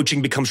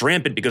 Poaching becomes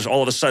rampant because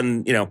all of a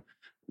sudden,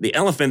 the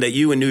elephant that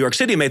you in New York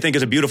City may think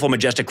is a beautiful,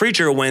 majestic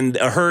creature, when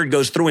a herd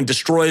goes through and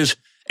destroys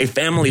a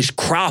family's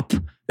crop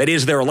that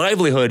is their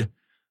livelihood,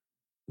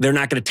 they're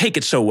not going to take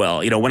it so well.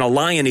 When a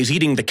lion is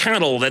eating the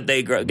cattle that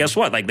they, guess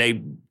what? Like,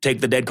 they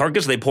take the dead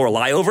carcass, they pour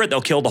lye over it,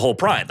 they'll kill the whole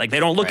pride. Like, they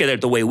don't look at it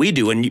the way we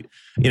do. And,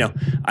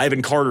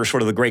 Ivan Carter,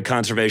 sort of the great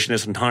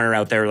conservationist and hunter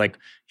out there, like,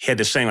 he had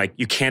this saying, like,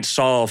 you can't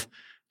solve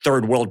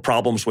third world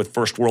problems with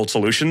first world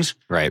solutions.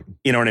 Right.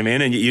 You know what I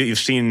mean? And you've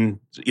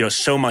seen,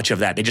 so much of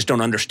that. They just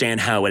don't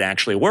understand how it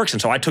actually works.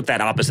 And so I took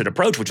that opposite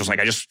approach, which was like,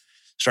 I just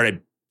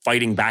started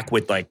fighting back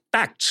with like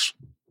facts.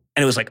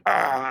 And it was like,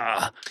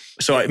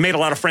 So I made a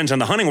lot of friends in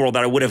the hunting world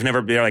that I would have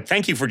never been like,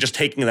 thank you for just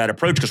taking that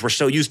approach, because we're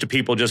so used to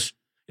people just,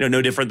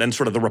 no different than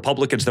sort of the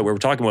Republicans that we were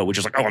talking about, which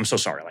is like, oh, I'm so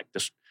sorry. Like,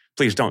 just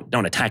please don't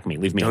attack me.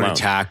 Leave me alone. Don't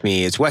attack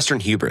me. It's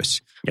Western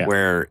hubris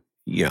where,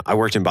 I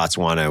worked in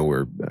Botswana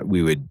where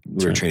we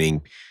were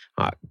training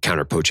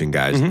counter poaching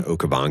guys,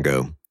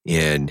 Okavango,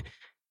 and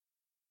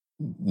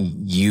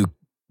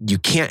you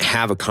can't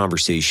have a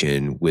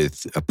conversation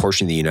with a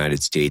portion of the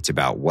United States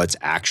about what's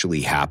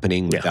actually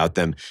happening without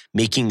them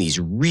making these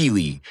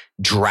really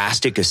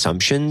drastic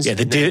assumptions. Yeah,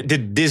 the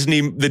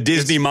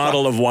Disney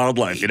model of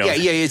wildlife.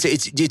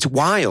 It's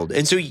wild,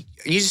 and so you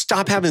just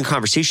stop having the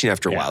conversation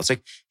after a while. It's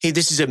like, hey,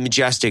 this is a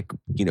majestic,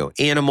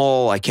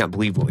 animal. I can't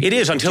believe what it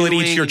is until it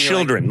eats your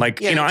children.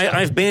 Exactly.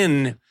 I've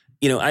been,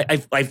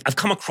 I've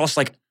come across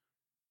like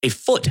a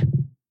foot,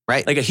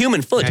 right, like a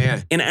human foot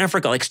in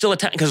Africa, like still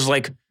attacked because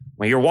like.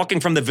 When you're walking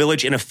from the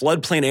village in a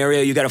floodplain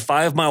area, you got a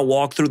 5-mile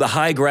walk through the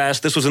high grass.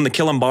 This was in the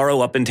Kilimanjaro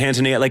up in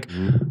Tanzania.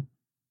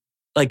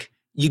 Like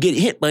you get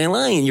hit by a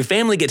lion, your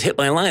family gets hit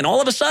by a lion.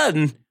 All of a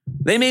sudden,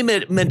 they may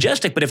be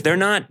majestic, but if they're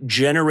not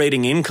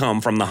generating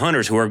income from the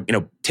hunters who are,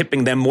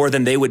 tipping them more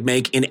than they would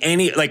make in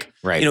any, in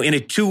a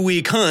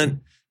 2-week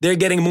hunt, they're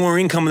getting more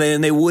income than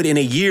they would in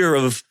a year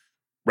of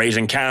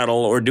raising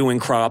cattle or doing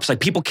crops. Like,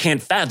 people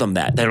can't fathom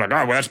that. They're like,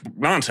 oh, well, that's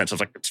nonsense. It's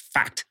like, it's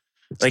fact.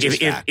 Like,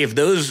 if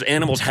those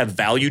animals have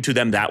value to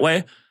them that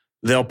way,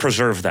 they'll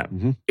preserve them.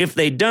 Mm-hmm. If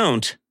they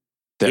don't,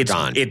 it's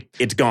gone.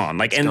 It's gone.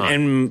 Like,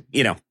 and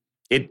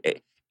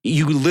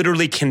you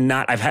literally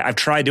cannot. I've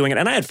tried doing it,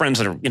 and I had friends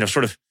that are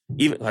sort of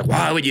even like,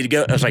 why would you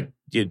go? I was like,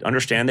 do you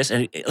understand this?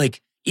 And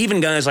like, even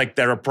guys like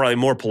that are probably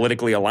more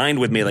politically aligned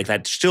with me, like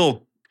that,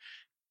 still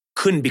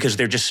couldn't, because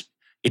they're just.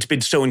 It's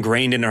been so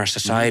ingrained in our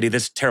society.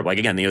 That's terrible. Like,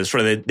 again,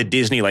 sort of the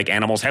Disney, like,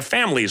 animals have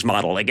families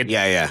model. Like,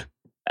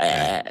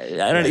 I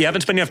don't. You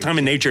haven't spent enough time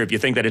in nature if you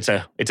think that it's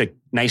a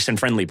nice and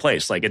friendly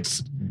place. Like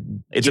it's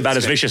about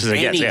as vicious as it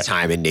gets. Any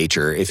time in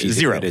nature, if you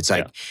Zero. It's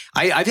like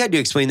I've had to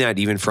explain that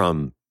even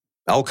from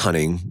elk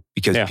hunting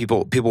because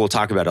people will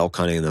talk about elk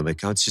hunting and they're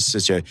like, oh, it's just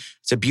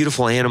it's a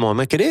beautiful animal. I'm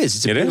like, it is.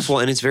 It's beautiful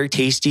and it's very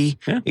tasty.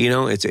 Yeah. You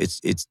know, it's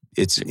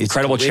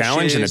incredible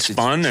challenge and it's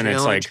fun and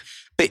it's like.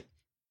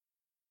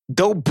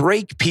 They'll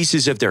break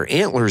pieces of their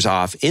antlers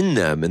off in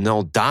them and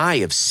they'll die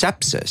of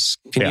sepsis.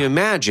 Can you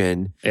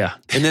imagine? Yeah.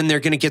 And then they're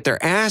going to get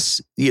their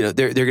ass, they're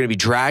going to be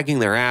dragging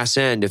their ass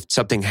end if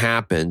something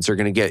happens. They're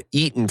going to get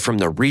eaten from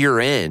the rear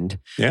end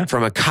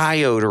from a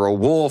coyote or a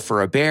wolf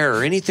or a bear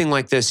or anything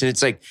like this. And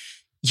it's like,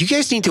 you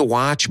guys need to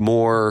watch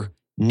more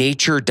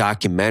nature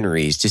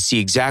documentaries to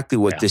see exactly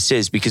what this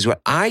is. Because what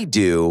I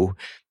do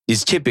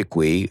is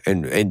typically,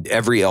 and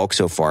every elk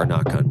so far,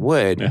 knock on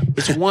wood,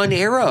 it's one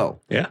arrow.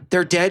 Yeah.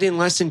 They're dead in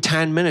less than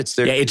 10 minutes.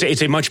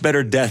 It's a much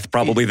better death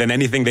probably than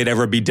anything they'd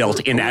ever be dealt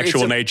in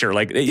actual nature.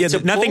 Like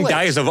nothing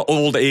dies of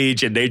old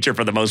age in nature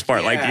for the most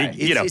part. Like,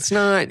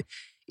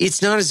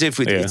 It's not as if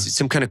it's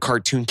some kind of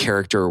cartoon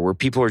character where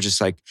people are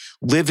just like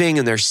living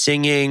and they're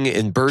singing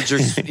and birds are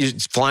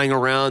flying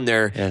around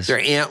their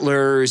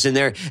antlers and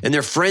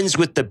they're friends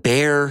with the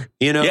bear,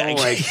 they're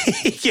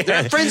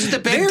friends with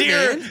the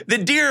bear. The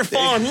deer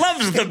fawn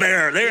loves the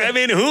bear.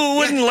 Who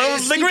wouldn't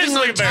love the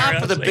grizzly on bear?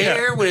 Top of the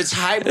bear when it's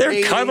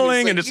hibernating. They're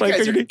cuddling and it's like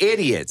you guys are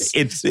idiots.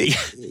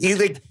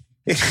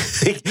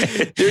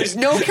 There's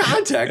no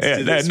context.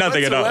 To this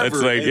nothing whatsoever. at all.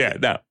 It's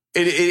like no.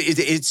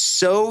 It's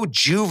so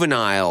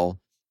juvenile.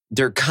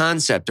 Their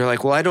concept, they're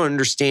like, well, I don't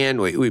understand.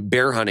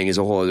 Bear hunting is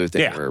a whole other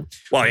thing. Yeah.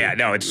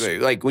 It's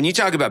like when you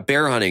talk about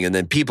bear hunting, and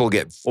then people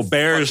get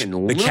bears,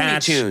 the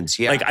cats. Tunes.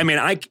 Yeah, like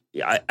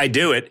I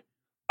do it.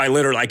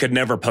 I could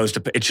never post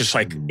a. It's just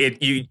like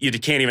it. You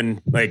can't even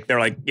like. They're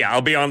like, yeah,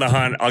 I'll be on the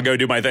hunt. I'll go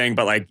do my thing.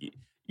 But like,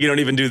 you don't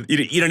even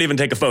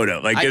take a photo.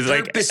 Like I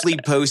purposely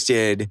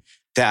posted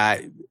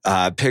that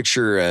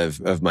picture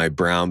of my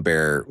brown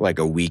bear like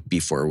a week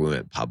before we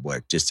went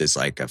public, just as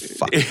like a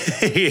fuck.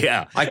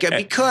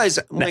 Because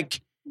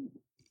like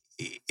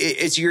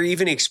it's you're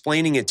even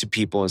explaining it to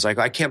people. It's like,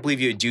 I can't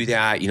believe you would do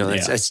that.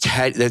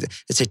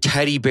 It's a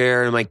teddy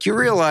bear. And I'm like, you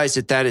realize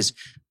that is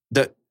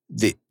the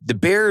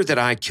bear that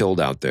I killed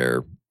out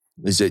there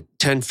is a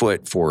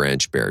 10-foot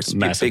 4-inch bear. It's a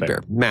big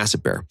bear,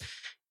 massive bear.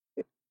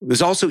 It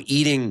was also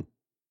eating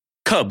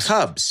cubs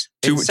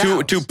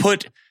to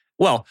put.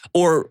 Well,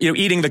 or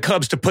eating the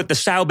cubs to put the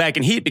sow back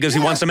in heat because he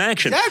wants some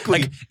action.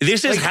 Exactly. Like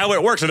this is how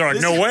it works. And they're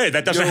like, no way,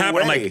 that doesn't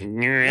happen. Way.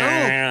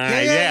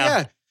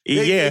 I'm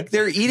like,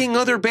 They're eating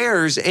other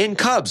bears and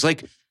cubs.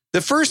 Like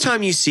the first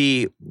time you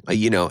see,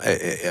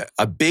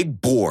 a big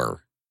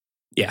boar,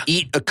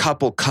 eat a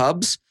couple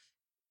cubs.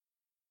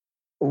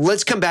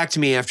 Let's come back to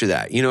me after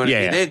that. You know what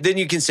I mean? Then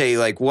you can say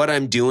like, what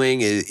I'm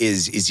doing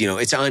is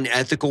it's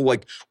unethical.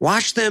 Like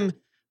watch them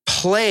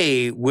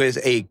play with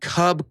a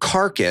cub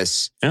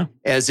carcass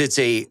as it's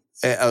a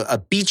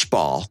beach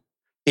ball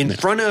in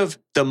front of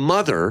the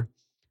mother.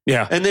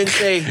 Yeah. And then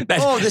say,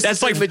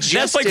 that's like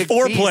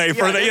foreplay beast.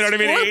 for the, you know what I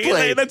mean?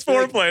 Foreplay. That's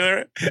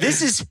foreplay.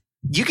 This is,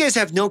 you guys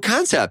have no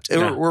concept.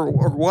 Or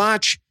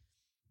watch,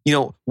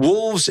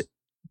 wolves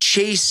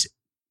chase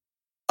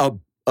an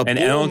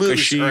elk, a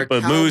sheep,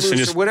 a moose, and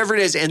just whatever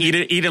it is, and eat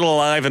it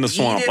alive in the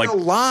swamp. Eat it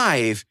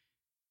alive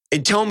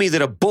and tell me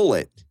that a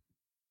bullet,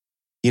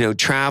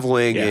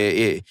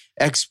 traveling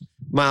X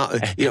mile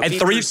at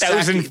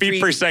 3,000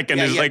 feet per second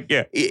is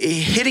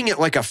hitting it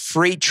like a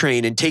freight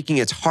train and taking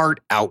its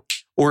heart out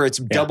or its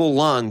double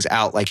lungs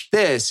out like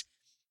this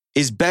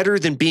is better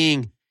than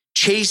being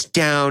chased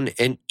down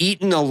and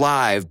eaten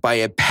alive by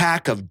a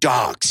pack of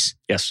dogs.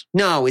 Yes.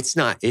 No, it's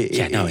not.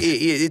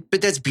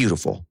 But that's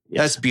beautiful.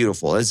 Yes. That's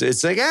beautiful. It's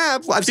like,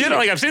 I've seen it.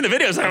 I've seen the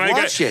videos.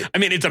 It. I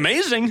mean, it's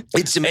amazing.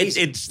 It's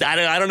amazing.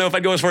 I don't know if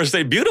I'd go as far as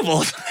say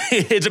beautiful.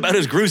 It's about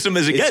as gruesome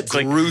as it gets.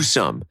 It's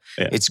gruesome.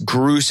 It's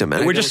gruesome.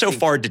 And we're just so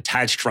far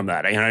detached from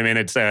that. You know what I mean?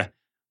 It's that's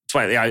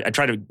why I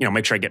try to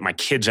make sure I get my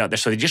kids out there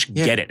so they just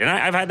get it. And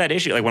I've had that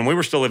issue. Like when we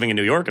were still living in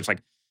New York, it's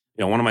like,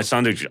 one of my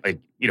sons,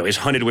 he's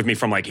hunted with me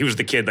from he was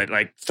the kid that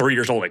 3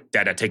 years old,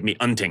 Dad, take me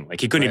hunting. Like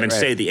he couldn't even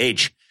say the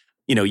H,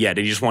 yet. And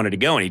he just wanted to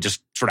go and he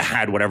just sort of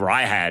had whatever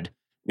I had,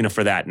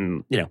 for that.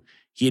 And,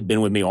 he had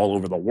been with me all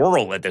over the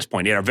world at this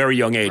point. At a very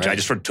young age, I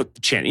just sort of took the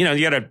chance.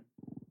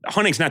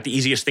 Hunting's not the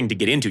easiest thing to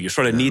get into. You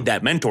sort of need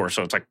that mentor.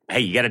 So it's like,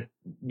 hey, you got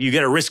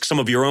to risk some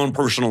of your own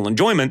personal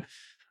enjoyment,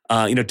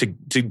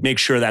 to make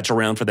sure that's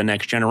around for the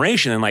next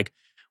generation. And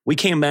we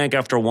came back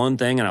after one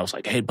thing and I was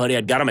like, hey, buddy,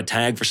 I'd got him a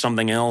tag for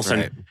something else.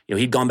 Right. And,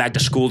 he'd gone back to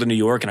school to New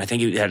York. And I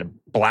think he had a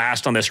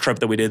blast on this trip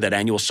that we did, that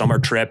annual summer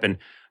trip. And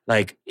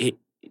it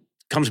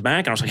comes back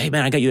and I was like, hey,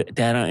 man, I got you,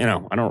 Dad. I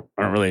don't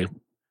really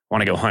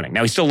want to go hunting.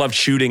 Now he still loved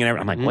shooting and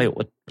everything. I'm like, wait,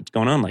 what's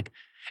going on?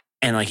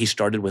 And he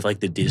started with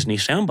the Disney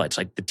sound bites,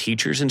 the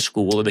teachers in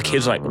school or the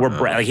kids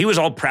were he was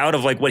all proud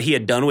of what he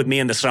had done with me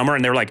in the summer.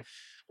 And they're like,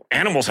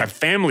 animals have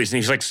families.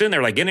 And he's sitting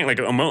there getting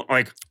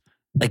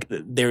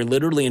they're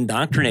literally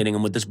indoctrinating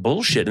them with this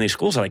bullshit in these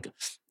schools. I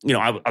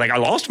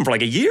lost him for a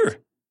year.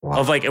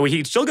 of like,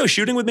 he'd still go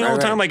shooting with me all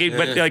the time. Like,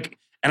 but like,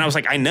 and I was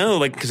like, I know,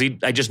 like, because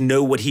I just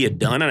know what he had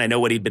done, and I know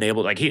what he'd been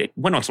able to, like, he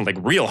went on some like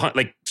real hunts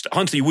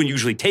that you wouldn't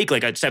usually take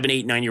like a 7,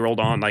 8, 9-year-old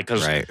on, like,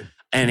 because,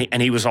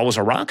 and he was always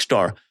a rock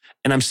star.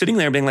 And I'm sitting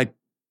there being like,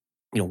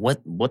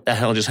 what the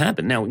hell just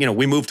happened? Now,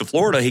 we moved to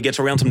Florida. He gets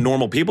around some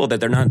normal people that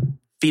they're not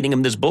feeding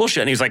him this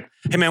bullshit. And he's like,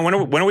 hey man, when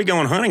are we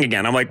going hunting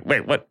again? I'm like,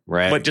 wait, what?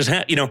 What just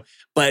happened?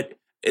 But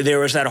there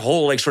was that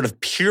whole like sort of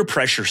peer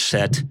pressure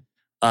set,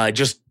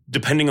 just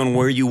depending on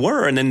where you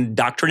were, and then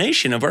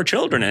indoctrination of our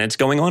children, and it's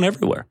going on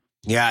everywhere.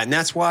 Yeah, and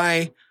that's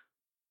why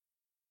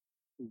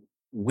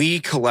we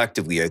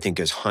collectively, I think,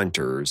 as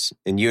hunters,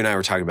 and you and I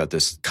were talking about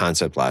this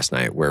concept last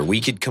night, where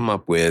we could come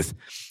up with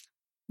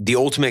the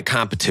ultimate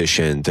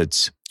competition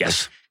that's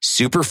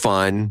super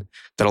fun,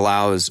 that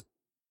allows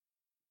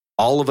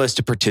all of us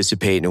to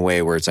participate in a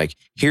way where it's like,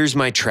 here's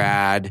my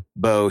trad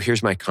bow,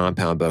 here's my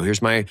compound bow,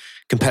 here's my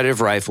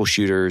competitive rifle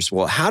shooters.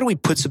 Well, how do we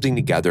put something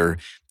together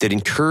that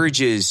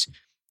encourages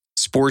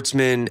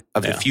sportsmen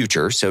of the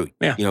future? So,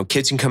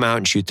 kids can come out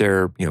and shoot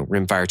their,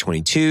 rimfire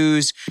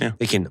 22s. Yeah.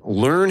 They can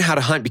learn how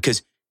to hunt,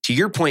 because to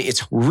your point,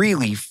 it's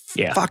really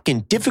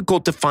fucking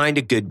difficult to find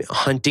a good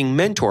hunting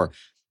mentor.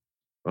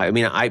 I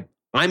mean,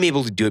 I'm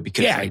able to do it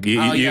because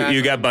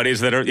you got buddies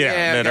that are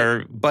that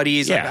are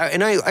buddies. Yeah.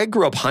 And I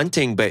grew up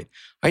hunting, but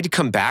I had to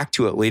come back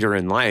to it later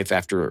in life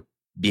after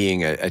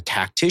being a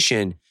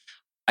tactician.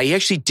 I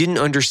actually didn't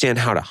understand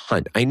how to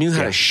hunt. I knew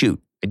how to shoot.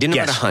 I didn't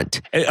know how to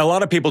hunt. A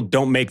lot of people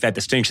don't make that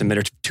distinction. That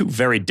are two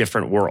very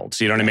different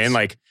worlds. You know what I mean?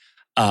 Like,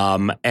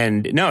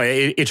 and no,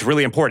 it's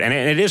really important,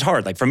 and it is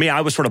hard. Like for me,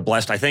 I was sort of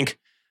blessed. I think,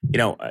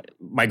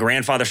 my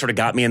grandfather sort of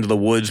got me into the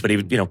woods, but he,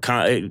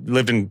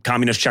 lived in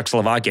communist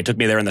Czechoslovakia. Took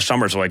me there in the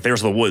summers. So like,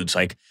 there's the woods.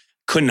 Like,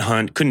 couldn't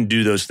hunt, couldn't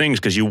do those things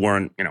because you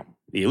weren't,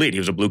 the elite. He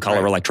was a blue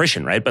collar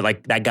electrician, right? But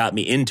like that got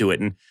me into it,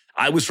 and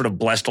I was sort of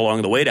blessed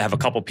along the way to have a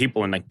couple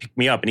people and like pick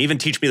me up and even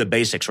teach me the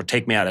basics or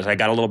take me out. As I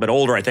got a little bit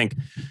older, I think,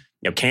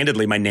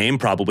 candidly, my name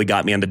probably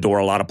got me in the door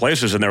a lot of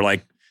places, and they're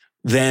like,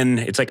 then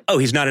it's like, oh,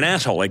 he's not an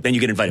asshole. Like then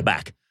you get invited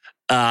back.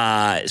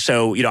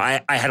 So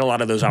I had a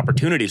lot of those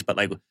opportunities, but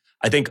like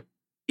I think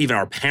even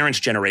our parents'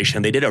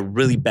 generation, they did a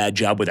really bad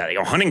job with that.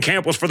 Hunting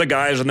camp was for the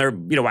guys, and they're,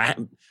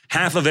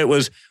 half of it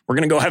was, we're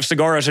going to go have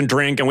cigars and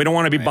drink, and we don't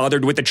want to be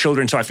bothered with the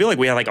children. So I feel like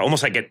we had like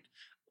almost like it,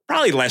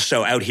 probably less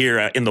so out here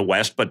in the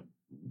West, but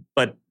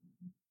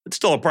it's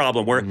still a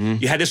problem where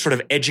you had this sort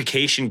of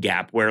education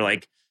gap where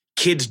like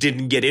kids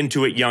didn't get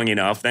into it young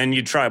enough. Then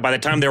you try, by the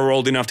time they were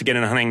old enough to get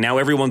into hunting, now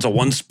everyone's a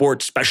one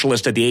sport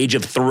specialist at the age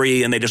of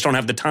 3, and they just don't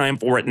have the time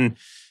for it. And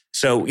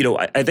so,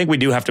 I think we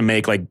do have to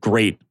make like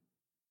great,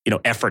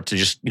 effort to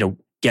just,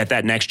 get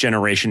that next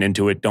generation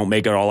into it. Don't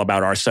make it all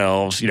about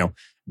ourselves,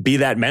 be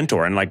that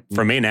mentor. And like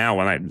for me now,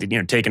 when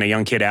I, taking a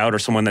young kid out or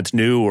someone that's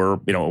new or,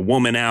 a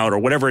woman out or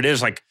whatever it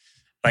is, like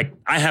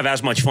I have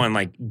as much fun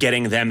like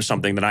getting them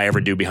something than I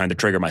ever do behind the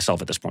trigger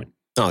myself at this point.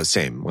 Oh,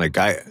 same. Like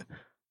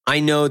I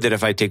know that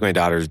if I take my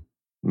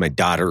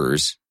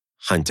daughters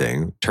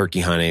hunting,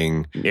 turkey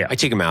hunting, I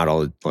take them out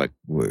all, like,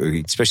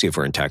 especially if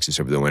we're in Texas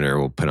over the winter,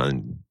 we'll put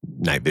on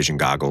night vision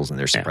goggles and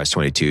their suppressed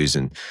 22s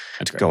and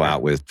go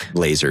out with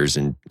lasers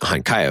and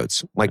hunt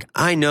coyotes. Like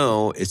I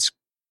know it's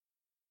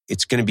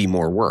going to be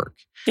more work.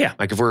 Yeah.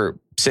 Like if we're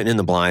sitting in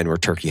the blind, we're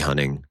turkey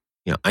hunting,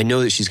 I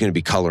know that she's going to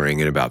be coloring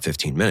in about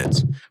 15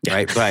 minutes,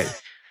 right? But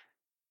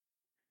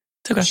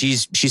okay.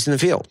 She's in the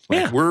field.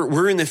 Like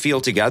we're in the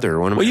field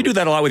together. You do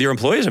that a lot with your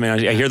employees. I mean,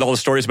 I hear all the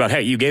stories about,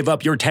 hey, you gave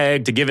up your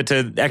tag to give it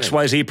to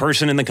XYZ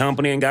person in the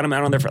company and got them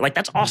out on their, like,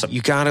 that's awesome.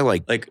 You gotta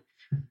like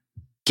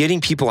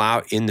getting people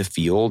out in the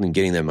field and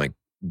getting them like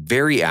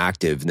very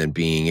active, and then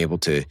being able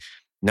to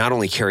not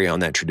only carry on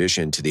that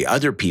tradition to the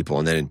other people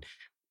and then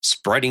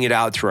spreading it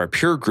out through our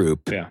peer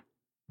group. Yeah.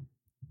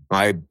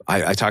 I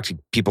talk to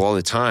people all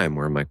the time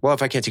where I'm like, well,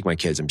 if I can't take my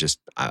kids,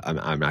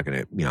 I'm not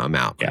going to, I'm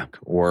out. Yeah. Like,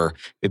 or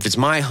if it's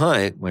my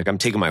hunt, like I'm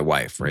taking my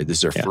wife, right?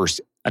 This is her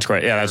first. That's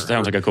great. Yeah, that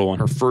sounds like a cool one.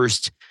 Her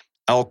first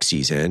elk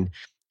season.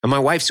 And my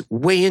wife's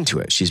way into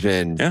it. She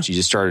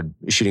just started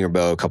shooting her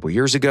bow a couple of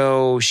years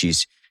ago.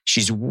 She's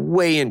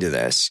way into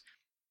this.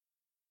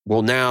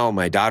 Well, now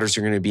my daughters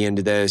are going to be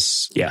into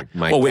this. Yeah.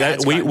 Like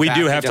we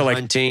do have to, like,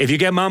 hunting. if you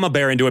get mama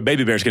bear into it,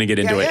 baby bear's going to get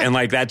into it. And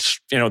like, that's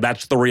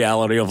the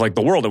reality of like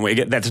the world.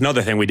 And that's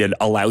another thing we did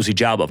a lousy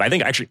job of. I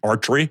think actually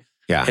archery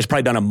has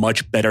probably done a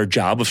much better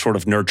job of sort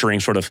of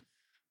nurturing sort of,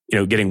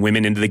 getting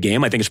women into the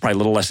game. I think it's probably a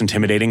little less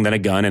intimidating than a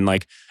gun. And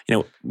like,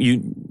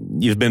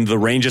 you've been to the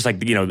ranges, like,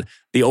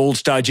 the old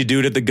stodgy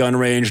dude at the gun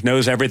range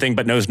knows everything,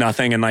 but knows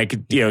nothing. And like,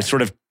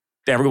 sort of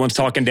everyone's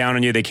talking down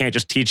on you. They can't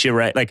just teach you,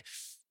 right? Like,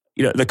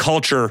 the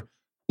culture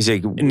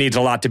needs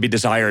a lot to be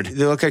desired.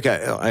 They look like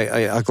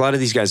a lot of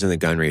these guys in the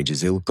gun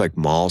ranges. They look like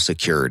mall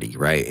security,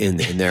 right? And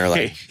they're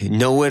like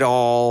know it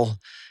all.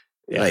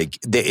 Yeah. Like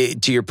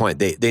to your point,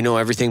 they know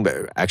everything,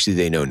 but actually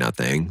they know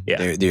nothing.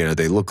 Yeah.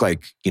 They look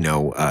like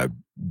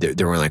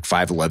they're wearing like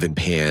 5'11"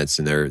 pants,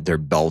 and their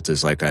belt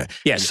is like a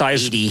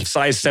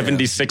size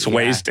 76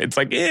 waist. It's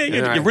like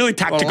you're really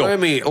tactical.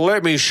 Well,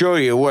 let me show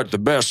you what the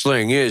best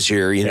thing is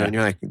here. And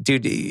you're like,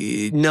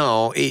 dude,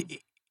 no.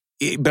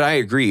 but I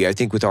agree. I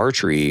think with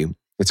archery,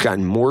 it's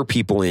gotten more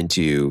people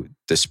into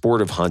the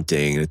sport of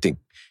hunting. And I think,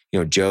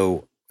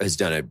 Joe has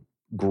done a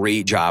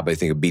great job, I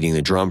think, of beating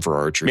the drum for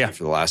archery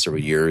for the last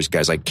several years.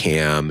 Guys like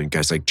Cam and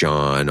guys like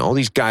John, all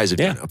these guys have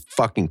done a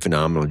fucking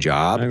phenomenal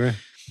job. I agree.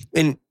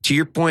 And to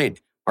your point,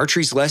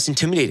 archery's less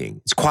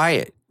intimidating. It's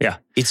quiet. Yeah.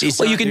 It's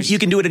well, you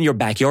can do it in your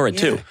backyard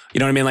too. You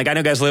know what I mean? Like I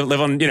know guys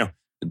live on,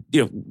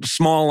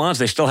 small lawns.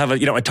 They still have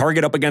a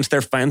target up against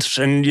their fence,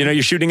 and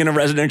you're shooting in a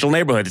residential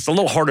neighborhood. It's a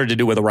little harder to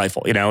do with a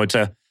rifle.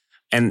 That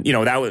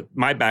was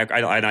my back.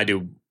 I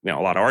do a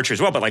lot of archery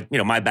as well, but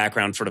my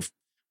background sort of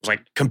was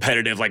like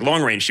competitive, like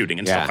long range shooting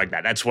and stuff like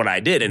that. That's what I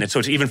did, and so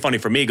it's even funny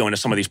for me going to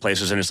some of these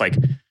places, and it's like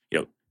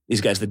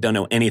these guys that don't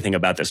know anything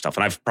about this stuff,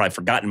 and I've probably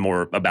forgotten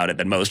more about it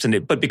than most.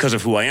 But because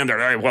of who I am,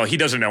 they're like, well, he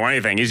doesn't know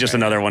anything. He's just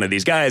another one of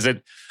these guys.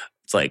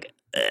 It's like.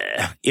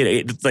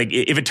 It's like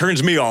if it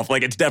turns me off,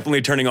 like it's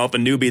definitely turning off a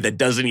newbie that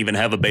doesn't even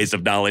have a base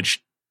of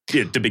knowledge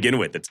to begin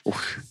with.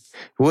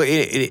 Well,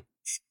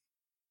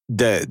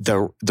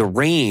 the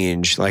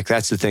range, like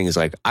that's the thing is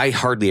like I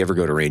hardly ever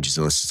go to ranges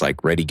unless it's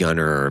like Ready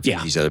Gunner or a few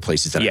of these other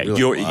places that I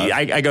really love.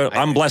 I go.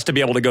 I'm blessed to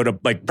be able to go to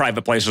like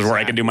private places where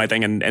I can do my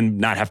thing and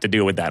not have to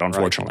deal with that.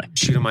 Unfortunately,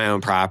 shoot on my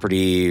own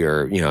property,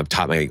 or I've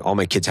taught all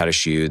my kids how to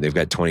shoot. They've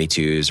got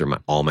 22s,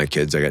 or all my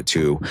kids. I got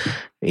 2,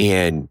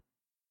 and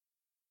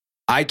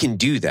I can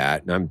do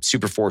that, and I'm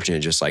super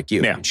fortunate, just like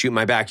you. I can shoot in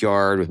my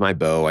backyard with my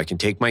bow. I can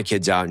take my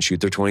kids out and shoot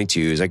their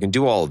 22s. I can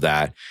do all of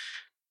that.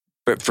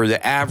 But for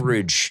the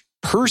average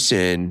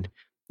person,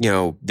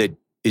 that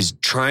is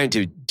trying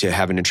to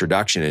have an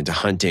introduction into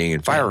hunting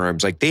and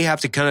firearms, like they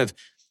have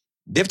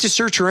to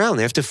search around.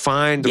 They have to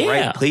find the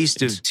right place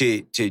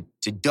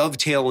to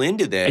dovetail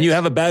into this. And you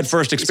have a bad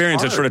first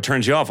experience that sort of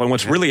turns you off. And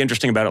what's really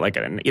interesting about it, like,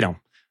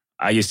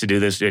 I used to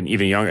do this, and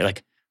even younger,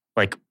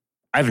 like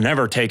I've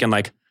never taken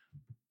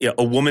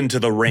a woman to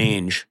the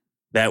range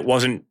that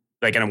wasn't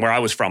like, and where I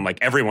was from, like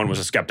everyone was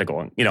a skeptic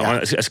on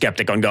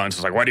guns.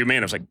 It's like, what do you mean?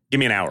 I was like, give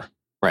me an hour.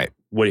 Right.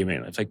 What do you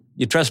mean? It's like,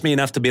 you trust me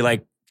enough to be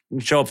like,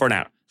 show up for an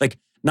hour. Like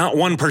not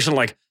one person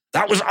like,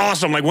 that was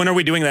awesome. Like, when are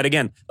we doing that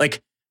again?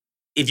 Like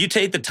if you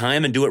take the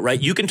time and do it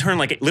right, you can turn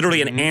like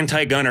literally an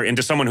anti-gunner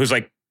into someone who's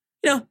like,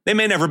 they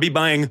may never be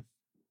buying,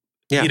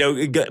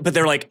 but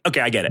they're like, okay,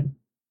 I get it.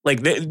 Like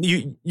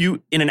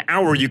you in an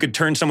hour, you could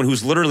turn someone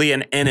who's literally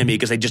an enemy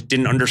because they just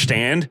didn't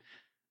understand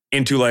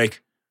into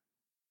like,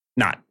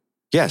 not.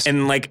 Yes.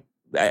 And like,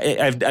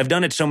 I've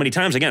done it so many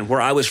times. Again,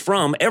 where I was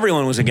from,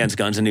 everyone was against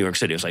guns in New York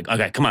City. It was like,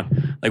 okay, come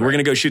on. Like, we're going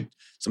to go shoot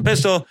some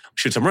pistol,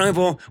 shoot some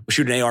rifle, we'll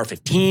shoot an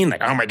AR-15.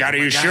 Like, oh my God, are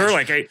you sure?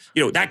 Like,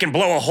 that can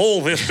blow a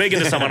hole this big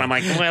into someone. I'm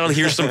like, well,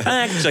 here's some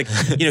facts. Like,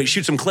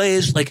 shoot some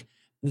clays. Like,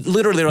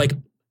 literally, they're like,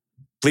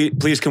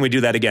 please, can we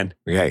do that again?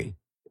 Okay.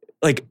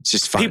 Like, it's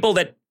just fun. People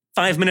that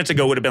 5 minutes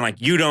ago would have been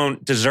like, you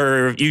don't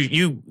deserve,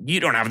 you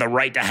don't have the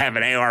right to have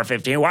an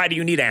AR-15. Why do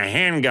you need a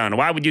handgun?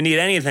 Why would you need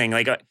anything?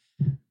 Like,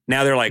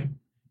 now they're like,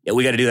 yeah,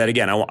 we got to do that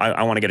again.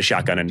 I want to get a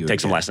shotgun and take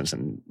some lessons.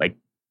 And like,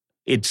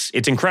 it's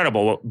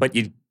incredible, but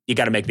you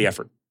got to make the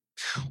effort.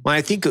 Well,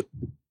 I think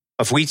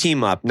if we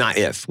team up,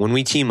 when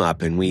we team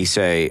up and we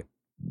say,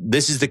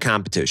 this is the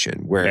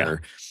competition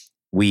where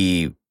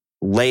we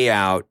lay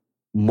out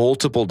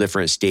multiple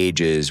different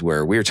stages,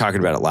 where we were talking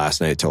about it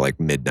last night till like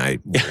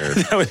midnight.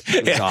 It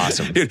was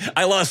awesome. Dude,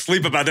 I lost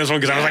sleep about this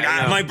one because I was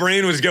like, my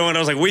brain was going. I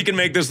was like, we can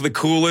make this the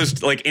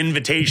coolest like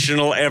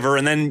invitational ever,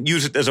 and then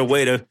use it as a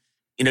way to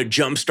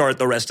jumpstart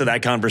the rest of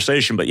that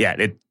conversation. But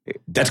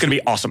that's going to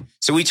be awesome.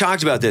 So we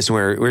talked about this, and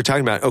we were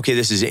talking about, okay,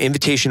 this is an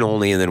invitation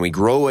only, and then we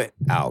grow it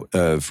out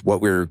of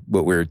what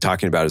we're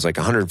talking about is like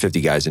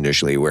 150 guys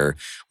initially, where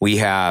we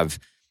have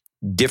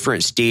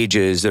different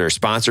stages that are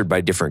sponsored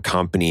by different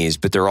companies,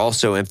 but they're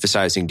also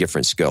emphasizing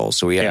different skills.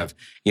 So we have,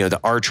 the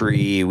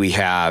archery, we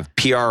have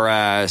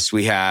PRS,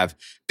 we have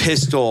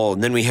pistol,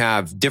 and then we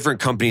have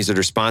different companies that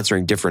are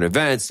sponsoring different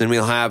events. Then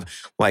we'll have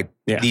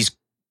these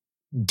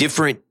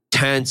different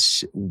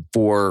tents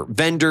for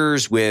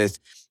vendors with,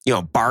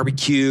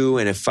 barbecue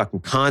and a fucking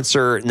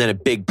concert, and then a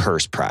big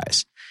purse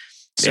prize.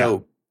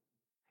 So,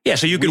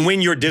 so you can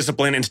win your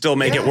discipline and still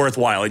make it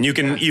worthwhile. And you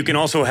can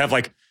also have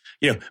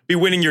be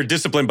winning your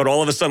discipline, but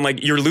all of a sudden,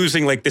 like, you're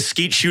losing like the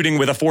skeet shooting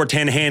with a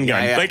 410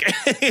 handgun. Yeah. Like,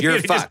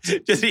 you're fucked.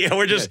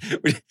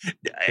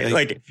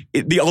 Like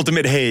the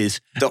ultimate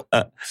haze.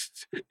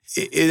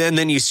 And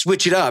then you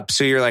switch it up.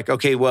 So you're like,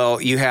 okay,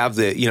 well, you have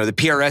the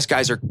PRS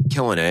guys are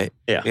killing it.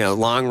 Yeah.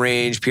 Long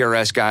range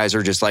PRS guys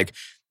are just like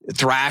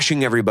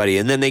thrashing everybody.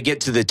 And then they get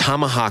to the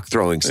tomahawk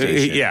throwing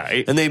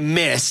station. And they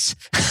miss.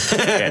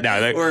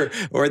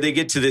 Or they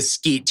get to the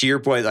skeet, to your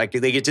point, like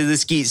they get to the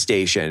skeet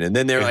station. And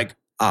then they're like,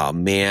 oh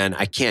man,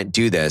 I can't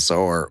do this,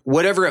 or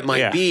whatever it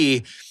might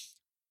be.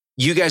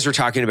 You guys were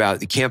talking about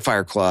the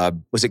Campfire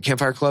Club. Was it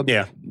Campfire Club?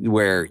 Yeah.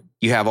 Where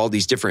you have all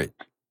these different.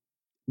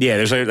 Yeah,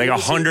 there's like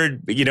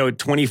 100,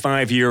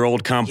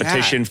 25-year-old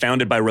competition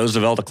founded by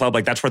Roosevelt, a club.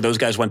 Like, that's where those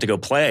guys went to go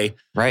play,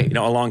 right?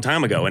 A long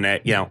time ago. And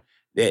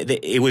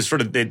it was sort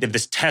of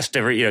this test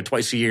every,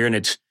 twice a year. And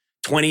it's,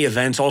 20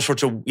 events, all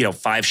sorts of,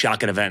 5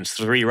 shotgun events,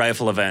 3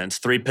 rifle events,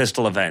 3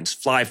 pistol events,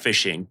 fly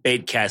fishing,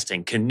 bait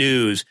casting,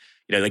 canoes,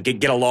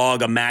 get a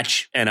log, a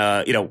match, and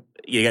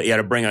you got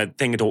to bring a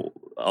thing into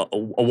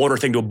a water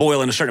thing to a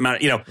boil in a certain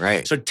amount,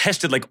 Right. So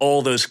tested like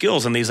all those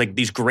skills, and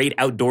these great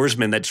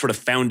outdoorsmen that sort of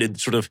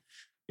founded sort of,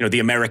 the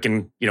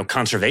American,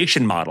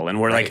 conservation model. And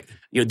we're Right.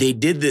 like, they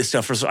did this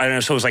stuff for, I don't know.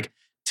 So it was like,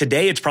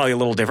 today it's probably a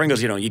little different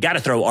because, you got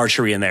to throw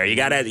archery in there. You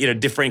got to,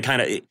 different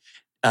kind of,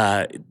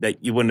 that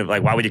you wouldn't have,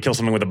 like, why would you kill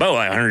someone with a bow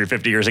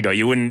 150 years ago?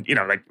 You wouldn't,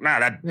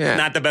 that's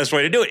not the best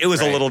way to do it. It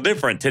was a little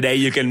different. Today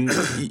you can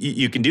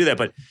do that.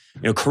 But,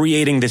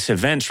 creating this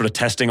event, sort of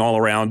testing all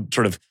around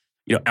sort of,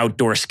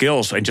 outdoor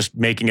skills and just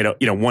making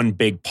it one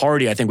big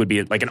party, I think would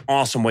be like an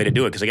awesome way to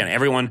do it. Because again,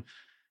 everyone,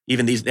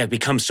 even these, that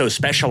become so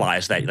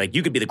specialized that like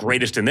you could be the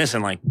greatest in this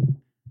and like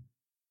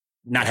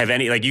not have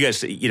any, like you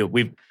guys,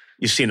 you've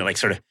seen it, like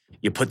sort of,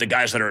 you put the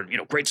guys that are,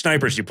 great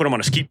snipers, you put them on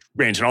a skeet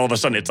range and all of a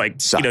sudden it's like,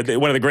 Suck. one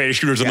of the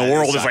greatest shooters in the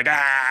world is like,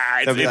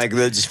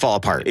 they'll just fall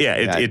apart.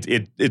 Yeah.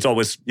 It's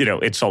always,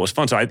 it's always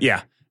fun. So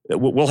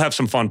we'll have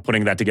some fun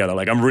putting that together.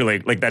 Like I'm really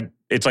like that.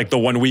 It's like the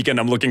one weekend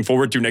I'm looking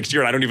forward to next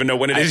year. I don't even know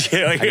when it is.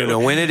 I don't know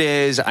when it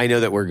is. I know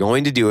that we're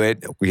going to do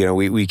it.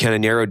 We kind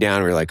of narrowed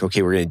down. We're like,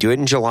 okay, we're going to do it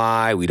in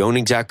July. We don't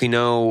exactly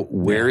know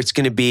where it's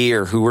going to be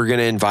or who we're going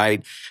to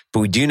invite, but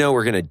we do know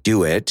we're going to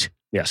do it.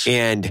 Yes.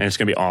 And it's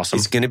going to be awesome.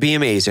 It's going to be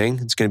amazing.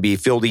 It's going to be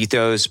Field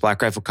Ethos,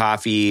 Black Rifle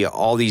Coffee,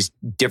 all these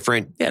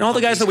different. Yeah, and all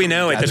the guys that we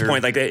know at this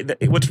point, like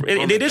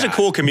it is a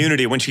cool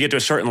community once you get to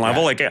a certain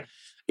level. Like,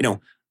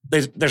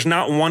 there's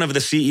not one of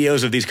the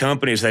CEOs of these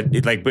companies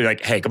that like be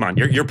like, hey, come on,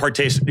 you're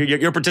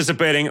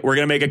participating. We're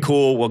going to make it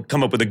cool. We'll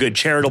come up with a good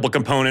charitable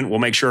component. We'll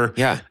make sure.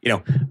 Yeah.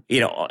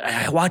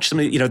 I watch some.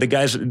 The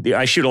guys.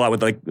 I shoot a lot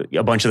with like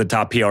a bunch of the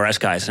top PRS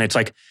guys, and it's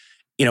like,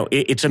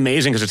 it's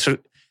amazing because it's.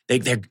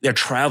 They're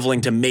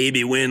traveling to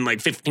maybe win like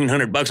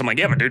 $1,500. I'm like,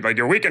 yeah, but dude, like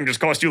your weekend just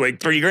cost you like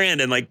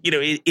 $3,000, and like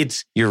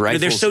it's you're right.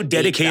 They're so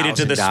dedicated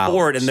to the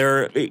sport, and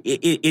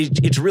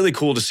it's really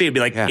cool to see. It'd be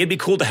like it'd be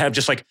cool to have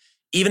just like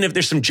even if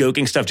there's some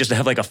joking stuff, just to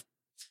have like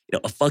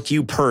a fuck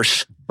you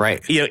purse,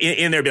 right?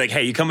 In there, be like,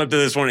 hey, you come up to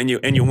this one and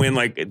you win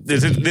like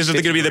this is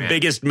going to be the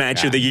biggest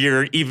match of the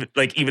year,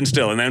 even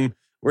still, and then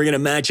we're going to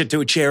match it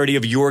to a charity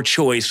of your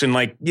choice, and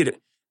like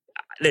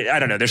I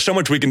don't know. There's so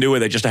much we can do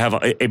with it just to have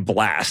a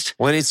blast.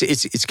 Well,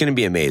 it's going to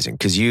be amazing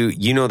because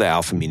you know the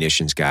Alpha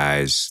Munitions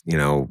guys,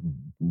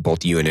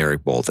 both you and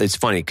Eric both. It's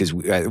funny because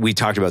we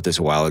talked about this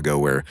a while ago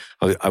where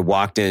I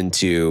walked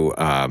into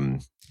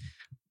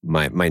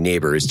my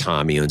neighbor is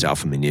Tom. He owns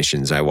Alpha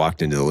Munitions. I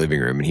walked into the living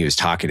room and he was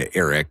talking to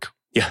Eric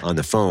on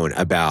the phone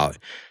about.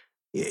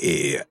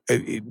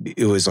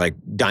 It was like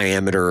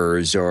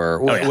diameters or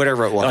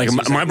whatever it was.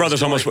 Like my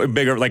brother's almost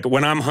bigger. Like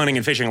when I'm hunting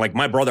and fishing, like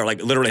my brother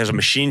like literally has a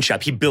machine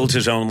shop. He builds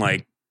his own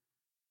like,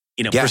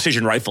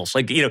 precision rifles.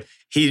 Like,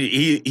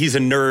 he's a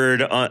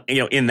nerd,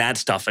 in that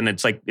stuff. And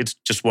it's like, it's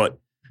just what,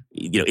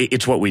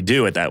 it's what we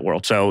do at that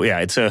world. So yeah,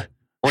 it's a.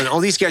 Well, and all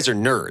these guys are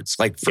nerds.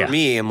 Like for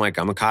me, I'm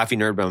a coffee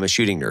nerd, but I'm a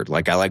shooting nerd.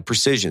 Like I like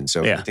precision.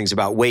 So things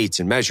about weights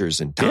and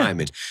measures and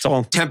time and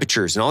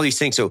temperatures and all these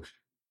things. So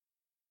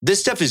this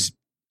stuff is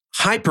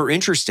hyper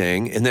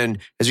interesting. And then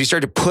as we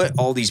start to put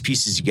all these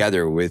pieces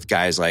together with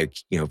guys like,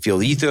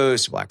 Field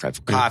Ethos, Black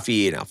Rifle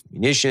Coffee and Alpha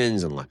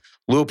Munitions and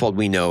Leupold,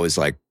 we know is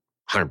like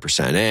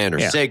 100% in or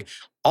SIG.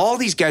 All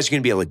these guys are going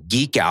to be able to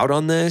geek out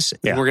on this.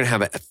 And we're going to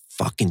have a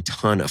fucking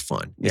ton of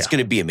fun. It's going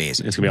to be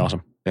amazing. It's going to be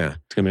awesome. Yeah.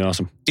 It's going to be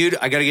awesome. Dude,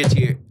 I got to get to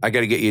you. I got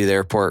to get you to the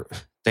airport.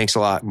 Thanks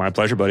a lot. My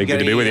pleasure, buddy. Good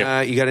to be with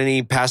you. You got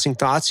any passing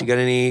thoughts? You got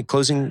any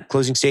closing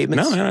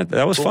statements? No,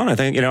 that was fun. I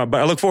think, but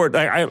I look forward.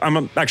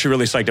 I'm actually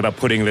really psyched about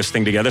putting this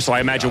thing together. So I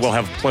imagine we'll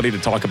have plenty to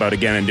talk about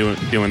again and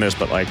doing this,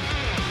 but like,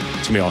 it's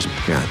going to be awesome.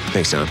 Yeah.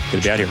 Thanks, Don.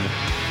 Good to be out here.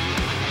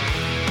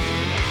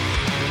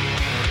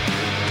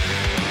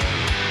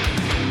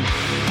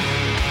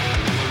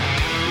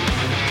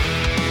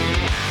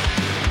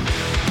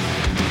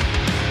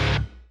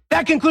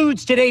 That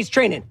concludes today's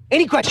training.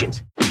 Any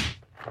questions?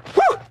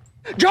 Whew!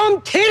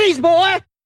 Drum titties, boy!